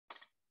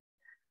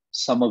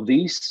 Some of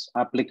these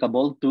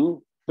applicable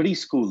to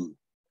preschool,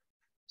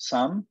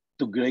 some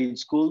to grade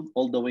school,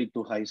 all the way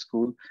to high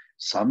school,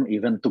 some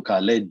even to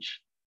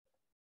college.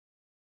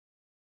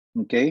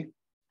 Okay,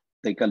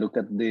 take a look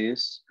at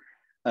this.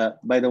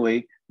 By the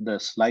way, the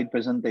slide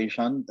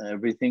presentation,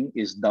 everything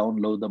is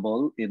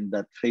downloadable in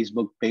that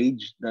Facebook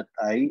page that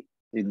I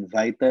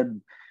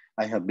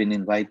have been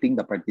inviting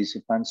the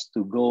participants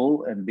to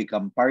go and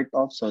become part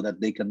of so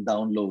that they can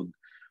download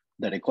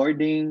the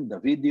recording, the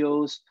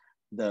videos,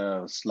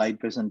 the slide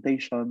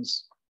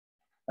presentations.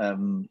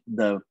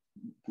 The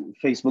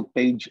Facebook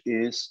page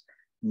is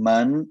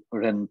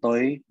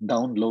Rentoy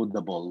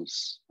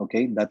Downloadables.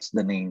 Okay, that's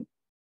the name.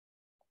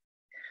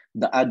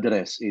 The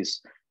address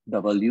is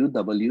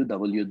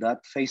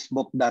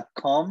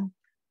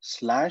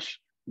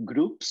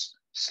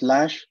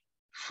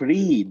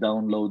www.facebook.com/groups/free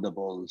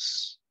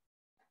downloadables.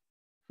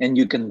 And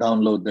you can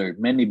download there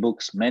many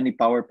books, many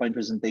PowerPoint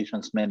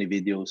presentations, many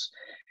videos,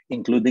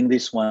 including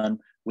this one,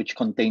 which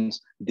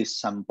contains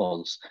these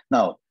samples.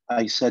 Now,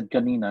 I said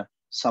kanina,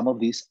 some of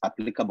these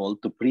applicable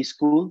to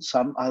preschool,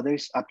 some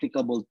others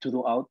applicable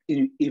throughout,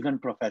 even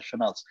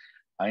professionals.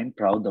 I'm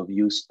proud of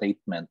you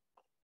statement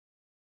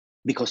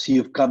because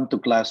you've come to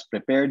class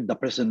prepared. The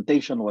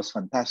presentation was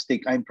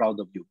fantastic. I'm proud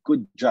of you.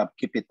 Good job.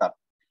 Keep it up.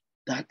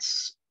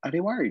 That's a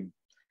reward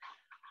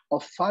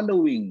of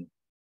following,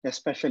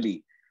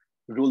 especially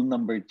rule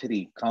number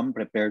 3, come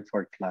prepared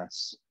for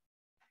class.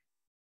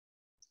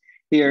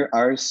 Here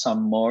are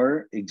some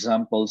more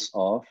examples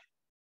of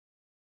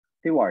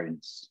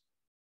rewards.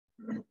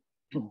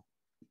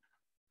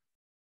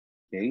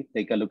 Okay,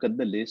 take a look at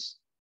the list.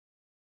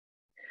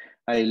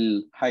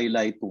 I'll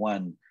highlight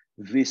one.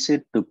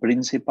 Visit to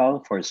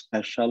principal for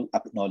special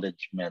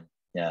acknowledgement.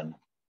 Yan.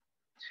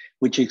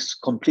 Which is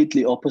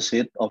completely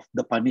opposite of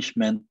the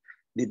punishment.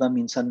 Di ba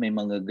minsan may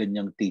mga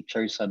ganyang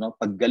teachers, ano?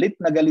 Pag galit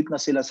na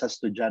sila sa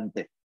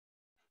estudyante,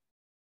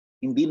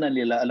 hindi na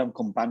nila alam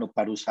kung paano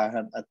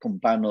parusahan at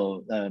kung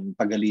paano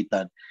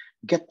pagalitan.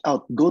 Get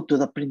out, go to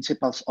the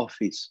principal's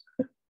office.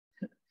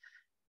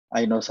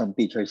 I know some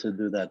teachers who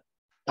do that.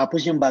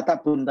 Tapos yung bata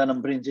punta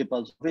ng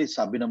principal's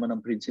office, sabi naman ng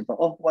principal,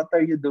 oh, what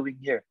are you doing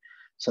here?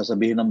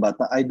 Sasabihin ng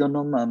bata, I don't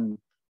know, ma'am.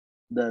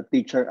 The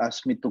teacher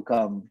asked me to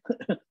come.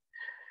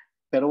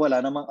 Pero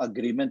wala namang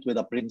agreement with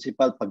the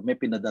principal. Pag may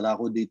pinadala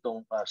ko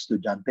ditong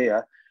estudyante,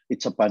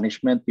 it's a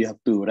punishment. You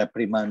have to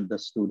reprimand the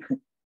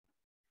student.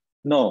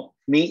 No,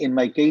 me, in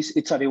my case,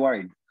 it's a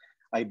reward.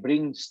 I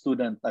bring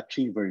student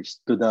achievers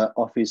to the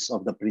office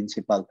of the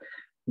principal.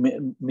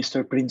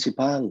 Mr.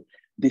 Principal,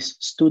 these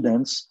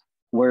students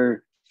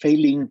were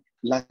failing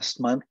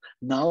last month.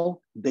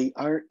 Now they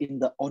are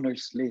in the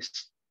honors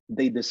list.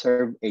 They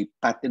deserve a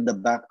pat in the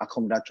back, a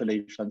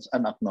congratulations,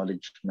 and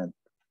acknowledgement.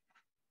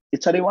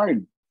 It's a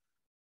reward.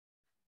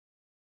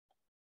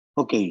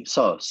 Okay,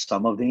 so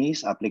some of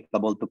these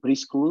applicable to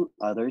preschool,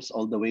 others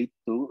all the way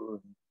to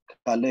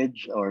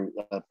college or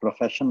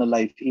professional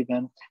life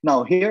even.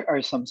 Now, here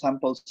are some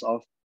samples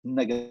of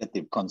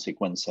negative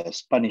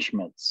consequences,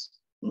 punishments.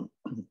 You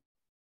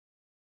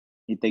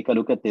take a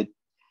look at it.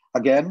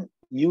 Again,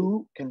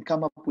 you can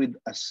come up with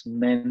as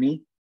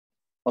many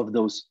of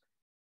those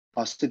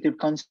positive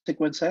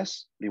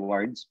consequences,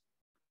 rewards,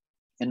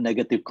 and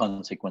negative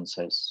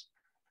consequences.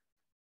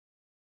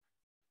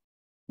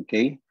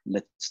 Okay,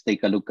 let's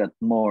take a look at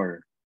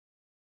more.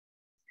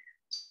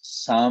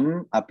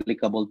 Some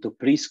applicable to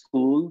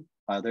preschool,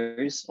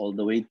 others all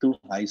the way to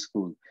high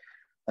school.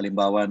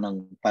 Halimbawa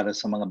para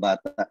sa mga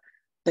bata,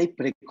 tape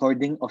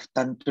recording of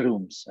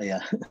tantrums.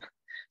 Ayan.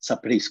 Sa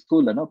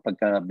preschool,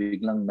 pagka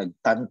biglang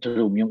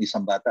nag-tantrum yung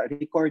isang bata,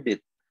 record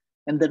it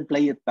and then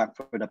play it back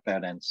for the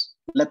parents.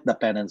 Let the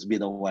parents be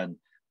the one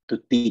to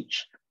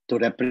teach, to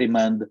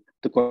reprimand,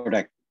 to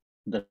correct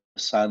the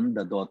son,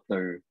 the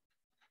daughter.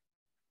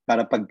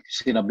 Para pag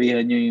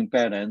sinabihan nyo yung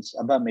parents,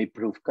 may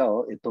proof ka,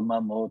 ito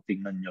ma'am,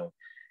 tingnan nyo.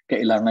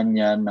 Kailangan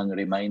niya ng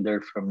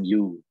reminder from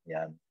you.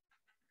 Yan.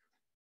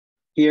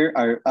 Here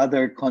are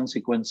other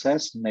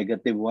consequences,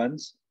 negative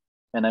ones.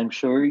 And I'm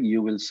sure you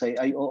will say,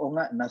 ay, oo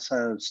nga,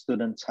 nasa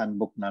student's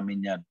handbook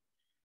namin yan.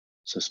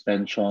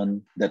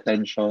 Suspension,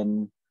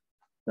 detention,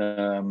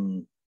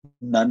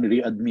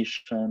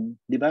 non-readmission.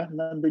 Di ba?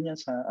 Nandun yan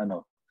sa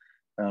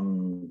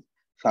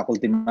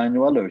faculty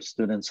manual or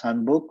student's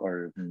handbook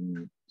or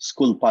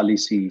school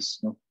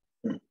policies. No?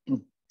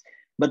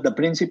 But the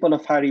principle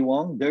of Harry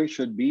Wong, there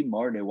should be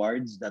more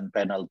rewards than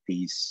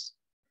penalties.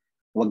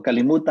 Huwag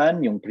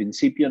kalimutan yung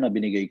prinsipyo na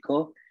binigay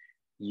ko,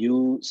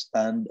 you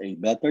stand a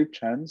better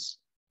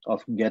chance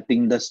of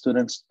getting the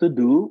students to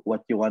do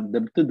what you want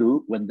them to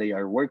do when they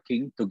are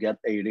working to get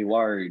a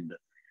reward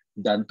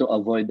than to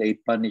avoid a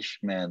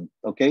punishment.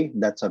 Okay?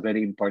 That's a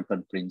very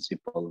important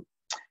principle.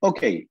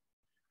 Okay.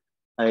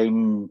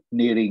 I'm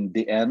nearing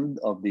the end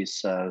of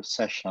this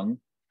session.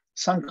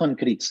 Some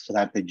concrete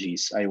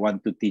strategies I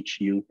want to teach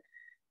you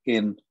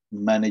in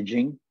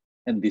managing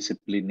and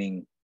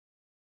disciplining.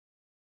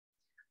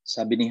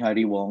 Sabi ni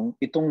Harry Wong,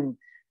 itong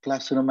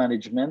classroom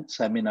management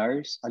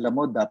seminars, alam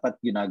mo, dapat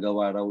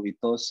ginagawa raw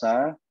ito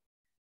sa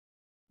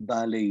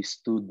ballet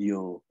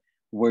studio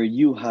where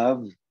you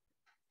have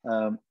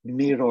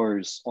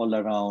mirrors all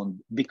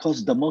around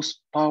because the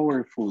most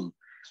powerful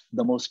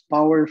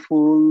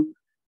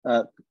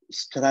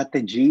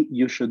strategy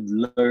you should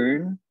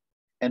learn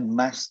and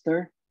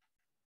master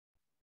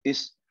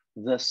is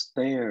the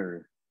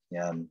stare.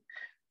 Yan.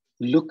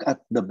 Look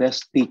at the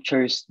best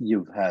teachers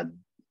you've had.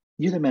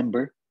 You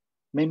remember,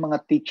 may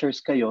mga teachers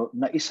kayo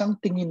na isang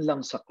tingin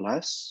lang sa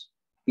class,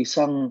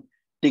 isang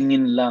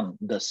tingin lang,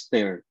 the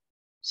stare,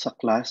 sa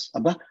class.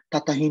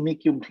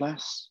 Tatahimik yung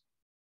class.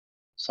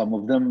 Some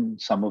of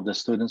the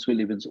students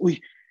will even say,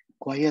 uy,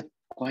 quiet,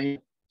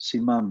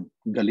 si ma'am,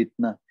 galit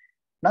na.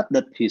 Not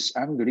that he's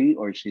angry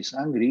or she's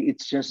angry,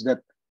 it's just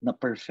that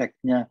na-perfect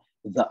niya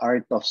the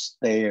art of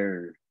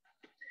stare.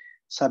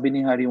 Sabi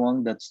ni Harry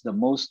Wong, that's the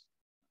most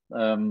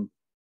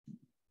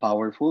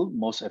powerful,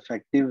 most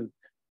effective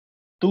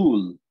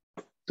tool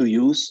to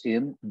use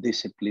in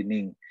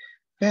disciplining.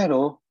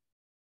 Pero,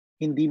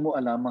 hindi mo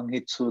alam ang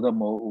hitsura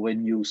mo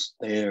when you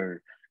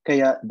stare.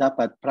 Kaya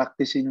dapat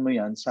practicein mo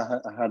yan sa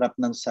harap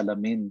ng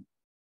salamin.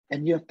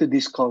 And you have to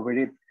discover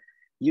it.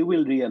 You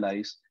will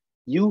realize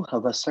you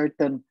have a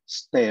certain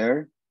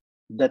stare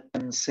that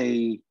can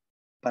say,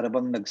 para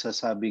bang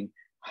nagsasabing,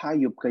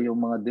 hayop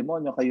kayong mga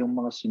demonyo, kayong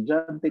mga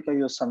estudyante,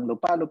 kayo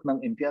sanglupalop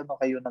ng impyerno,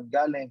 kayo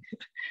nanggaling.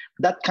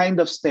 That kind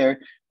of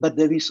stare, but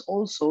there is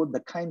also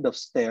the kind of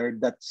stare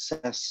that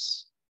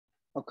says,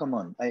 oh, come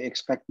on, I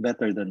expect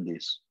better than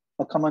this.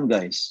 Oh, come on,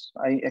 guys,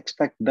 I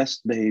expect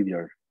best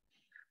behavior.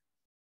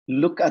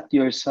 Look at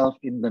yourself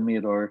in the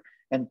mirror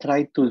and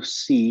try to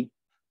see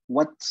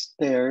what's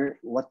there,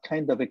 what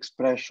kind of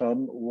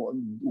expression,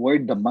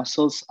 where the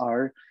muscles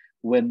are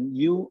when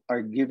you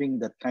are giving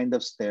that kind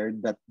of stare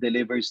that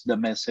delivers the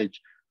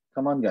message.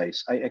 Come on,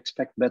 guys, I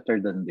expect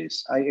better than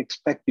this. I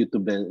expect you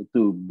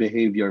to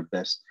behave your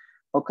best.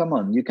 Oh, come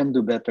on, you can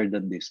do better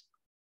than this.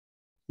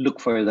 Look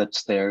for that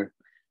stare,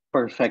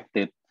 perfect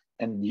it,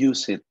 and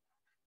use it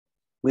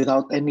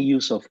without any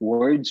use of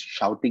words,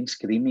 shouting,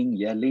 screaming,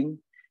 yelling,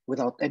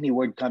 without any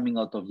word coming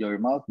out of your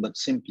mouth, but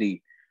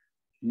simply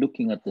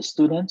looking at the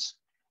students,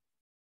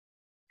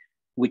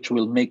 which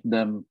will make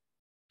them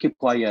keep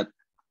quiet,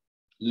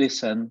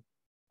 listen,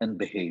 and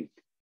behave.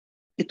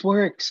 It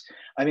works.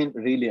 I mean,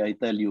 really, I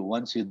tell you,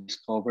 once you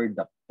discover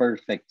the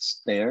perfect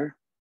stare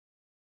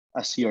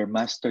as your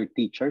master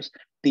teachers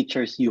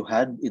you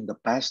had in the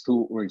past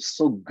who were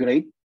so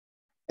great,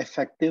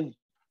 effective,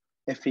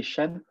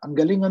 efficient, ang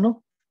galing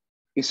ano,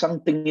 isang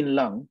tingin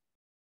lang,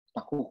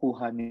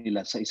 nakukuha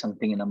nila sa isang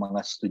tingin ng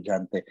mga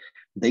estudyante.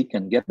 They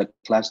can get the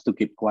class to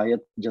keep quiet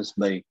just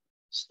by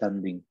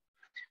standing.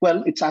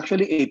 Well, it's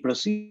actually a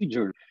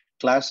procedure.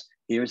 Class,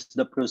 here's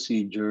the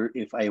procedure.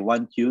 If I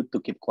want you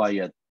to keep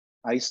quiet,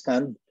 I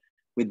stand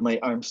with my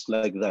arms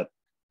like that.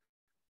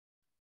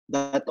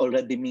 That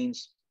already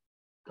means,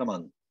 come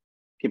on,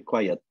 keep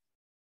quiet.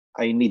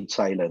 I need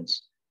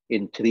silence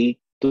in 3,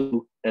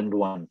 2, and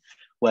 1.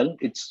 Well,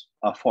 it's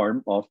a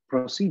form of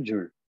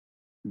procedure,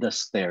 the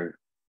stare.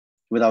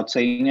 Without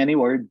saying any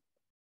word,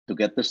 to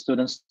get the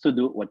students to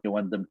do what you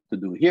want them to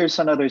do. Here's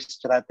another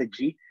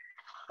strategy.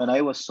 And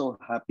I was so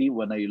happy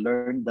when I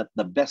learned that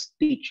the best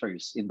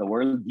teachers in the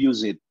world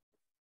use it.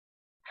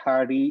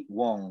 Harry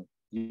Wong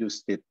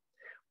used it.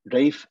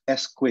 Rafe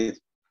Esquith,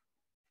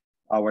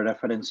 our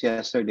reference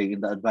yesterday in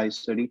the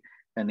advisory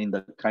and in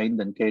the kind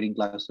and caring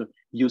classroom,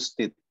 used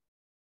it.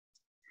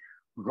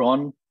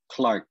 Ron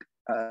Clark,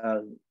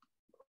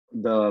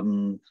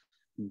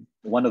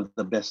 one of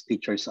the best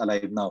teachers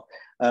alive now.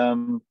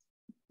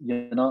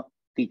 You know,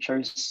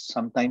 teachers,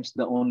 sometimes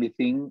the only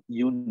thing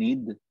you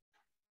need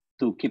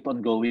to keep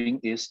on going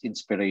is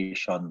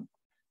inspiration.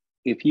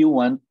 If you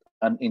want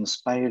an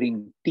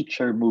inspiring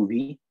teacher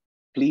movie,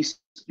 please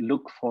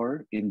look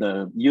for in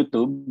the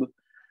YouTube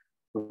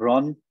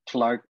Ron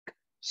Clark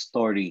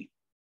story.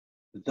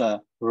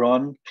 The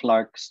Ron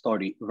Clark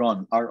story.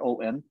 Ron,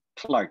 R-O-N,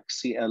 Clark,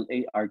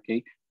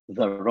 C-L-A-R-K.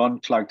 The Ron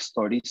Clark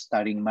story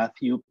starring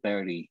Matthew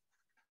Perry.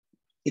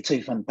 It's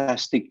a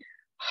fantastic,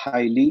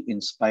 highly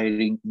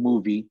inspiring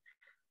movie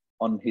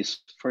on his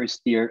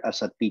first year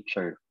as a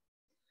teacher.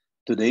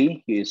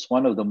 Today, he is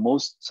one of the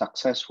most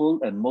successful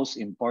and most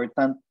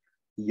important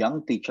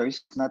young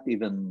teachers, not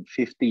even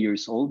 50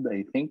 years old,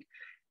 I think.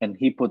 And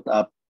he put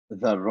up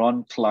the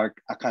Ron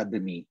Clark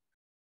Academy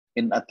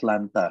in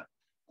Atlanta,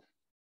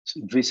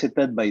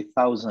 visited by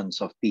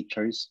thousands of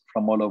teachers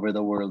from all over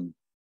the world.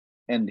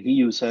 And he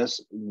uses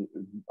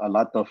a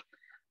lot of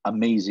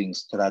amazing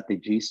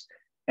strategies.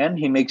 And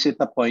he makes it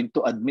a point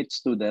to admit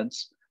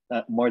students,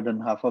 more than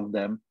half of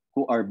them,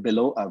 who are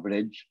below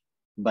average,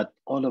 but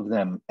all of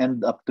them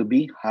end up to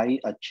be high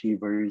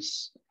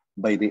achievers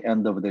by the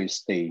end of their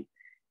stay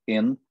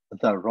in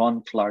the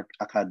Ron Clark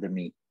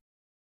Academy.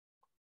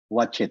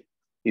 Watch it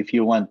if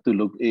you want to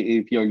look,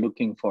 if you're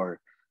looking for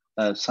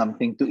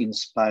something to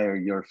inspire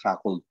your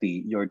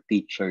faculty, your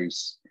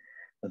teachers,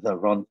 the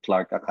Ron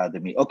Clark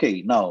Academy.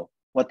 Okay, now,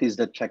 what is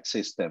the check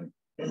system?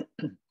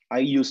 I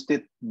used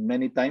it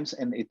many times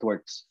and it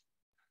works.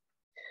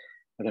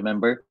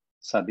 Remember,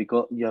 sabi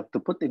ko, you have to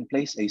put in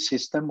place a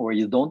system where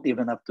you don't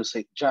even have to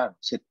say, John,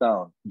 sit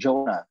down.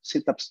 Jonah,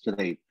 sit up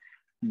straight.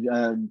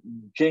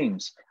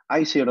 James,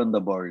 I sit on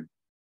the board.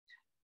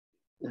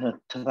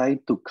 Try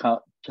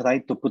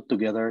to put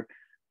together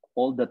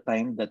all the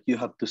time that you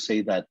have to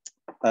say that.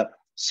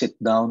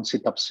 Sit down,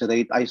 sit up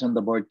straight, eyes on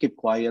the board, keep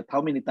quiet.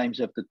 How many times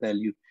you have to tell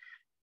you?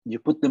 You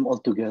put them all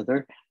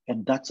together,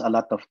 and that's a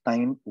lot of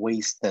time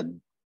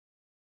wasted.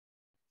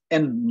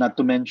 And not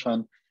to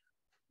mention,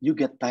 you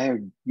get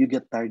tired. You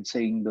get tired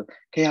saying that.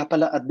 Kaya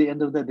pala at the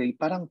end of the day,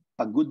 parang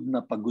pagod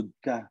na pagod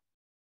ka.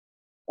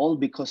 All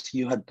because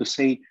you had to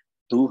say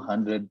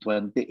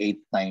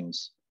 228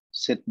 times.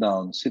 Sit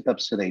down, sit up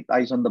straight,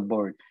 eyes on the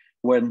board.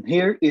 When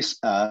here is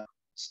a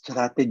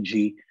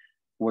strategy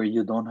where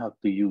you don't have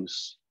to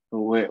use,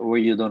 where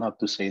you don't have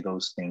to say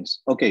those things.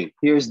 Okay,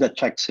 here's the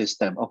check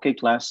system. Okay,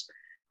 class,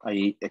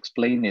 I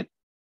explain it.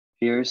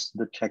 Here's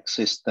the check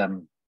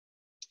system.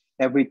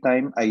 Every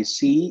time I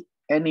see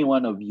any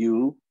one of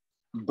you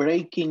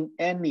breaking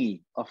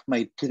any of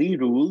my 3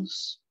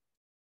 rules,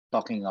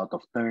 talking out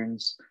of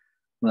turns,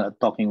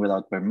 talking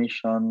without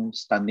permission,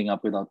 standing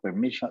up without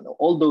permission,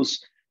 all those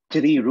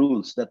 3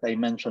 rules that I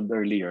mentioned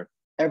earlier,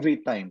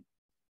 every time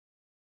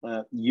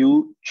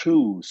you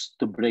choose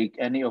to break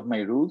any of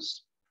my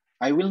rules,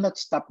 I will not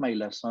stop my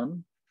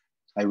lesson.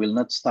 I will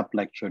not stop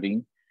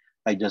lecturing.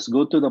 I just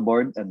go to the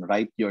board and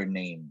write your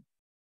name.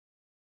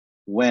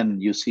 When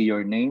you see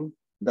your name,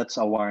 that's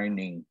a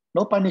warning.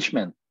 No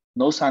punishment,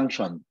 no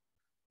sanction,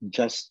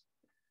 just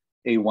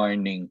a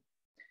warning.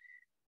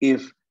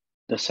 If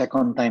the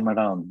second time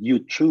around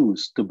you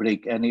choose to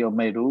break any of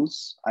my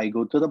rules, I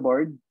go to the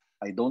board,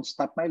 I don't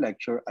stop my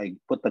lecture, I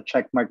put a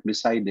check mark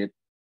beside it.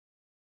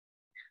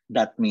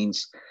 That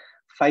means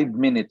 5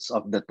 minutes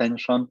of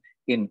detention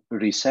in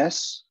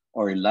recess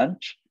or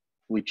lunch,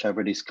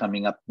 whichever is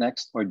coming up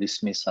next, or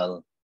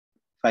dismissal.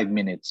 5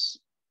 minutes.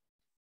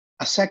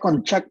 A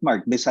second check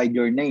mark beside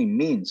your name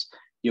means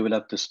you will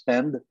have to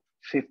spend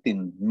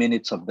 15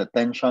 minutes of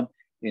detention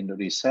in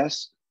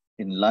recess,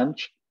 in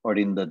lunch, or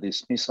in the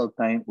dismissal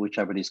time,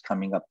 whichever is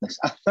coming up next.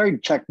 A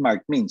third check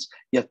mark means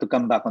you have to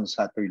come back on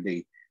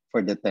Saturday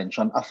for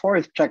detention. A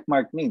fourth check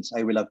mark means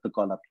I will have to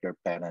call up your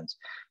parents.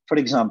 For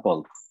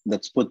example,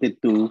 let's put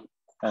it to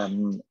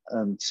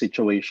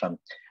situation.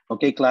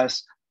 Okay,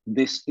 class,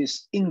 this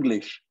is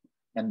English,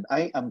 and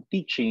I am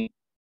teaching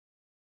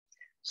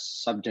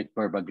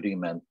subject-verb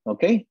agreement.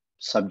 Okay,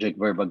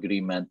 subject-verb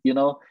agreement. You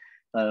know,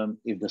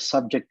 if the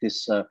subject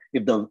is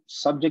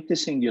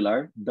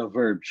singular, the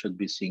verb should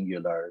be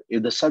singular.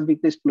 If the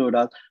subject is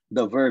plural,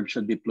 the verb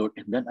should be plural.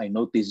 And then I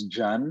noticed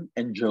John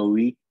and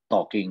Joey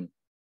talking.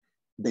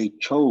 They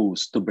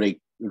chose to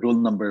break rule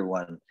number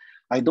 1.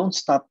 I don't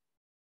stop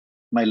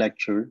my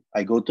lecture.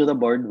 I go to the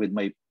board with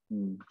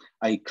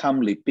I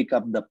calmly pick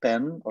up the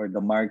pen or the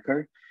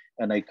marker,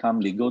 and I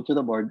calmly go to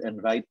the board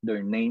and write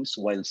their names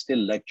while still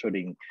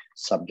lecturing.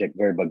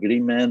 Subject-verb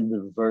agreement,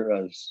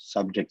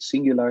 subject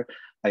singular.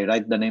 I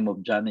write the name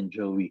of John and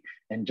Joey,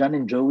 and John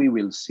and Joey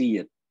will see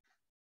it.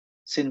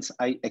 Since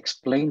I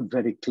explained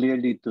very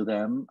clearly to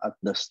them at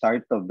the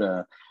start of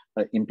the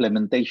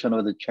implementation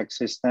of the check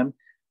system,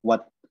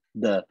 what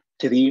the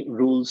 3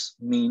 rules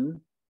mean,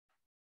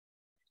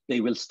 they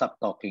will stop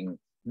talking.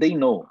 They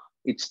know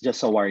it's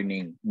just a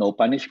warning. No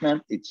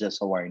punishment, it's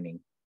just a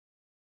warning.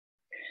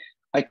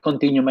 I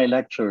continue my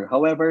lecture.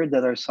 However,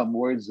 there are some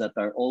words that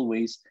are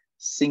always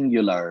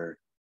singular.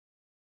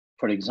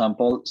 For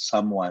example,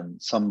 someone,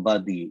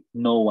 somebody,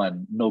 no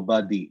one,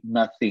 nobody,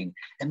 nothing.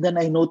 And then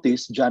I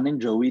notice John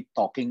and Joey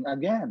talking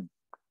again.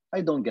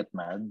 I don't get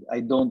mad.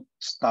 I don't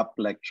stop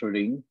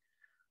lecturing.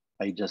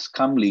 I just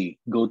calmly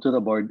go to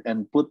the board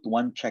and put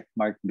 1 check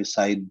mark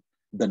beside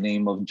the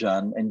name of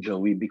John and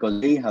Joey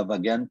because they have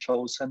again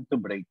chosen to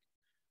break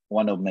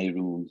one of my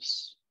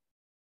rules.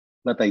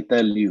 But I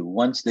tell you,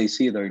 once they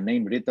see their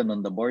name written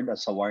on the board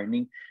as a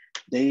warning,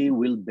 they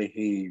will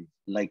behave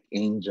like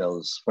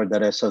angels for the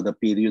rest of the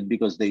period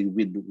because they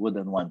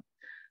wouldn't want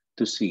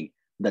to see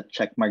the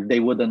check mark.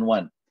 They wouldn't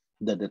want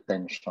the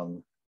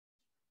detention.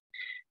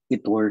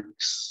 It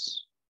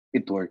works.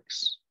 It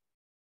works.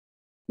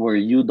 Where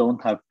you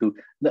don't have to.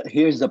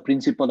 Here's the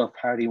principle of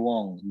Harry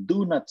Wong.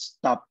 Do not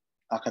stop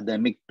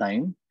academic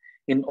time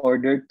in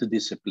order to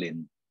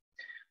discipline.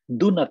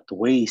 Do not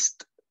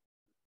waste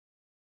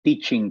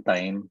teaching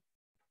time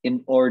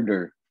in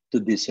order to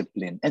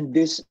discipline. And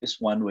this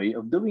is one way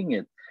of doing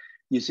it.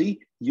 You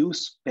see, you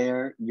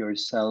spare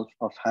yourself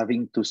of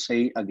having to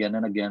say again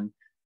and again,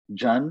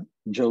 John,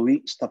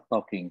 Joey, stop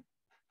talking.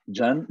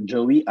 John,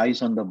 Joey,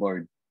 eyes on the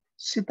board.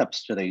 Sit up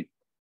straight.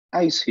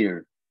 Eyes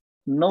here.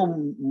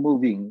 No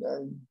moving.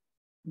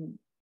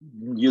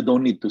 You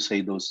don't need to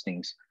say those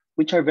things,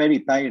 which are very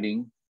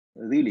tiring,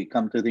 really,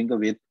 come to think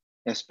of it,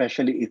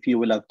 especially if you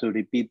will have to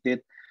repeat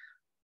it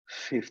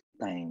 50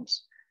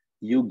 times.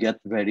 You get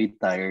very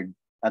tired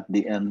at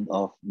the end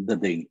of the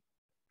day.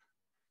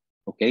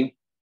 Okay?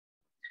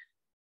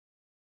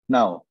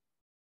 Now,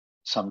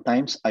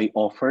 sometimes I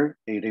offer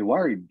a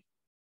reward.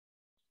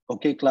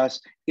 Okay,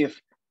 class, if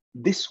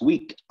this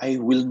week I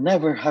will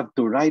never have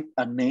to write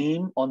a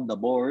name on the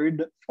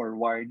board for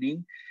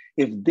warning,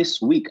 if this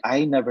week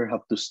I never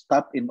have to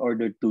stop in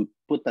order to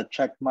put a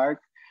check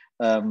mark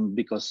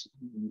because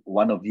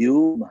one of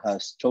you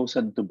has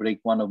chosen to break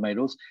one of my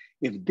rules,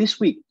 if this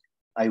week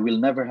I will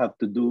never have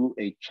to do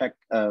a check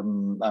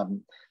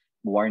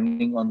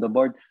warning on the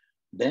board,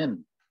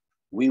 then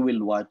we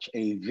will watch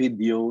a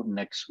video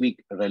next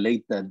week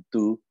related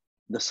to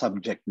the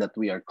subject that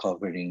we are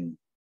covering.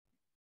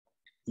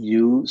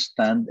 You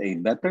stand a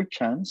better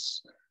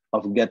chance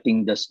of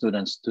getting the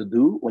students to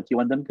do what you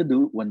want them to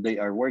do when they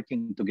are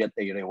working to get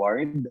a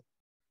reward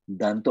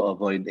than to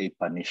avoid a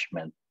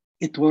punishment.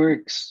 It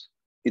works.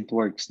 It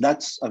works.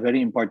 That's a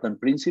very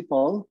important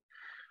principle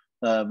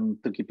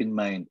to keep in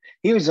mind.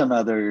 Here's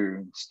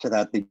another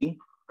strategy.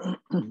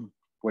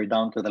 We're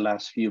down to the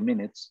last few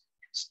minutes.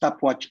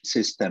 Stopwatch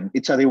system.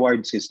 It's a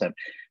reward system.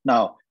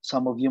 Now,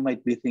 some of you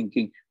might be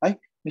thinking,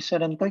 Mr.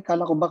 Rentoy,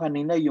 kala ko ba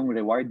kanina yung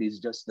reward is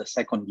just the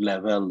second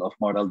level of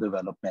moral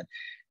development?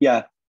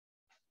 Yeah,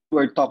 we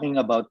were talking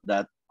about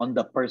that on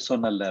the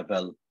personal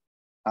level.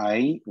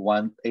 I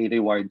want a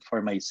reward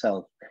for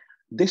myself.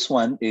 This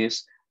one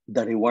is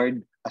the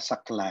reward as a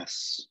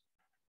class.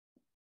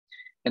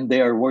 And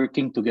they are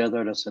working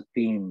together as a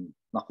team.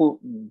 Naku,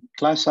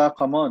 class,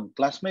 come on.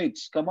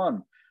 Classmates, come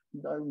on.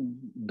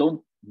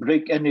 Don't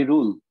break any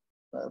rule.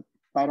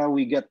 Para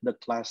we get the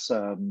class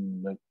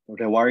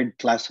reward,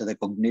 class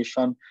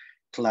recognition,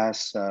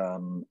 class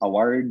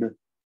award.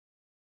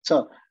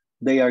 So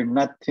they are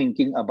not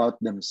thinking about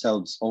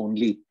themselves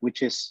only,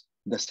 which is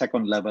the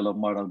second level of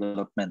moral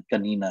development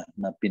kanina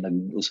na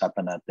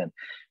pinag-usapan natin.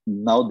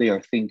 Now they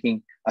are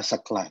thinking as a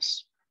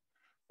class.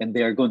 And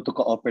they are going to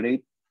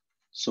cooperate,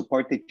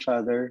 support each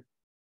other,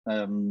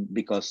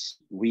 because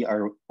we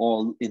are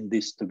all in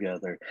this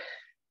together.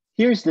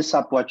 Here's the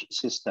stopwatch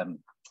system.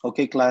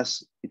 Okay,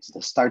 class, it's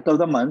the start of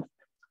the month.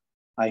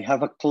 I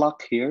have a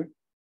clock here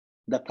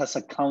that has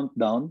a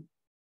countdown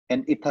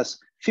and it has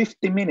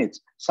 50 minutes.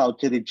 Sa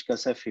Outreach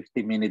kasi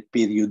 50-minute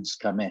periods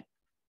kami.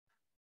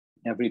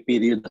 Every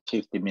period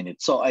has 50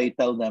 minutes. So I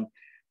tell them,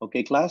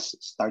 okay, class,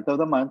 start of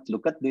the month,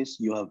 look at this.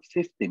 You have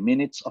 50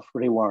 minutes of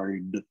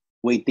reward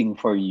waiting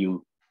for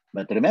you.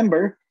 But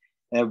remember,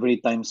 every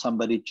time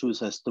somebody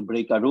chooses to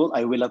break a rule,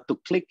 I will have to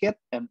click it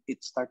and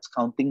it starts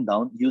counting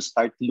down. You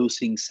start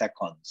losing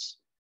seconds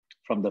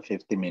from the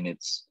 50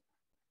 minutes.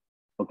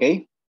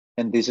 Okay?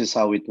 And this is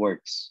how it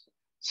works.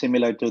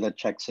 Similar to the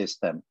check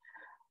system.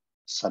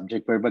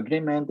 Subject-verb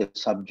agreement. If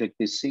subject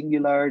is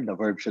singular, the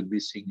verb should be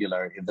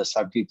singular. If the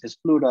subject is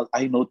plural,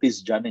 I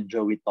notice John and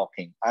Joey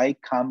talking. I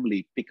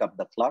calmly pick up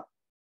the clock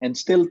and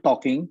still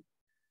talking.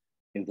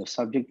 If the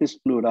subject is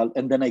plural,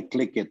 and then I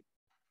click it,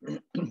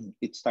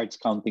 it starts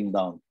counting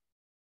down.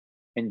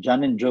 And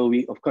John and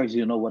Joey, of course,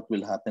 you know what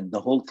will happen.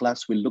 The whole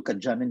class will look at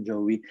John and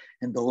Joey,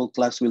 and the whole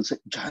class will say,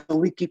 John,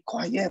 Joey, keep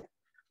quiet.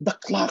 The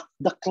clock,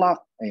 the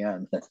clock.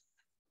 Ayan.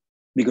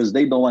 Because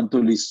they don't want to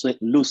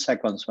lose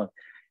seconds.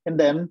 And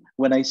then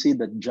when I see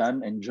that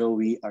John and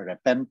Joey are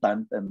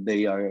repentant and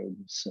they are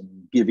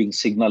giving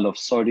signal of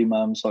sorry,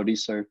 ma'am, sorry,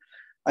 sir,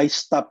 I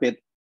stop it.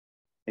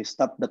 I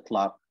stop the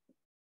clock.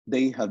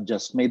 They have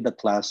just made the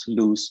class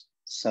lose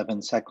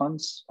 7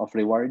 seconds of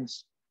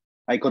rewards.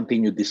 I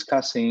continue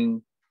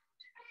discussing.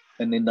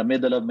 And in the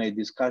middle of my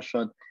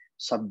discussion,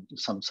 some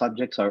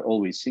subjects are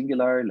always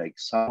singular, like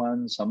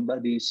someone,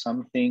 somebody,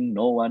 something,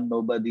 no one,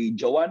 nobody.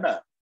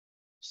 Joanna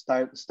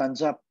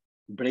stands up,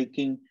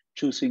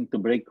 choosing to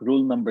break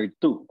rule number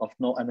 2 of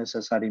no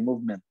unnecessary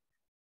movement.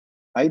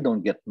 I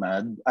don't get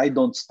mad. I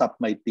don't stop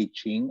my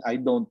teaching. I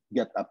don't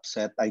get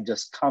upset. I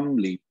just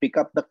calmly pick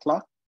up the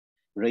clock,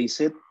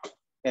 raise it,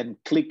 and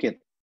click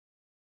it.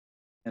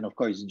 And of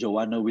course,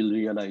 Joanna will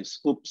realize,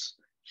 oops,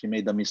 she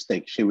made a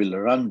mistake. She will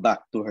run back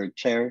to her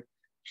chair.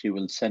 She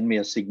will send me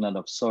a signal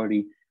of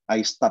sorry.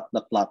 I stop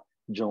the clock.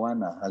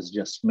 Joanna has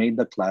just made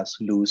the class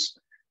lose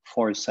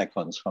 4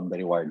 seconds from the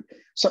reward.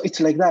 So it's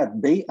like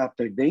that, day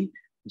after day,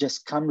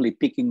 just calmly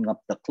picking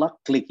up the clock,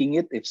 clicking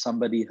it. If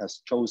somebody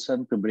has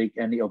chosen to break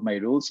any of my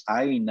rules,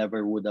 I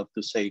never would have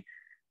to say,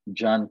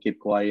 John, keep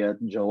quiet.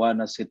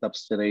 Joanna, sit up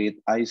straight.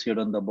 Eyes here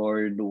on the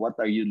board. What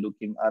are you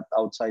looking at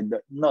outside?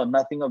 No,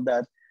 nothing of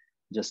that.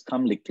 Just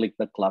calmly click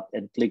the clock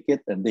and click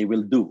it, and they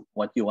will do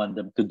what you want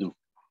them to do.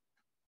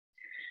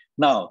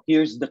 Now,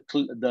 here's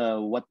the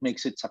what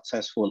makes it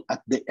successful.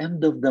 At the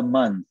end of the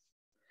month,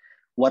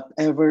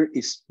 whatever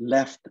is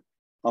left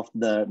of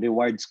the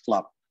rewards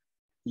clock,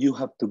 you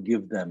have to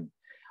give them.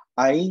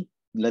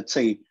 Let's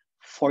say,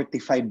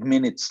 45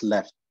 minutes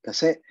left.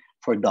 Kasi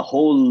for the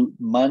whole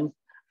month,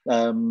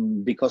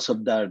 because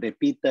of the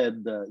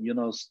repeated,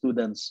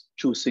 students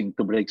choosing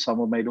to break some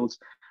of my rules,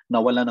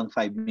 nawala ng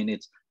 5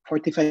 minutes.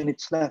 45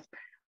 minutes left.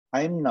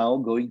 I'm now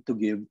going to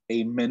give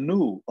a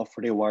menu of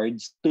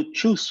rewards to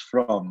choose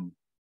from.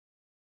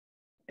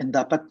 And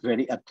dapat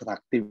very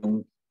attractive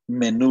yung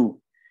menu.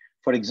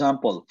 For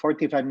example,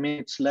 45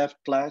 minutes left,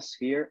 class.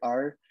 Here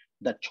are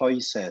the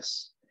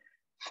choices.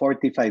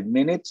 45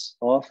 minutes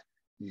of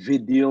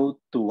video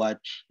to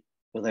watch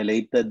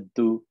related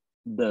to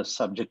the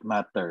subject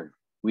matter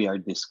we are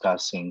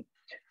discussing.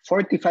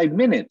 45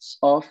 minutes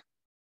of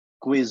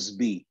quiz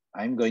B.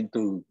 I'm going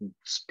to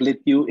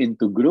split you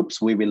into groups.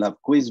 We will have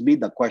quiz B.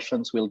 The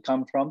questions will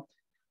come from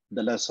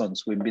the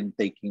lessons we've been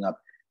taking up.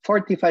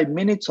 45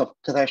 minutes of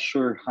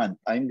treasure hunt.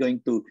 I'm going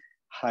to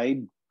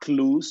hide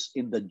clues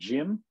in the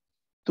gym.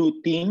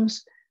 2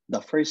 teams.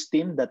 The first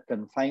team that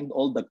can find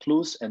all the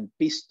clues and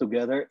piece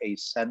together a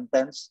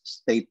sentence,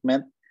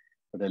 statement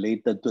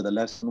related to the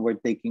lesson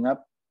we're taking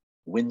up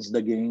wins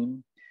the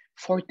game.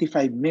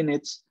 45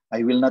 minutes.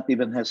 I will not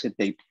even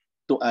hesitate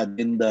to add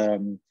in the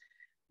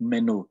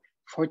menu.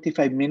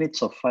 45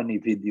 minutes of funny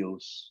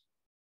videos.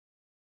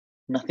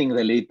 Nothing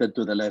related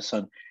to the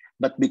lesson.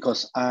 But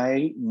because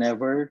I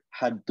never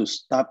had to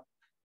stop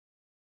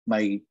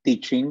my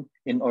teaching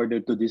in order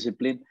to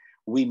discipline,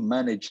 we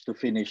managed to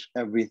finish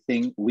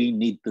everything we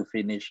need to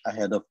finish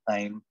ahead of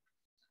time.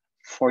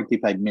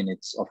 45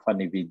 minutes of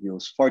funny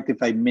videos,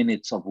 45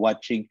 minutes of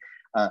watching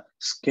a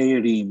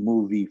scary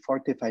movie,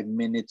 45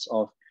 minutes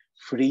of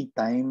free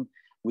time.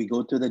 We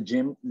go to the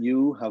gym,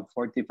 you have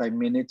 45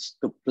 minutes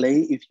to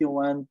play if you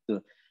want,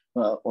 to,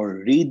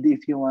 or read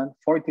if you want,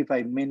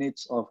 45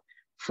 minutes of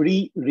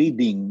free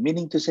reading,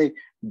 meaning to say,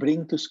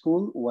 bring to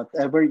school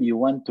whatever you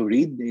want to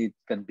read. It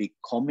can be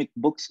comic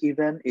books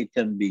even, it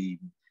can be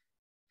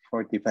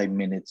 45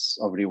 minutes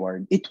of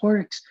reward. It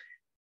works.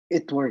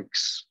 It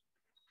works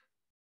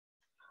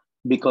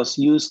because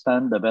you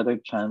stand a better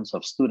chance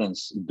of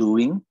students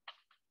doing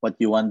what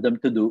you want them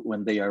to do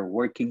when they are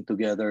working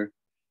together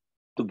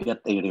to get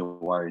a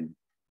reward.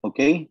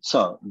 Okay,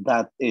 so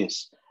that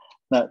is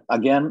that.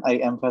 Again, I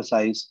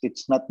emphasize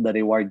it's not the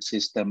reward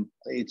system,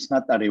 it's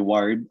not a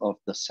reward of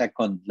the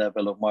second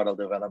level of moral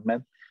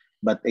development,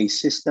 but a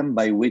system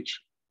by which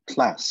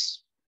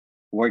class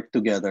work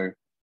together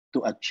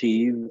to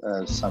achieve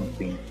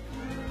something.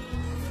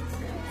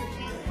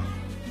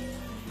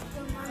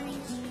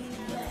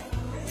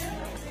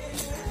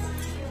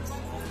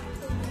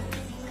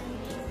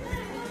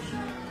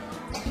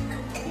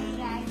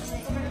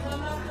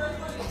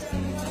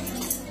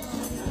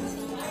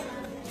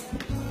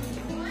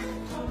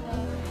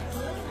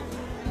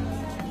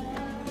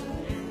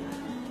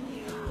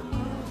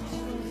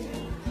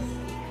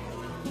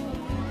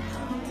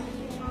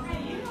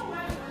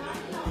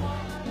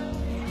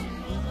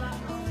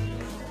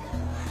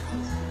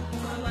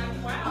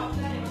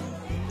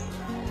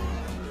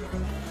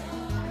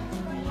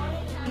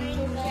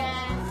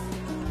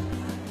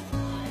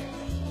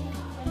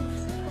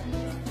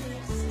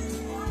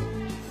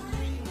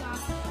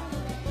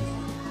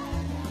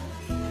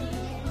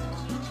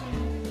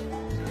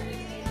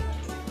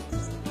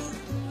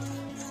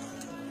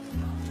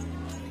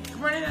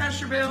 Morning,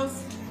 Asher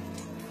Bills.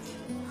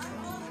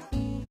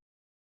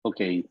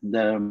 Okay,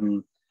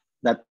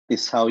 that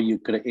is how you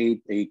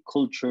create a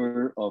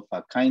culture of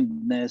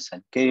kindness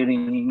and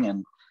caring,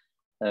 and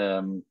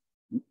um,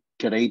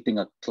 creating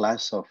a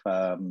class of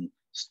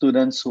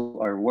students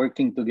who are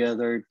working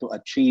together to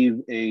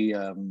achieve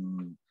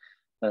um,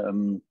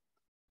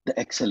 the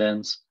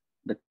excellence,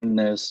 the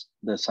kindness,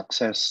 the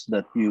success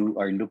that you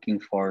are looking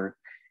for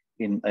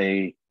in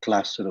a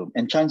classroom.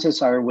 And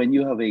chances are, when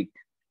you have a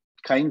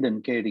kind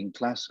and caring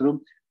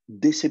classroom,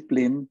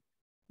 discipline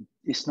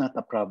is not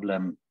a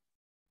problem.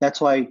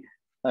 That's why,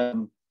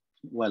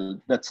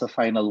 well, that's the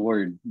final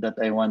word that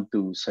I want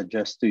to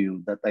suggest to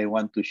you, that I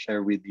want to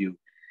share with you.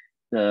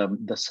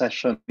 The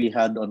session we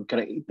had on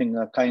creating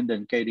a kind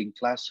and caring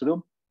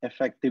classroom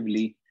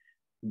effectively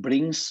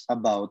brings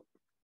about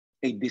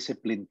a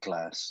disciplined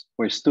class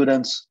where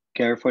students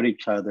care for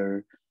each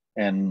other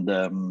and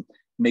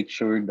make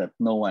sure that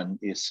no one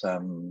is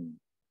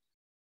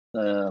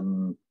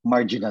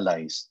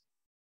marginalized.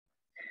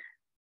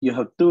 You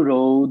have two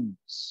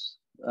roads.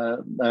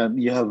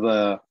 You have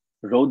a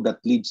road that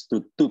leads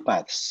to two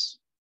paths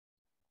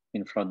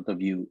in front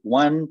of you.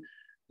 One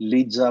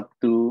leads up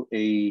to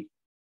a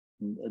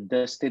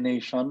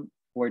destination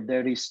where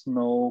there is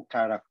no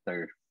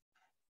character.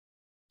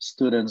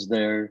 Students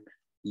there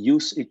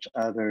use each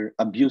other,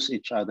 abuse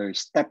each other,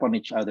 step on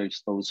each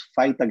other's toes,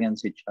 fight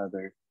against each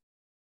other.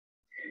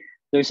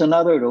 There's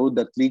another road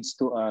that leads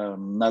to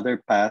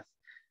another path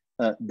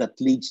that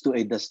leads to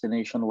a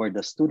destination where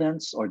the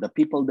students or the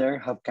people there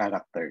have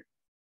character.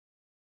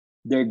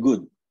 They're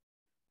good.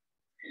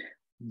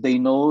 They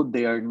know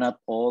they are not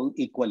all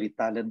equally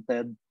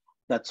talented.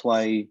 That's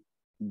why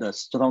the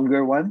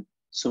stronger one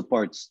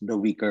supports the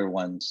weaker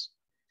ones.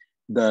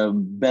 The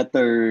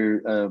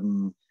better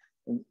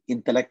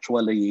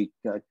intellectually,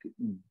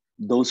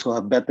 those who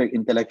have better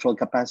intellectual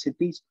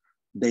capacities,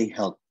 they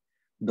help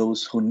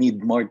those who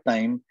need more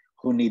time,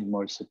 who need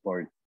more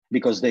support,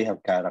 because they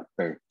have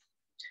character.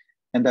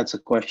 And that's a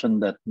question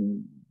that,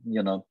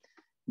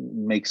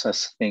 makes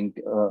us think,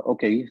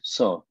 okay,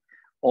 so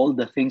all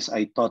the things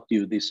I taught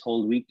you this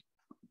whole week,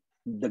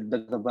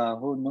 dagdag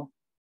trabaho, no?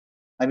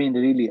 I mean,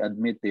 really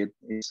admit it,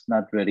 it's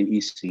not very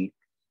easy.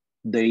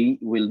 They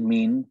will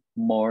mean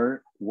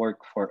more work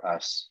for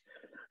us.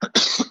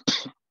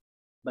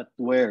 But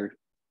where,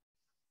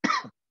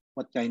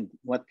 what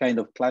kind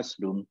of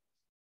classroom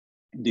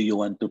do you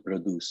want to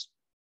produce?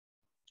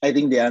 I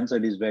think the answer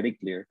is very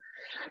clear.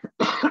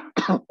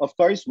 Of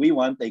course, we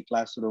want a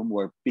classroom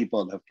where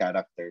people have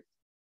character.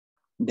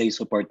 They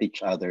support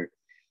each other.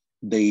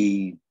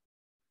 They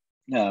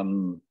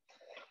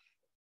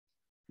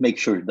make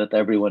sure that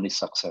everyone is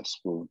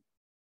successful.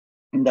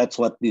 And that's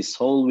what this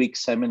whole week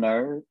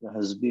seminar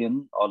has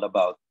been all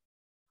about.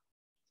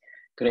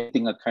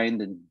 Creating a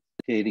kind and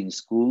caring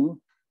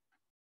school,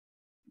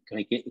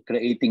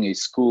 creating a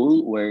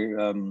school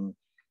where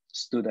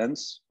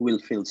students will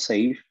feel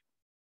safe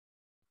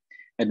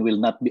and will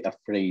not be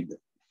afraid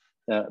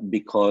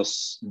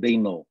because they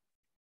know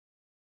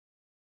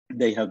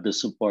they have the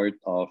support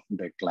of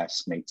their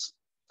classmates.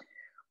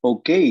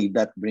 Okay,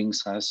 that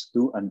brings us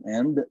to an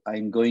end.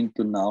 I'm going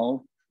to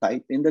now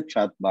type in the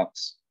chat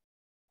box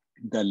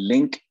the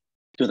link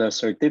to the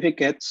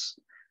certificates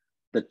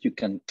that you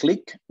can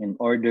click in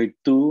order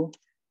to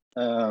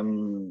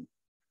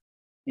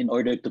in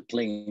order to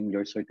claim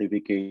your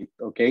certificate.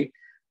 Okay.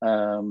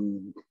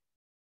 Um,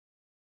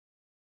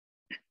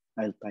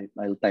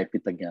 I'll type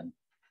it again.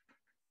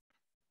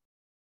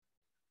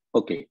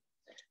 Okay,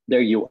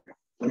 there you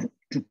are.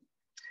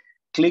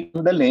 Click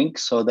on the link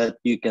so that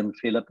you can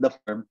fill up the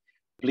form.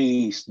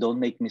 Please don't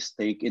make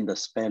mistake in the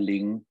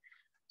spelling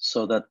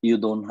so that you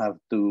don't have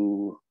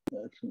to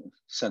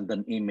send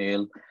an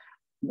email.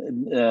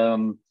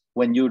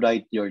 When you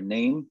write your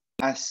name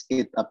as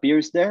it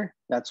appears there,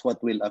 that's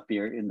what will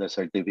appear in the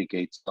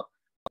certificate.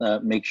 So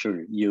make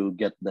sure you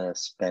get the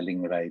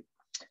spelling right.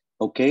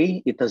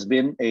 Okay, it has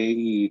been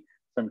a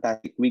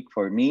fantastic week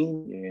for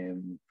me,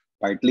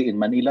 partly in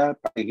Manila,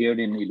 partly here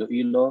in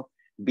Iloilo,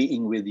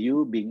 being with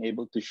you, being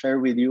able to share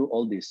with you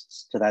all these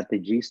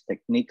strategies,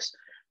 techniques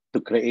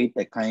to create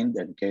a kind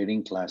and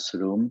caring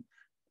classroom.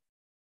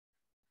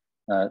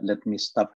 Let me stop